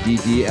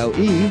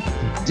DIDDLE,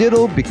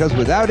 DIDDLE, because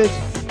without it,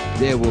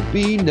 there will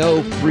be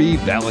no free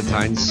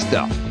Valentine's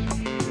stuff.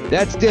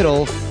 That's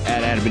DIDDLE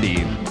at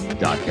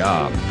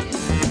adamandeve.com.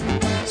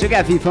 So we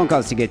got a few phone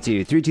calls to get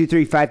to.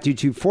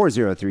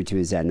 323-522-4032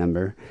 is that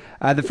number.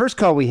 The first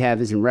call we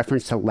have is in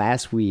reference to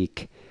last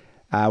week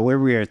where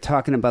we were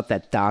talking about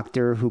that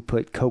doctor who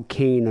put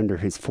cocaine under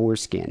his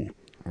foreskin.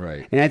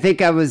 Right. And I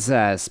think I was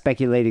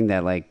speculating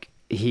that like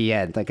he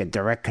had like a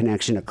direct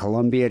connection to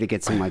Colombia to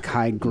get some like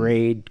high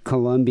grade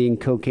Colombian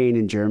cocaine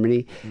in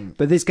Germany.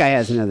 But this guy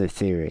has another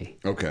theory.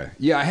 Okay.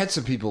 Yeah, I had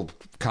some people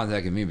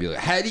contacting me and be like,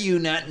 how do you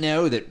not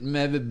know that?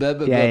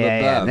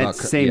 Yeah.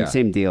 That's the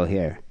same deal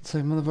here.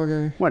 Same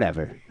motherfucker.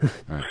 Whatever.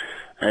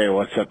 Hey,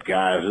 what's up,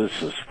 guys?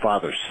 This is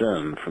Father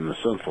Sin from The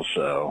Sinful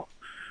Show.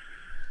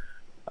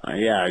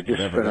 I just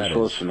Whatever finished that is.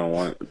 listening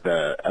to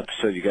the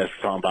episode you guys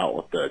were talking about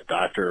with the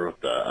doctor with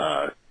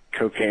the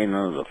cocaine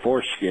under the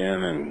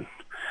foreskin and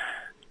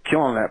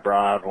killing that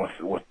broad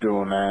with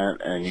doing that,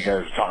 and you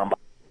guys were talking about...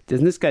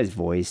 Doesn't this guy's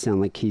voice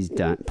sound like he's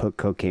put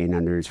cocaine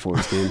under his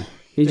foreskin?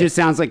 He just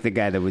sounds like the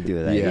guy that would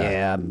do that.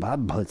 Yeah. I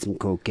put some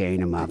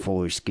cocaine in my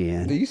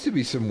foreskin. There used to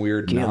be some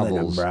weird Killing a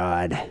novels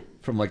broad.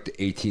 from like the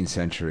 18th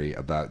century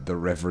about the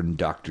Reverend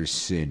Dr.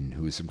 Sin,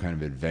 who was some kind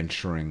of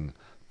adventuring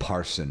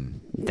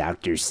parson.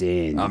 Dr.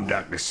 Sin. I'm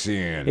Dr.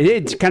 Sin.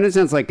 It kind of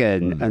sounds like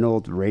an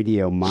old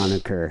radio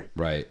moniker.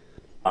 Right.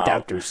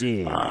 Dr.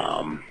 Sin.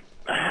 how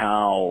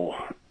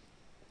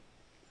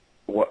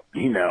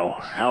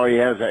he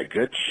has that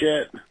good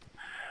shit.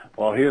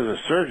 Well, he was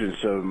a surgeon,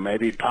 so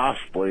maybe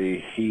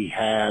possibly he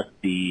had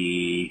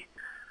the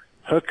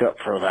hookup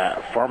for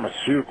that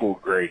pharmaceutical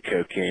grade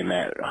cocaine,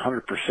 that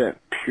 100%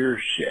 pure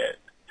shit.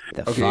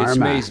 The Okay,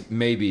 pharma. it's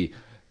maybe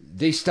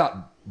they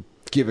stopped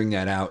giving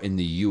that out in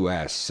the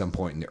U.S. some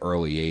point in the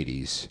early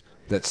 80s.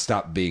 That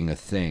stopped being a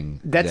thing.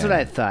 That's then. what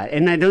I thought.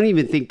 And I don't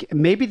even think,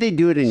 maybe they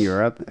do it in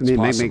Europe. I mean,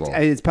 possible.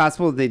 it's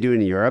possible they do it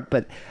in Europe,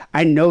 but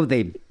I know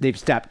they've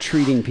stopped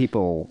treating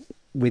people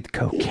with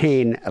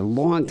cocaine a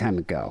long time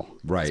ago.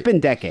 Right. It's been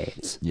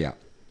decades. Yeah.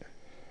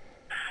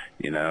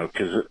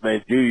 Because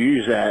they do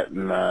use that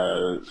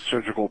in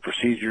surgical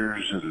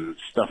procedures and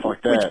stuff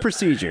like that. Which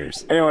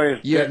procedures? Anyways,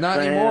 Yeah, big not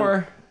fan,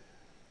 anymore.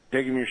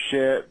 Digging your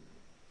shit,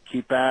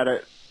 keep at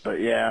it. But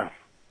yeah,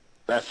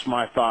 that's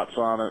my thoughts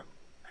on it.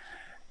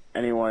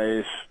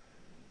 Anyways,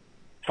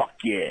 fuck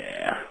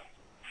yeah.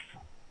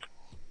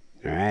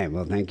 All right.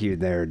 Well, thank you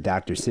there,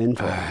 Dr.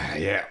 Sinful.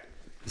 Yeah.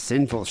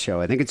 Sinful Show.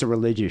 I think it's a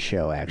religious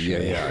show,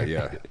 actually.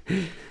 Yeah.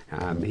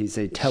 He's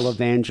a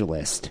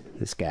televangelist,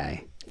 this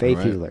guy. Faith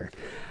All right. healer.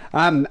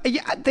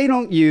 They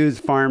don't use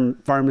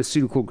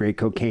pharmaceutical grade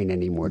cocaine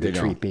anymore to They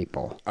treat don't.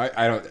 people.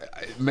 I don't.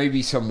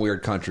 Maybe some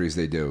weird countries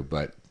they do,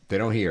 but They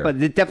don't hear. but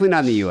they're definitely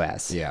not in the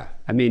U.S. Yeah.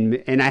 I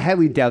mean, and I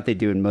highly doubt they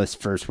do in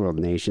most first world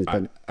nations,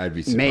 but I'd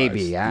be surprised.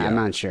 maybe. I'm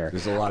not sure.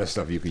 There's a lot of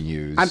stuff you can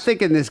use. I'm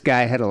thinking this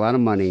guy had a lot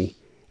of money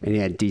and he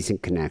had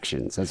decent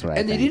connections. That's what I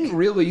And think. they didn't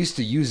really used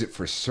to use it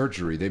for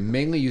surgery. They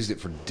mainly used it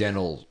for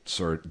dental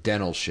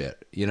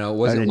shit. You know, it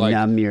wasn't to like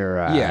numb your,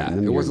 yeah,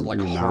 numb it wasn't like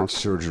your heart mouth.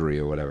 surgery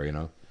or whatever. You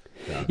know,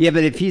 Yeah,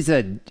 but if he's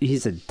a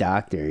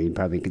doctor, he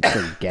probably could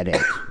still get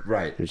it.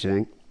 right? Don't you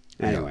think?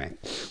 Anyway,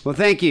 well,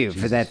 thank you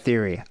for that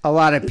theory. A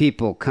lot of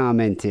people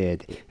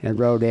commented and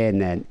wrote in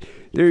that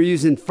they're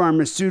using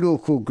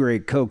pharmaceutical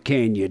grade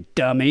cocaine, you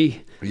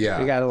dummy.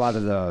 Yeah. We got a lot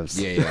of those.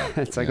 Yeah.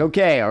 It's like, Yeah.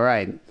 okay, all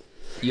right.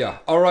 Yeah.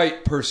 All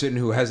right, person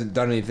who hasn't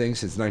done anything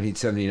since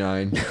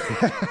 1979.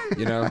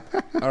 You know.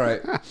 All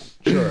right.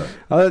 Sure.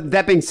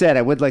 That being said,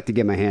 I would like to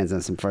get my hands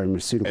on some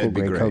pharmaceutical It'd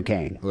be grade great.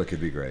 cocaine. Look,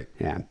 it'd be great.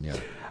 Yeah. Yeah.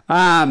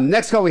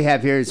 Next call we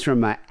have here is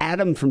from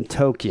Adam from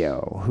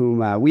Tokyo,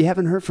 whom we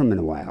haven't heard from in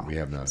a while. We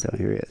have not. So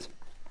here he is.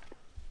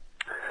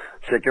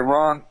 Sick and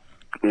wrong.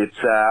 It's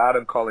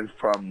Adam calling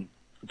from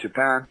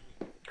Japan.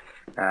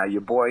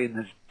 Your boy in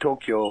the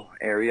Tokyo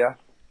area.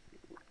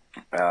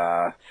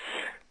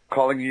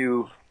 Calling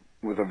you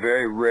with a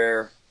very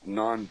rare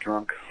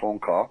non-drunk phone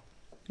call.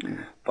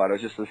 But I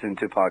was just listening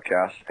to a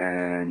podcast,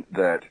 and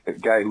that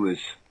guy who was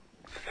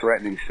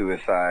threatening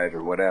suicide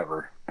or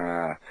whatever,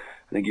 I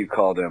think you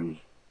called him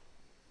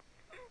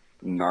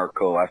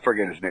Narco. I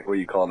forget his name, what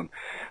you called him.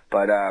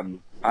 But I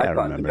thought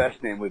remember. the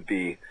best name would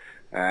be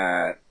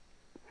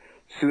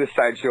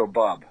Suicide Show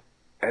Bob.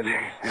 And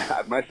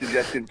my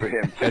suggestion for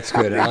him. That's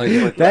good. I like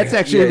it. That's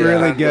actually Yeah,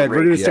 really yeah. good.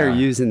 We're going to start Yeah.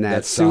 using that.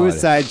 That's solid.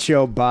 Suicide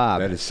Show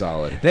Bob. That is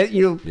solid. That,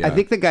 you know, I Yeah.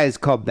 think the guy's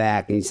called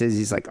back and he says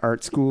he's like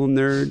art school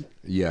nerd.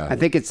 Yeah. I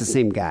think it's the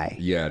same guy.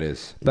 Yeah, it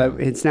is. But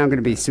it's now going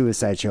to be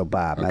Suicide Show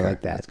Bob. I Okay,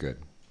 like that. That's good.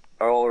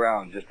 All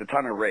around, just a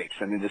ton of rakes,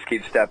 and then just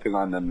keeps stepping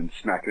on them and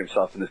smacking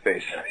himself in the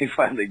face. He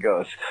finally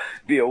goes,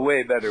 be a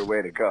way better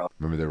way to go.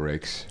 Remember the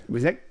rakes?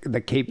 Was that the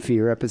Cape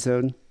Fear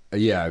episode?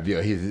 Yeah,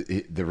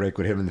 the rake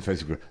would hit him in the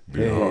face. And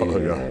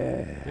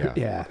go,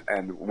 Yeah.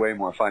 And way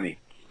more funny.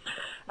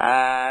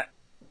 That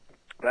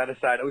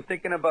aside, I was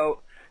thinking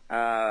about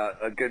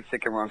a good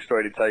sick and wrong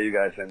story to tell you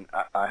guys, and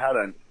I had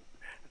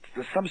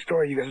there's some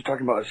story you guys were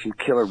talking about some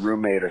killer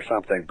roommate or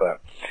something,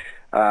 but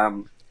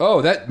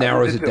Oh, that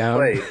narrows I it went into a down.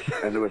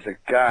 place, and there was a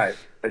guy.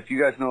 If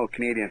you guys know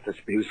Canadians,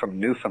 he was from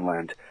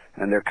Newfoundland,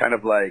 and they're kind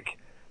of like,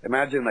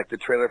 imagine like the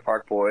Trailer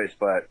Park Boys,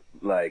 but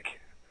like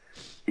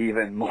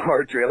even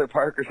more Trailer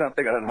Park or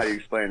something. I don't know how you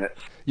explain it.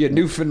 Yeah,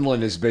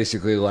 Newfoundland is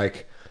basically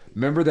like.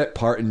 Remember that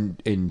part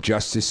in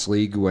Justice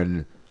League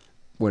when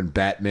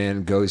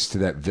Batman goes to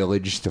that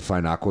village to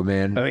find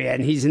Aquaman? Oh, yeah.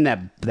 And he's in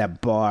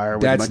that bar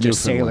with That's a bunch of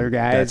sailor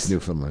guys. That's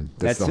Newfoundland.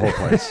 That's the whole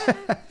place.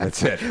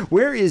 That's it.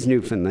 Where is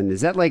Newfoundland?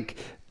 Is that like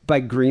by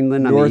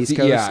Greenland on the East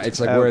Coast? Yeah, it's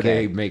like where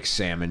Okay. they make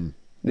salmon.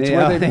 It's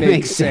Yeah, where they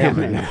make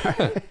salmon.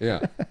 salmon.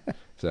 Yeah.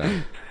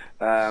 So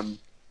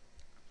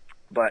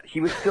But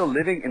he was still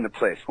living in the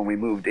place when we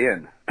moved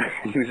in.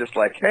 He was just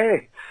like,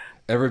 hey.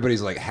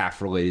 everybody's like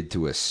half related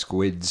to a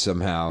squid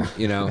somehow.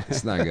 You know,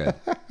 it's not good.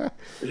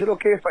 Is it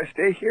okay if I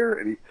stay here?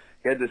 And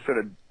he had this sort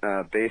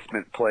of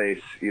basement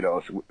place, you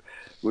know, so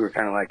we were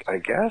kind of like, I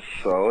guess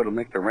so. It'll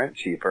make the rent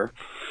cheaper.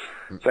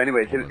 So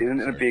anyways, it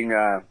ended up being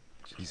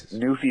Jesus.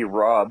 Newfie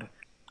Rob.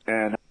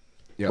 And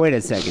Yep. Wait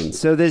a second.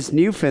 So this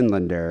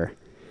Newfoundlander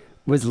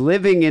was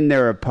living in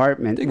their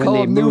apartment when call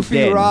they him moved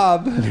Newfie in.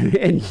 Rob.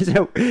 And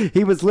so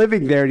he was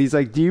living there, and he's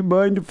like, "Do you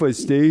mind if I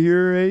stay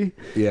here, eh?"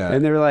 Yeah.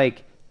 And they're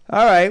like,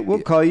 "All right,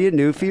 we'll call you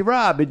Newfie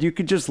Rob, and you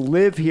could just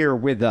live here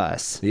with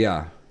us."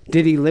 Yeah.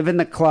 Did he live in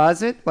the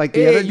closet like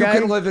the Hey, other you guy?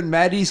 can live in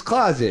Maddie's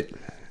closet.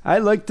 I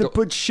like to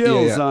put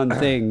shells yeah. on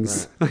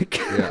things. Like,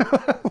 Yeah.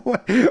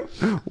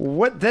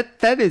 what?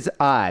 That is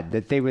odd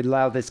that they would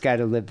allow this guy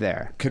to live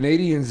there.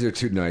 Canadians are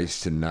too nice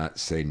to not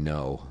say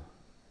no.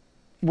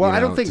 Well, You I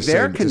know, don't think to say-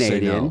 they're to say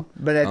Canadian, no.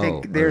 but I Oh,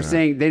 think they're or not.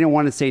 saying they don't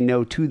want to say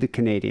no to the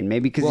Canadian.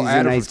 Maybe because Well, he's a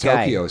Adam nice from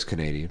guy. Tokyo is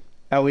Canadian.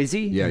 Oh, is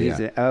he? Yeah, He's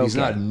yeah. okay. He's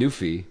not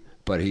Newfie,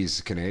 but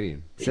he's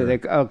Canadian. So they're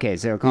okay.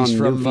 So they're calling He's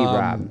him from Newfie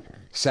Rob.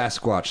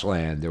 Sasquatch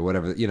Land or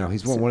whatever. You know,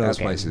 he's one of those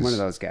Okay, places. one of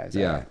those guys.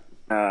 Yeah.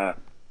 Okay.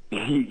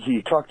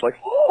 he talked like,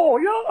 oh,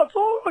 yeah, that's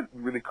all, like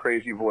really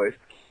crazy voice.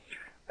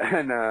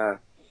 And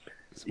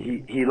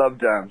he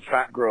loved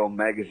Fat Girl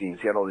magazines.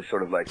 He had all these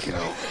sort of like, you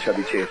know,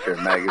 Chubby Chaser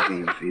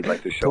magazines he'd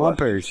like to show us.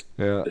 Plumpers.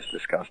 Yeah. It's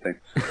disgusting.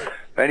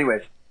 But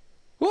anyways,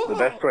 the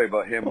best story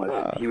about him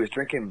was he was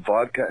drinking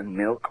vodka and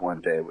milk one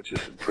day, which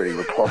is a pretty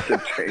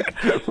repulsive drink.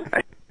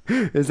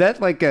 Is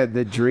that like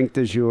the drink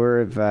du jour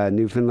of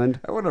Newfoundland?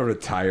 I want to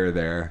retire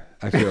there.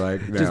 I feel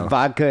like now. Just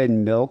vodka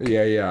and milk.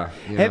 Yeah,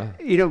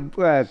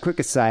 yeah. Quick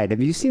aside.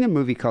 Have you seen a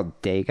movie called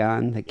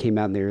Dagon that came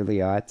out in the early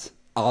aughts?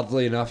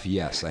 Oddly enough,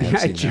 yes. I have I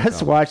seen that just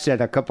film. watched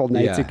that a couple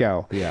nights Yeah,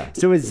 ago. yeah.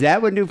 So is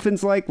that what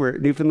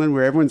Newfoundland,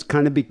 where everyone's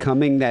kind of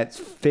becoming that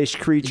fish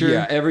creature?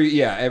 Yeah,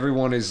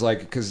 everyone is like,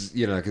 because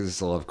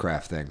it's a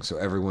Lovecraft thing. So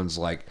everyone's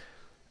like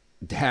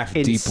half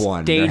In deep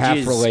one. They're half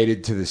stages.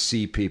 related to the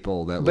sea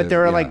people that live. But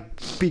they're yeah.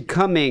 like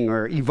becoming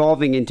or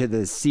evolving into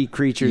the sea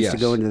creatures to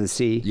Yes. go into the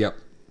sea. Yep.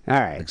 All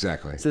right.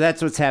 Exactly. So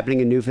that's what's happening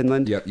in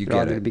Newfoundland? Yep, you They're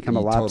all get gonna it. become a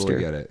You lobster? totally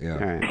get it, yeah. All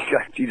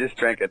right. He just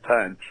drank a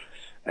ton,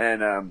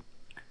 and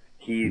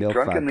he Milk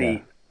drunkenly.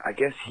 vodka. I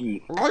guess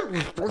he.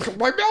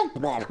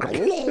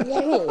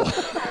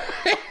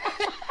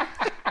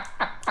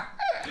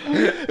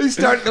 He's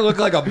starting to look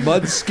like a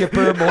mud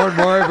skipper more and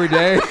more every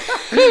day.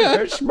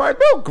 It's my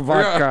milk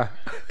vodka.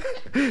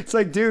 It's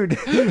like, dude,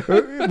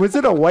 was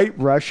it a White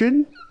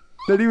Russian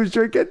that he was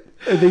drinking?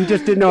 And he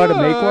just didn't know how to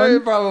make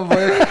one?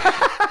 Probably.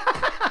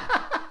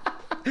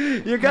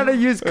 You gotta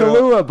use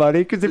Kahlua, buddy,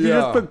 because if you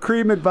just Yeah. put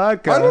cream and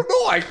vodka. I don't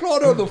know. I saw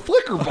it on the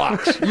Flicker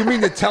box. You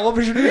mean the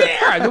television?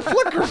 Yeah, the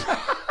Flicker.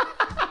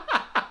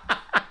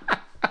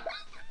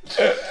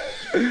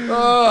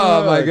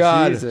 Oh my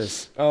God!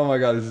 Jesus. Oh my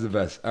God! This is the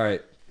best. All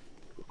right.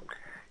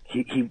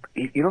 He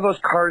you know those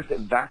cars that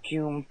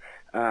vacuum,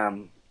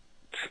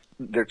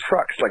 they're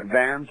trucks, like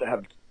vans that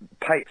have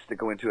pipes that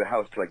go into a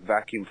house to like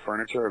vacuum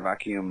furniture or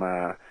vacuum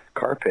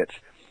carpets.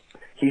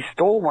 He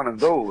stole one of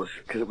those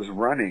because it was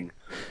running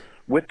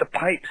with the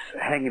pipes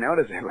hanging out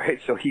of it,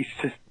 right? So he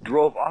just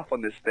drove off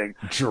on this thing.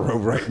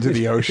 Drove right into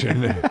the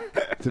ocean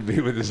to be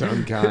with his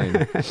own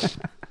kind.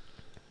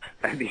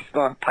 And these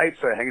long pipes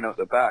are hanging out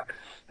the back.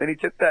 Then he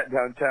took that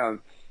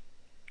downtown,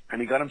 and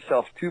he got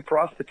himself 2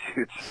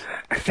 prostitutes.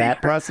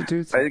 Fat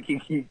prostitutes? I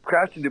think he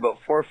crashed into about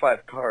 4 or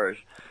 5 cars.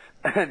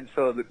 And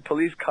so the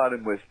police caught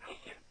him with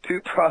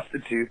 2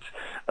 prostitutes,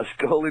 a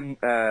stolen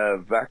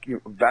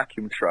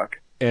vacuum truck.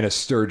 And a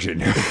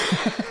sturgeon.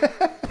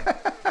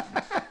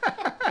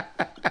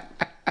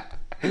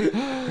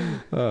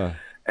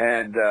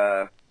 And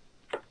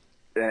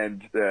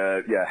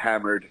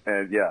hammered,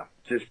 and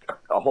just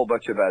a whole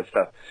bunch of bad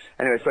stuff.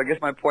 Anyway, so I guess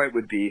my point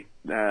would be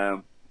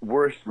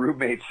worst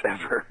roommates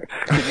ever.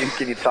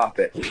 Can you top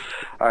it?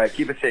 All right,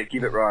 keep it safe,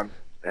 keep it wrong.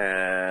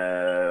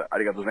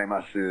 Arigatou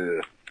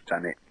gozaimasu.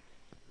 Jane.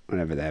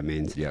 Whatever that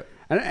means. Yep.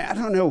 I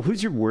don't know.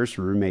 Who's your worst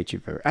roommate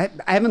you've ever... I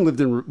haven't lived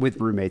with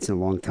roommates in a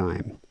long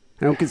time.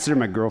 I don't consider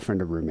my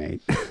girlfriend a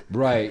roommate.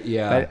 Right,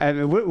 yeah.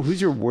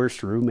 Who's your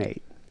worst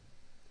roommate?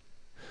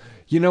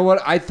 You know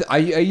what? I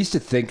used to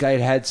think I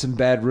had some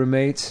bad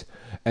roommates,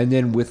 and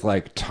then with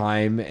like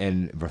time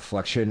and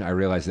reflection, I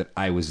realized that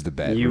I was the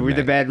bad roommate. You were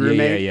the bad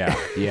roommate?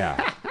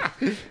 Yeah.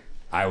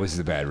 I was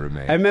the bad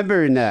roommate. I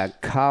remember in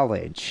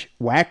college,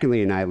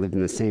 Wackerly and I lived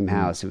in the same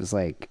house. It was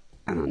like,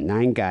 I don't know,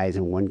 9 guys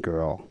and 1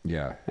 girl.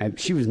 Yeah.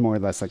 She was more or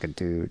less like a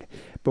dude.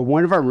 But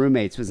one of our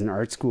roommates was an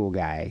art school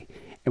guy,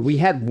 and we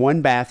had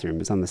 1 bathroom. It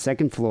was on the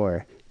 2nd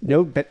floor.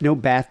 No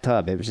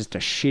bathtub. It was just a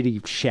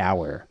shitty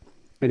shower.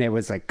 And it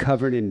was like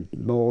covered in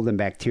mold and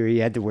bacteria.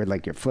 You had to wear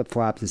like your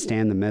flip-flops and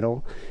stand in the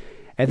middle.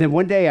 And then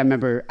one day I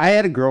remember I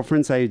had a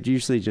girlfriend, so I'd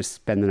usually just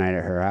spend the night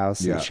at her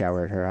house and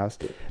shower at her house.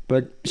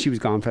 But she was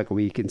gone for like a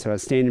week, and so I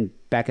was staying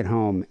back at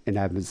home, and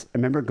I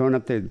remember going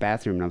up to the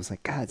bathroom, and I was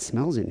like, God, it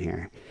smells in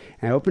here.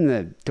 And I opened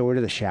the door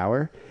to the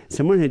shower.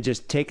 Someone had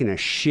just taken a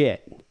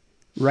shit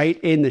right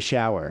in the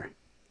shower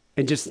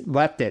and just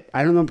left it.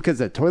 I don't know, because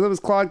the toilet was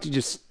clogged, you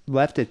just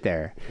left it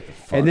there.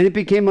 And then it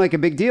became like a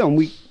big deal,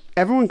 and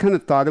everyone kind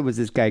of thought it was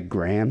this guy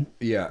Graham.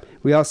 Yeah.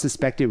 We all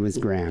suspected it was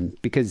Graham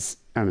because,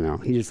 I don't know,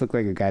 he just looked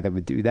like a guy that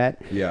would do that.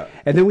 Yeah.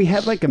 And then we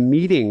had like a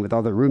meeting with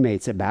all the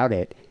roommates about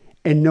it,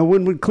 and no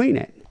one would clean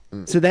it.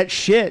 So that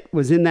shit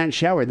was in that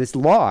shower. This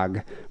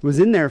log was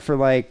in there for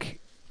like,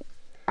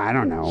 I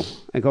don't know,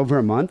 like over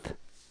a month.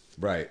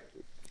 Right.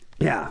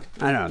 Yeah.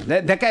 I don't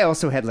know. That guy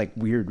also had like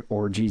weird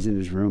orgies in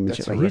his room and That's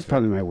shit. Like, he's horrific.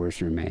 probably my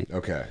worst roommate.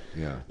 Okay.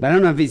 Yeah. But I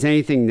don't know if he's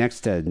anything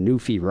next to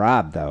Newfie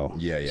Rob, though.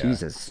 Yeah.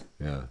 Jesus.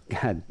 Yeah.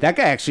 God, that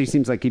guy actually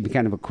seems like he'd be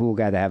kind of a cool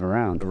guy to have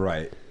around.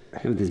 Right.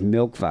 With his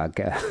milk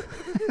vodka.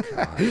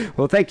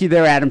 Well, thank you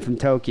there, Adam from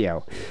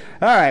Tokyo.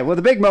 All right. Well,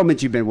 the big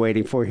moment you've been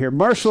waiting for here.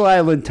 Marshall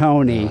Island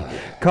Tony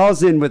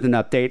calls in with an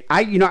update.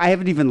 I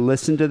haven't even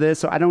listened to this,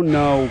 so I don't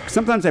know.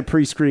 Sometimes I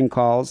pre-screen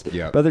calls.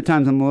 Yep. But other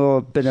times I'm a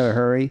little bit of a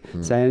hurry,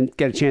 so I didn't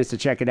get a chance to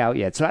check it out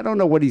yet. So I don't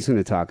know what he's going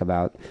to talk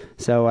about.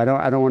 So I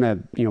don't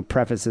want to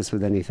preface this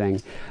with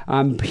anything.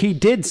 He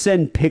did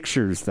send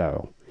pictures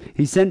though.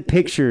 He sent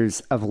pictures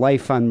of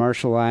life on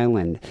Marshall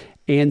Island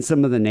and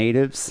some of the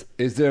natives.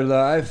 Is there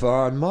life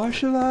on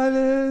Marshall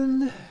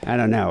Island? I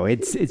don't know.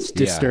 It's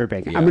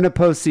disturbing. yeah. I'm going to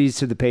post these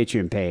to the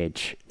Patreon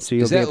page, so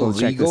you'll Is be that able to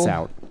check this legal?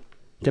 out.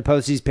 To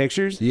post these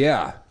pictures?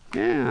 Yeah.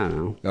 Yeah, I don't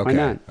know. Okay. Why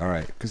not? All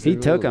right. Because He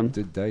took 'em.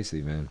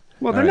 Dicey, man.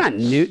 Well, All they're right.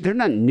 not nude. They're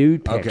not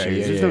nude Okay, pictures.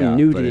 yeah, There's yeah, no yeah.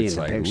 nudity But in it's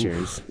the like,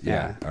 pictures. oof.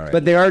 Yeah, all right.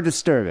 But they are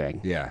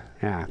disturbing. Yeah.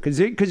 Yeah, because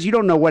you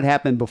don't know what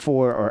happened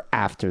before or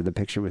after the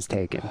picture was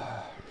taken.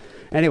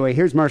 Anyway,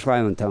 here's Marshall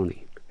Island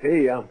Tony.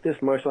 Hey, this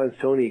is Marshall Island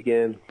Tony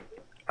again.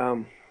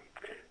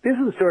 This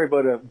is a story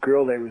about a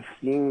girl that I was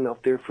seeing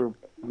out there for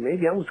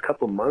maybe almost a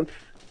couple of months.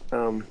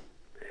 Anyway,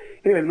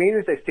 the main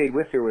reason I stayed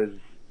with her was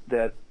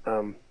that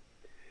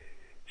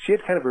she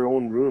had kind of her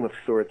own room of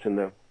sorts in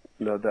the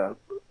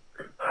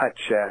hut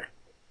shack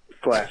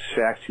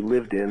she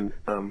lived in.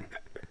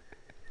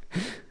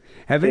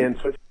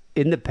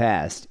 In the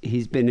past,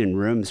 he's been in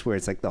rooms where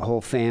it's like the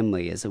whole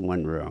family is in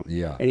one room.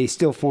 Yeah. And he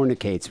still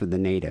fornicates with the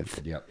native.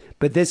 Yep.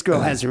 But this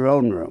girl has her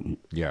own room.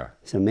 Yeah.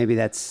 So maybe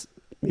that's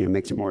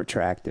makes it more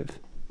attractive.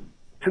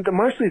 Since the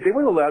Marshalleys, they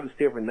weren't allowed to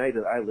stay overnight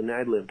at the island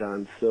I lived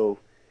on, so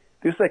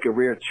there's like a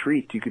rare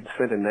treat. You could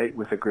spend a night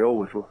with a girl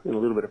with a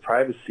little bit of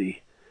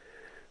privacy.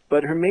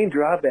 But her main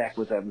drawback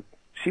was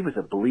she was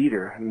a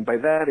bleeder, and by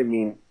that I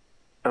mean,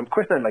 of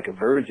course not like a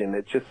virgin.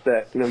 It's just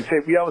that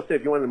we always say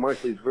if you want a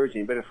Marshalleys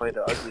virgin, you better find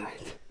an ugly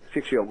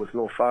 6-year-old with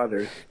no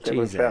father that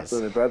runs faster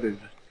than her brothers.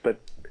 But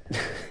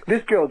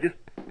this girl, just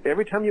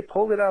every time you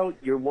pulled it out,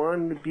 your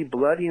wand would be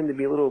bloody and there'd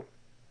be a little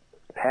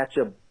patch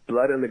of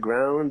blood on the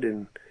ground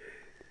and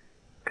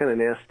kind of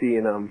nasty.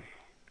 And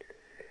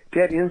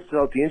to add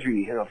insult to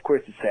injury, of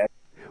course it's sad.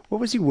 What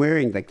was he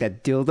wearing? Like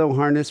that dildo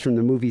harness from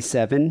the movie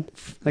Seven?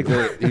 Like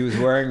he was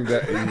wearing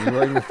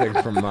the thing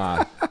from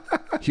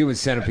Human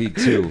Centipede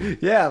 2.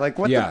 Yeah, like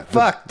what the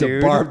fuck,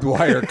 dude? The barbed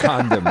wire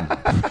condom.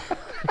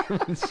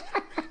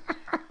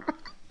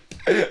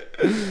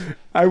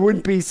 I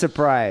wouldn't be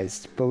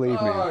surprised, believe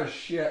me. Oh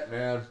shit,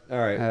 man! All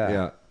right,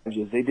 yeah.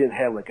 They didn't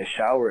have like a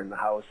shower in the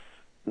house,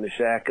 in the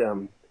shack.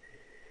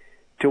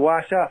 To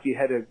wash off, you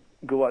had to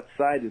go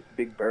outside this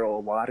big barrel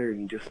of water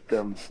and just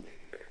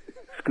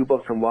scoop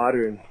up some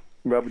water and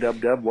rub,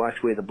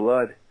 wash away the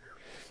blood.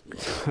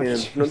 And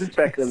this is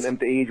back in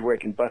the age where I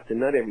can bust a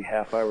nut every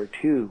half hour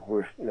too,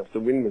 where if the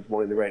wind was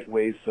blowing the right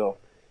way. So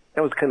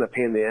that was kind of a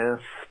pain in the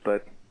ass,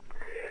 but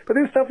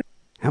there's something.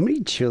 How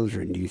many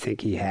children do you think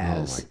he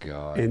has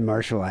in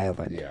Marshall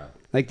Island? Yeah.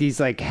 Like these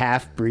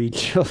half-breed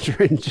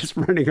children just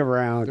running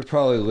around. They're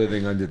probably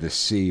living under the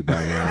sea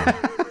by now.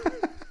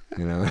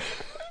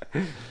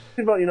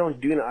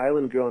 About doing an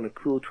island girl on a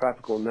cool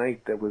tropical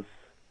night that was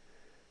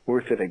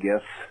worth it, I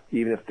guess,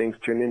 even if things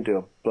turn into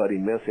a bloody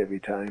mess every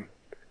time.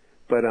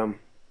 But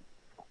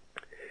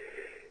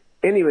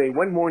anyway,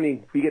 one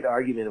morning we get an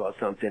argument about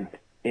something,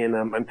 and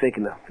I'm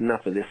thinking,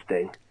 enough of this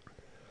thing.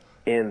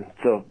 And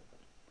so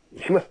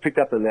she must have picked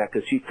up on that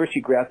because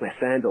she grabbed my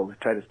sandal to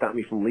try to stop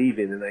me from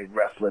leaving, and I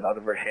wrestled it out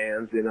of her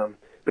hands. And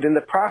but in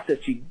the process,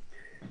 she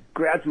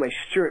grabs my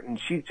shirt and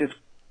she's just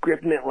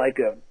gripping it like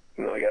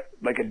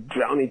a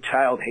drowning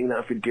child hanging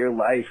on for dear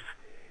life.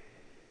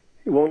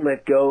 It won't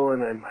let go,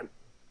 and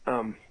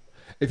I'm.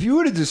 If you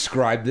were to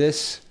describe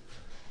this,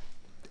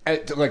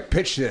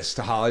 pitch this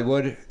to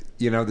Hollywood,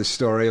 the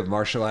story of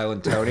Marshall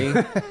Island Tony,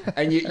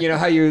 and you know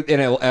how you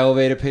in an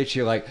elevator pitch,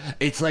 you're like,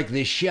 it's like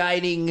The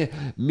Shining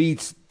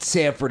meets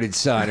Sanford and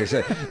Son, or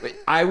something.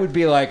 I would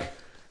be like,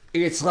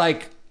 it's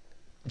like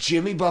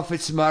Jimmy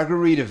Buffett's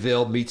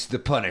Margaritaville meets The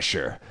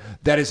Punisher.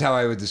 That is how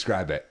I would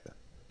describe it.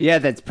 Yeah,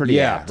 that's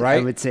pretty apt.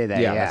 Right? I would say that.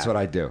 Yeah, that's what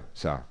I do.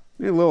 So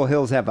Little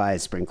Hills Have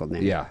Eyes sprinkled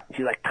in. Yeah.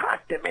 She's like,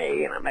 talk to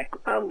me, and I'm like,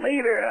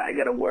 later, I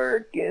gotta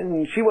work,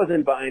 and she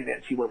wasn't buying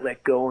that. She wouldn't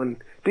let go, and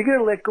to get her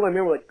to let go, I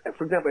remember,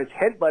 for example, I was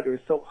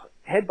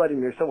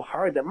headbutting her so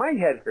hard that my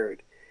head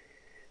hurt,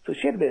 so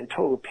she had been in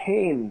total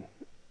pain,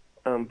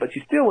 but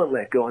she still wouldn't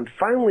let go, and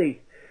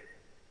finally,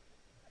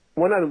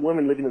 one other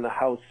woman living in the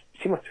house,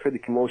 she must have heard the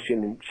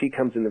commotion, and she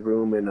comes in the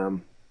room,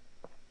 and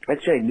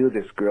actually I knew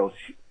this girl.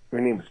 Her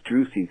name was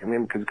Drusy. I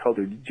remember because we called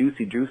her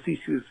Juicy Drusy.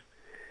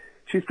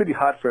 She was pretty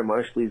hot for a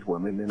Marshallese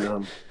woman,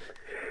 and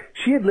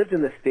she had lived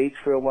in the States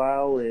for a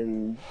while,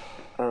 and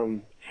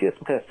she had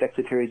some kind of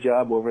secretary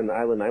job over in the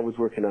island I was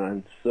working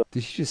on. So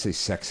did she just say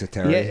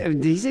sexetary? Yeah,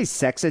 did he say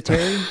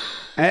sexetary?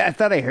 I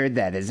thought I heard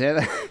that. Is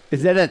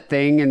that a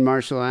thing in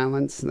Marshall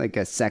Islands? Like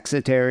a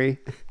sexetary?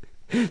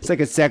 It's like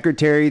a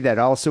secretary that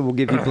also will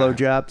give you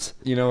blowjobs.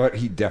 You know what?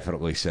 He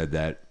definitely said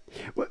that.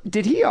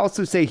 Did he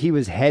also say he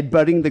was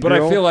headbutting the girl? But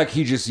I feel like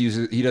he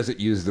doesn't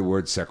use the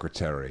word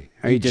secretary.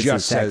 Or he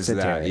just says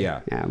that,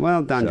 yeah.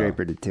 Well, Don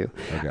Draper did too.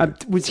 Okay.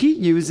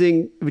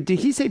 Did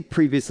he say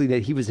previously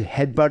that he was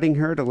headbutting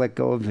her to let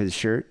go of his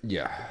shirt?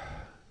 Yeah.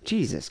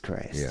 Jesus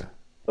Christ. Yeah.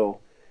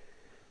 So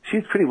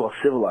she's pretty well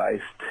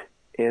civilized,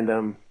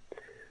 and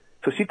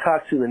so she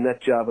talks to the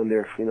nut job on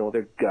their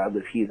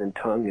godless heathen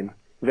tongue, and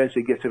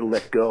eventually gets her to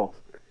let go.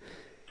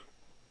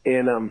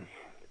 And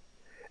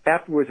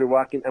afterwards, I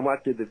walked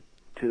to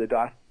the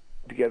dock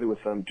together with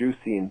Drusy,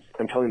 and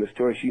I'm telling the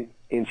story.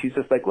 She's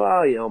just like,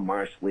 well,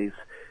 Marshalleys.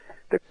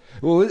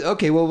 Well,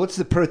 okay. Well, what's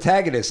the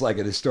protagonist like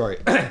of the story?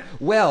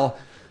 Well,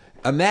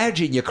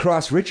 imagine you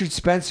cross Richard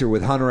Spencer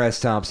with Hunter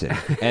S. Thompson,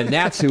 and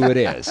that's who it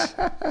is.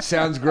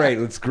 Sounds great.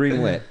 Let's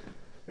greenlit.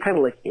 Kind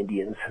of like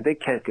Indians. They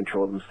can't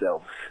control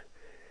themselves.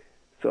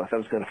 So I thought it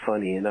was kind of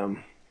funny. And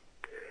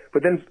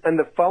but then in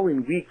the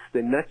following weeks,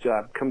 the nut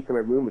job comes to my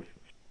room with.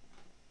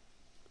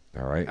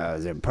 All right.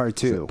 Is it part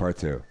two? Part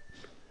two.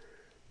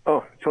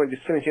 Oh, so I'm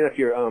just finishing up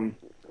your.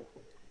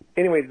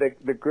 Anyway,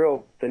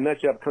 the nut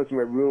job comes to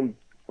my room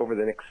over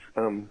the next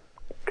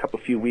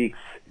few weeks,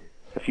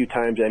 a few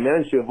times. I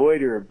managed to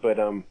avoid her, but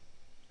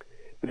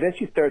then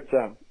she starts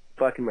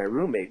fucking my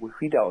roommate.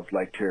 We'd always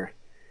liked her,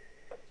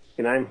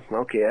 and I'm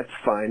okay. That's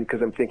fine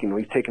because I'm thinking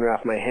he's taking her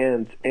off my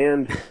hands,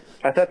 and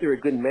I thought they were a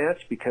good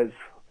match because.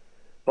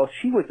 Well,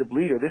 she was a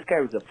bleeder. This guy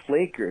was a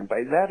flaker, and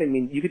by that I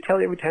mean you could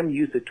tell every time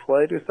you used the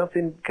toilet or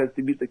something because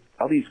there'd be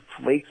all these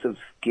flakes of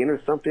skin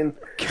or something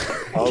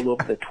all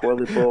over the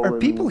toilet bowl. Are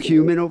people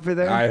human over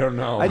there? I don't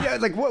know.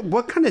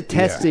 What kind of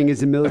testing is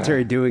the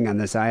military doing on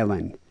this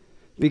island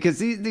because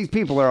these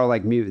people are all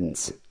like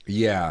mutants.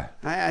 Yeah.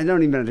 I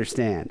don't even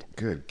understand.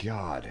 Good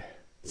God.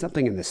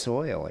 Something in the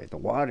soil or the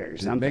water or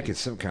something. Make it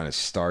some kind of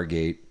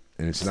Stargate,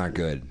 and it's not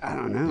good. I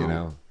don't know. You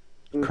know?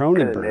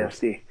 Cronenberg. Kind of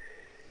nasty.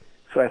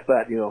 So I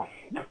thought,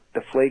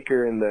 the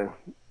flaker and the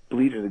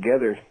bleeder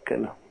together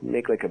kind of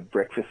make like a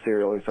breakfast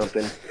cereal or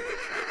something.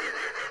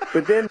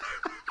 But then...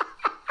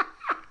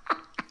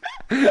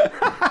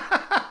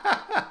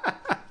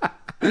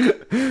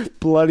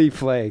 Bloody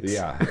flakes.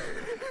 Yeah.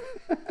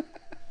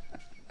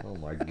 Oh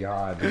my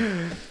God.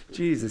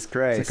 Jesus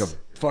Christ. It's like a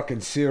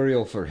fucking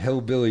cereal for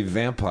hillbilly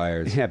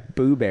vampires. Yeah,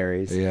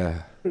 blueberries.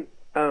 Yeah. It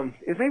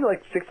was maybe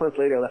like 6 months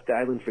later I left the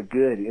island for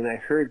good, and I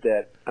heard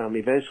that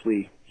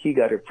eventually he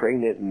got her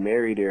pregnant and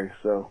married her,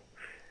 so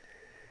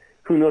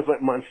who knows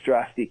what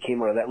monstrosity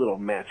came out of that little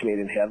match made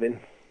in heaven.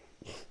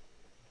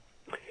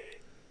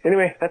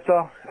 Anyway, that's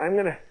all. I'm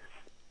going to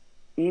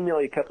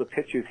email you a couple of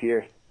pictures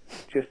here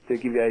just to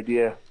give you an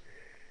idea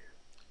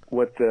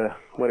what I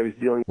was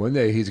dealing with. One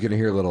day he's going to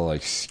hear little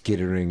like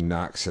skittering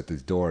knocks at the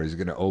door. He's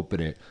going to open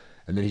it,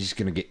 and then he's just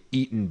going to get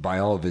eaten by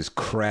all of his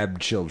crab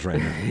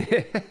children.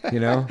 You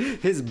know?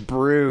 His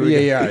brood.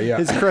 Yeah.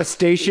 His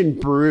crustacean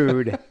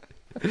brood.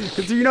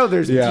 Because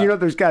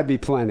there's got to be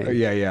plenty.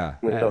 Yeah.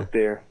 What's out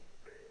there.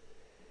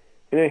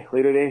 Anyway,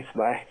 later days.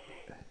 Bye.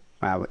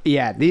 Wow.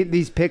 Yeah,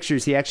 these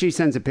pictures, he actually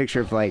sends a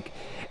picture of like,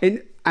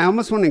 and I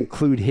almost want to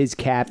include his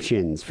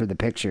captions for the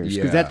pictures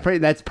because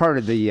that's part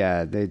of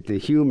the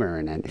humor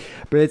in it.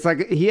 But it's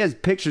like he has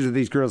pictures of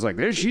these girls like,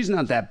 she's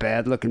not that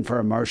bad looking for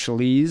a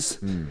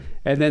Marshallese,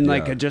 and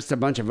then just a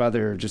bunch of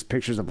other just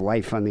pictures of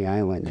life on the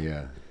island.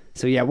 Yeah.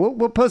 So yeah,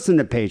 we'll post them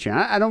to Patreon.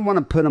 I don't want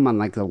to put them on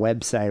like the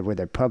website where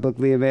they're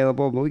publicly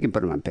available, but we can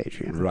put them on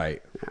Patreon.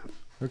 Right. Yeah.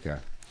 Okay.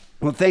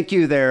 Well, thank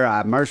you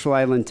there, Marshall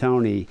Island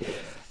Tony.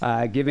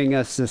 Giving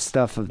us the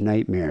stuff of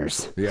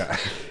nightmares. Yeah.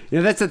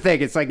 That's the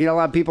thing. It's like, a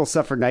lot of people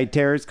suffer night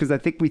terrors because I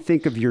think we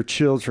think of your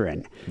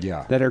children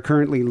that are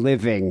currently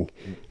living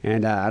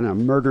and,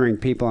 murdering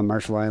people on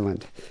Marshall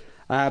Island.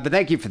 But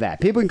thank you for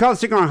that. People can call the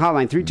Sick and Wrong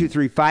hotline,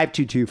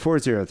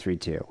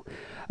 323-522-4032.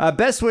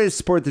 Best way to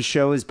support the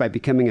show is by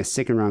becoming a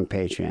Sick and Wrong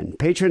patron.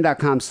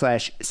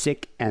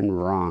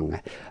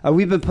 Patreon.com/sickandwrong.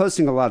 We've been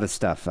posting a lot of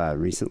stuff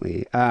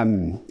recently.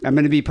 I'm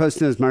going to be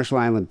posting those Marshall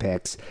Island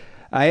pics.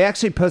 I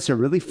actually posted a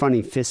really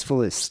funny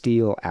Fistful of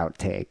Steel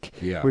outtake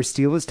where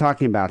Steel was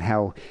talking about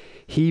how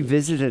he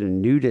visited a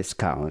nudist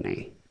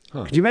colony.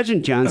 Huh. Could you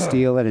imagine John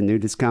Steele at a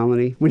nudist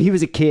colony when he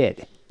was a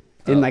kid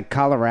in like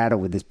Colorado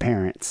with his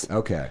parents?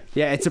 Okay.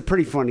 Yeah, it's a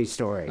pretty funny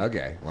story.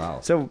 Okay,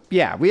 wow. So,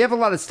 yeah, we have a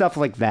lot of stuff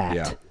like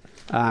that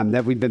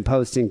that we've been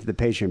posting to the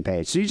Patreon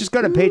page. So you just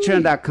go to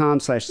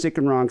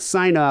patreon.com/sickandwrong,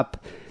 sign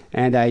up,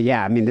 and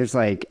there's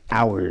like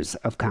hours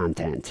of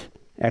content,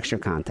 extra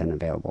content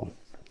available.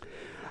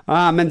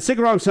 And Sick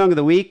and Wrong Song of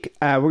the Week,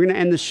 we're going to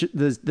end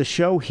the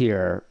show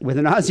here with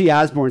an Ozzy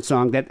Osbourne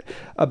song that,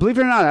 believe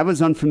it or not, I was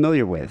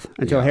unfamiliar with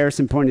until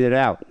Harrison pointed it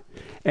out.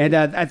 And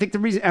I think the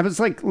reason, I was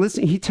like,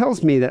 listening, he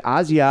tells me that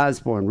Ozzy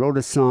Osbourne wrote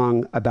a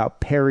song about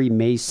Perry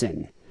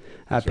Mason.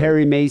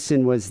 Perry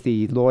Mason was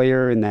the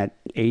lawyer in that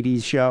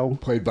 80s show.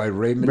 Played by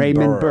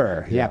Raymond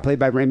Burr. Yeah, played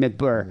by Raymond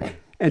Burr.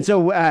 And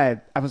so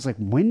I was like,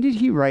 when did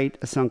he write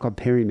a song called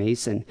Perry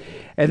Mason?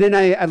 And then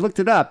I looked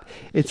it up.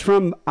 It's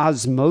from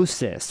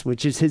Osmosis,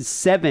 which is his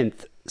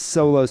 7th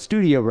solo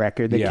studio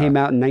record that came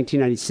out in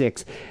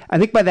 1996. I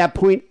think by that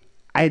point,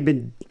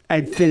 I'd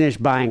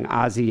finished buying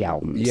Ozzy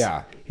albums.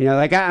 Yeah.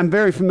 I'm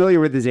very familiar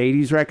with his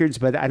 80s records,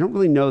 but I don't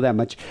really know that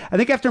much. I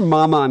think after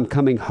Mama, I'm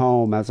Coming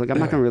Home, I was like, I'm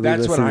not going to really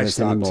listen to this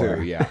anymore.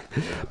 Too, yeah.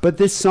 But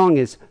this song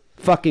is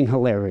fucking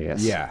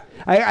hilarious. Yeah.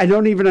 I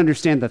don't even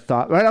understand the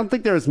thought. I don't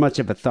think there was much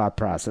of a thought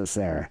process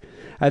there.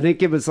 I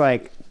think it was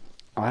like,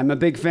 I'm a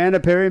big fan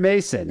of Perry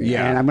Mason,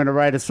 and I'm going to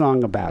write a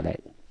song about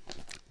it.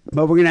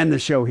 But we're going to end the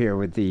show here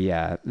with the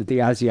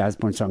Ozzy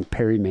Osbourne song,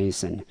 Perry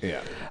Mason.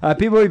 Yeah.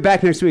 People will be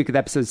back next week with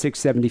episode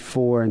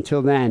 674.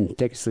 Until then,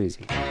 take it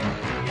sleazy.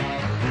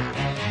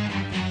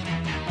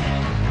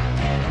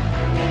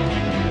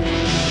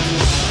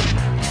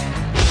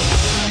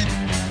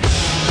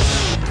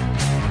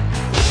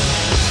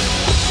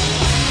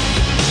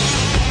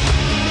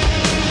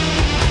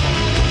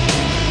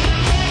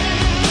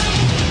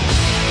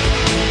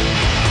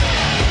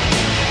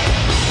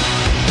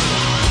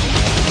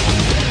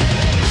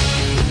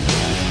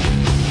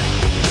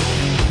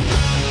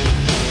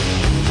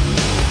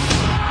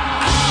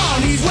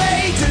 On his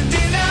way to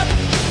dinner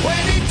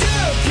when he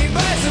took him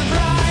back.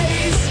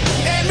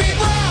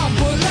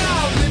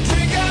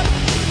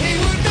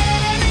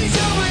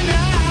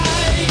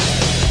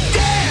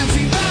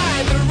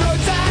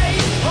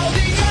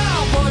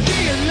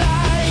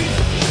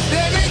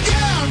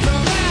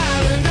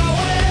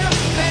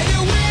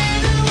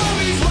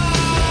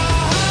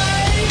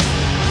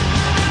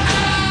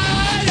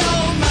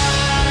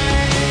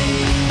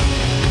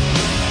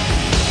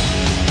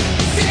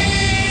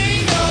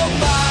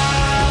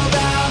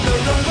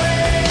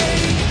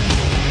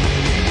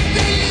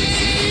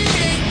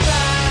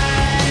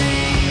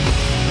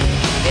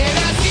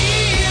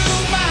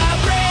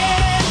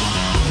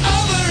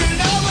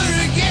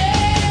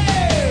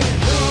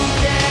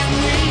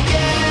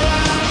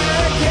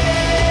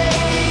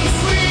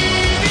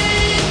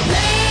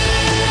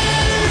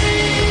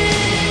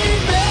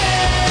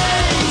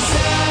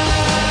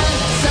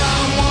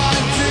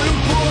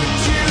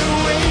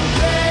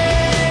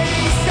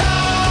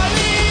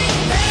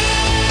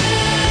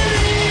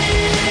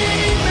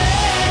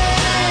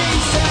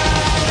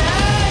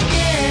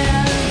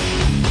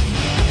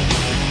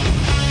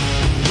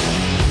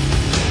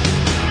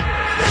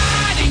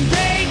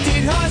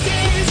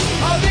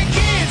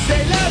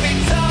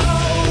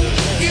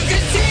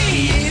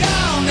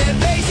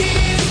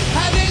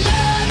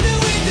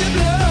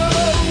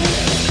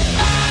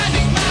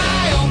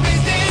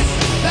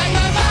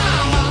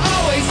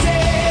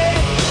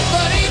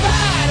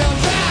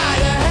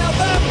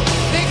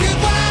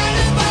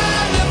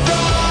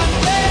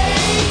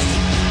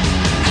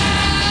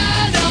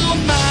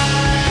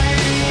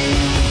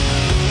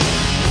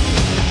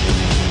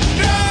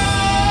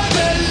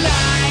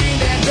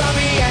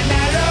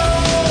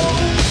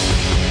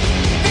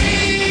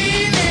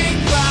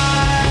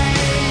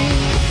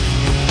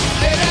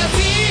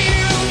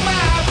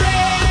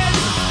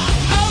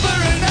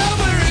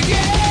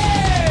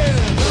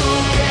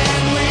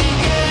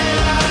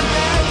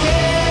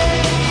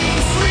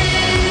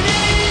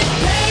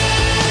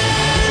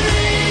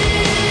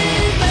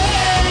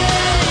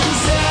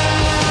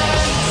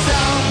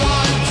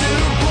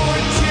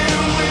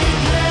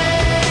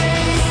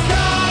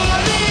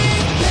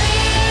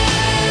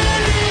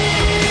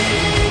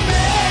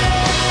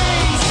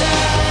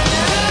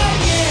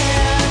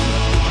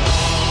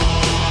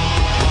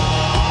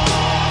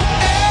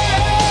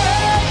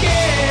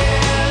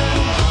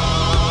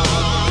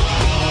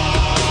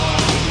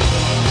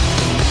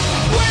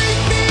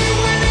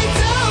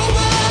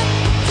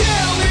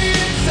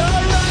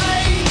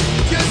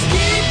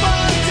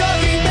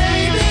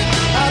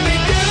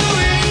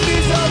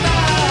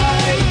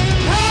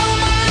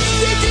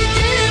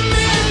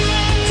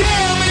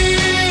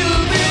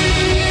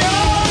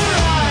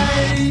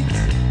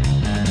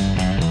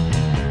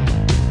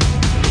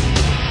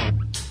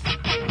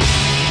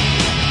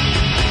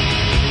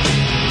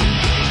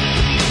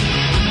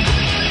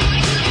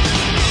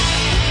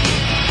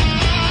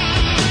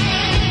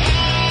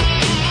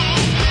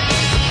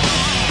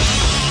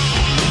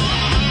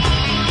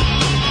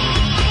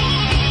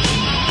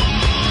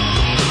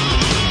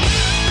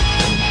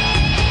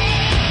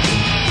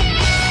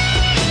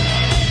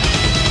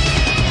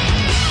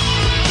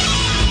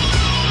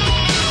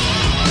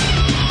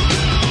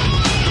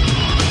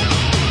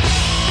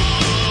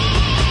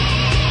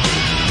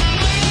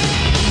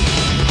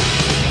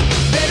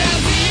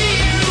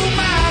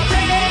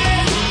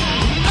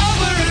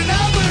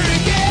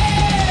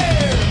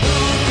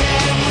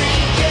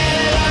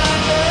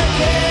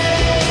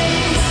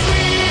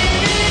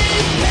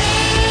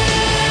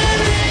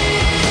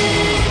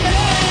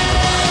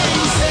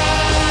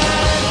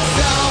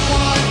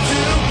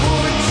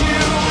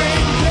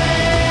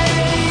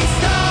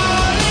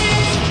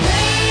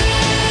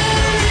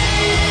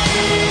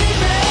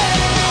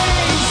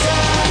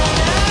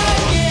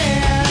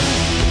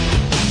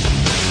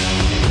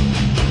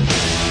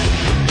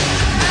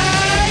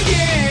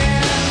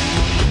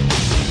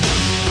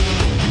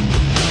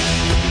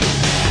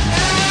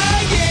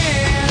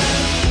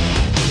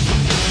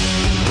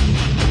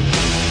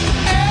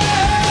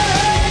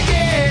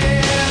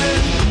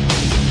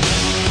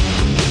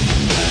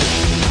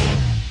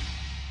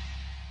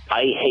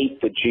 I hate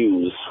the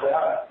Jews.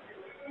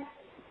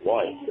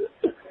 Why?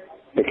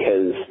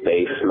 Because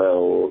they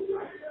smell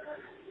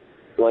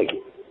like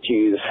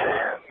Jews.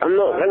 I'm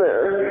not gonna...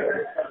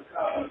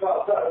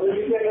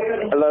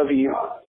 I love you.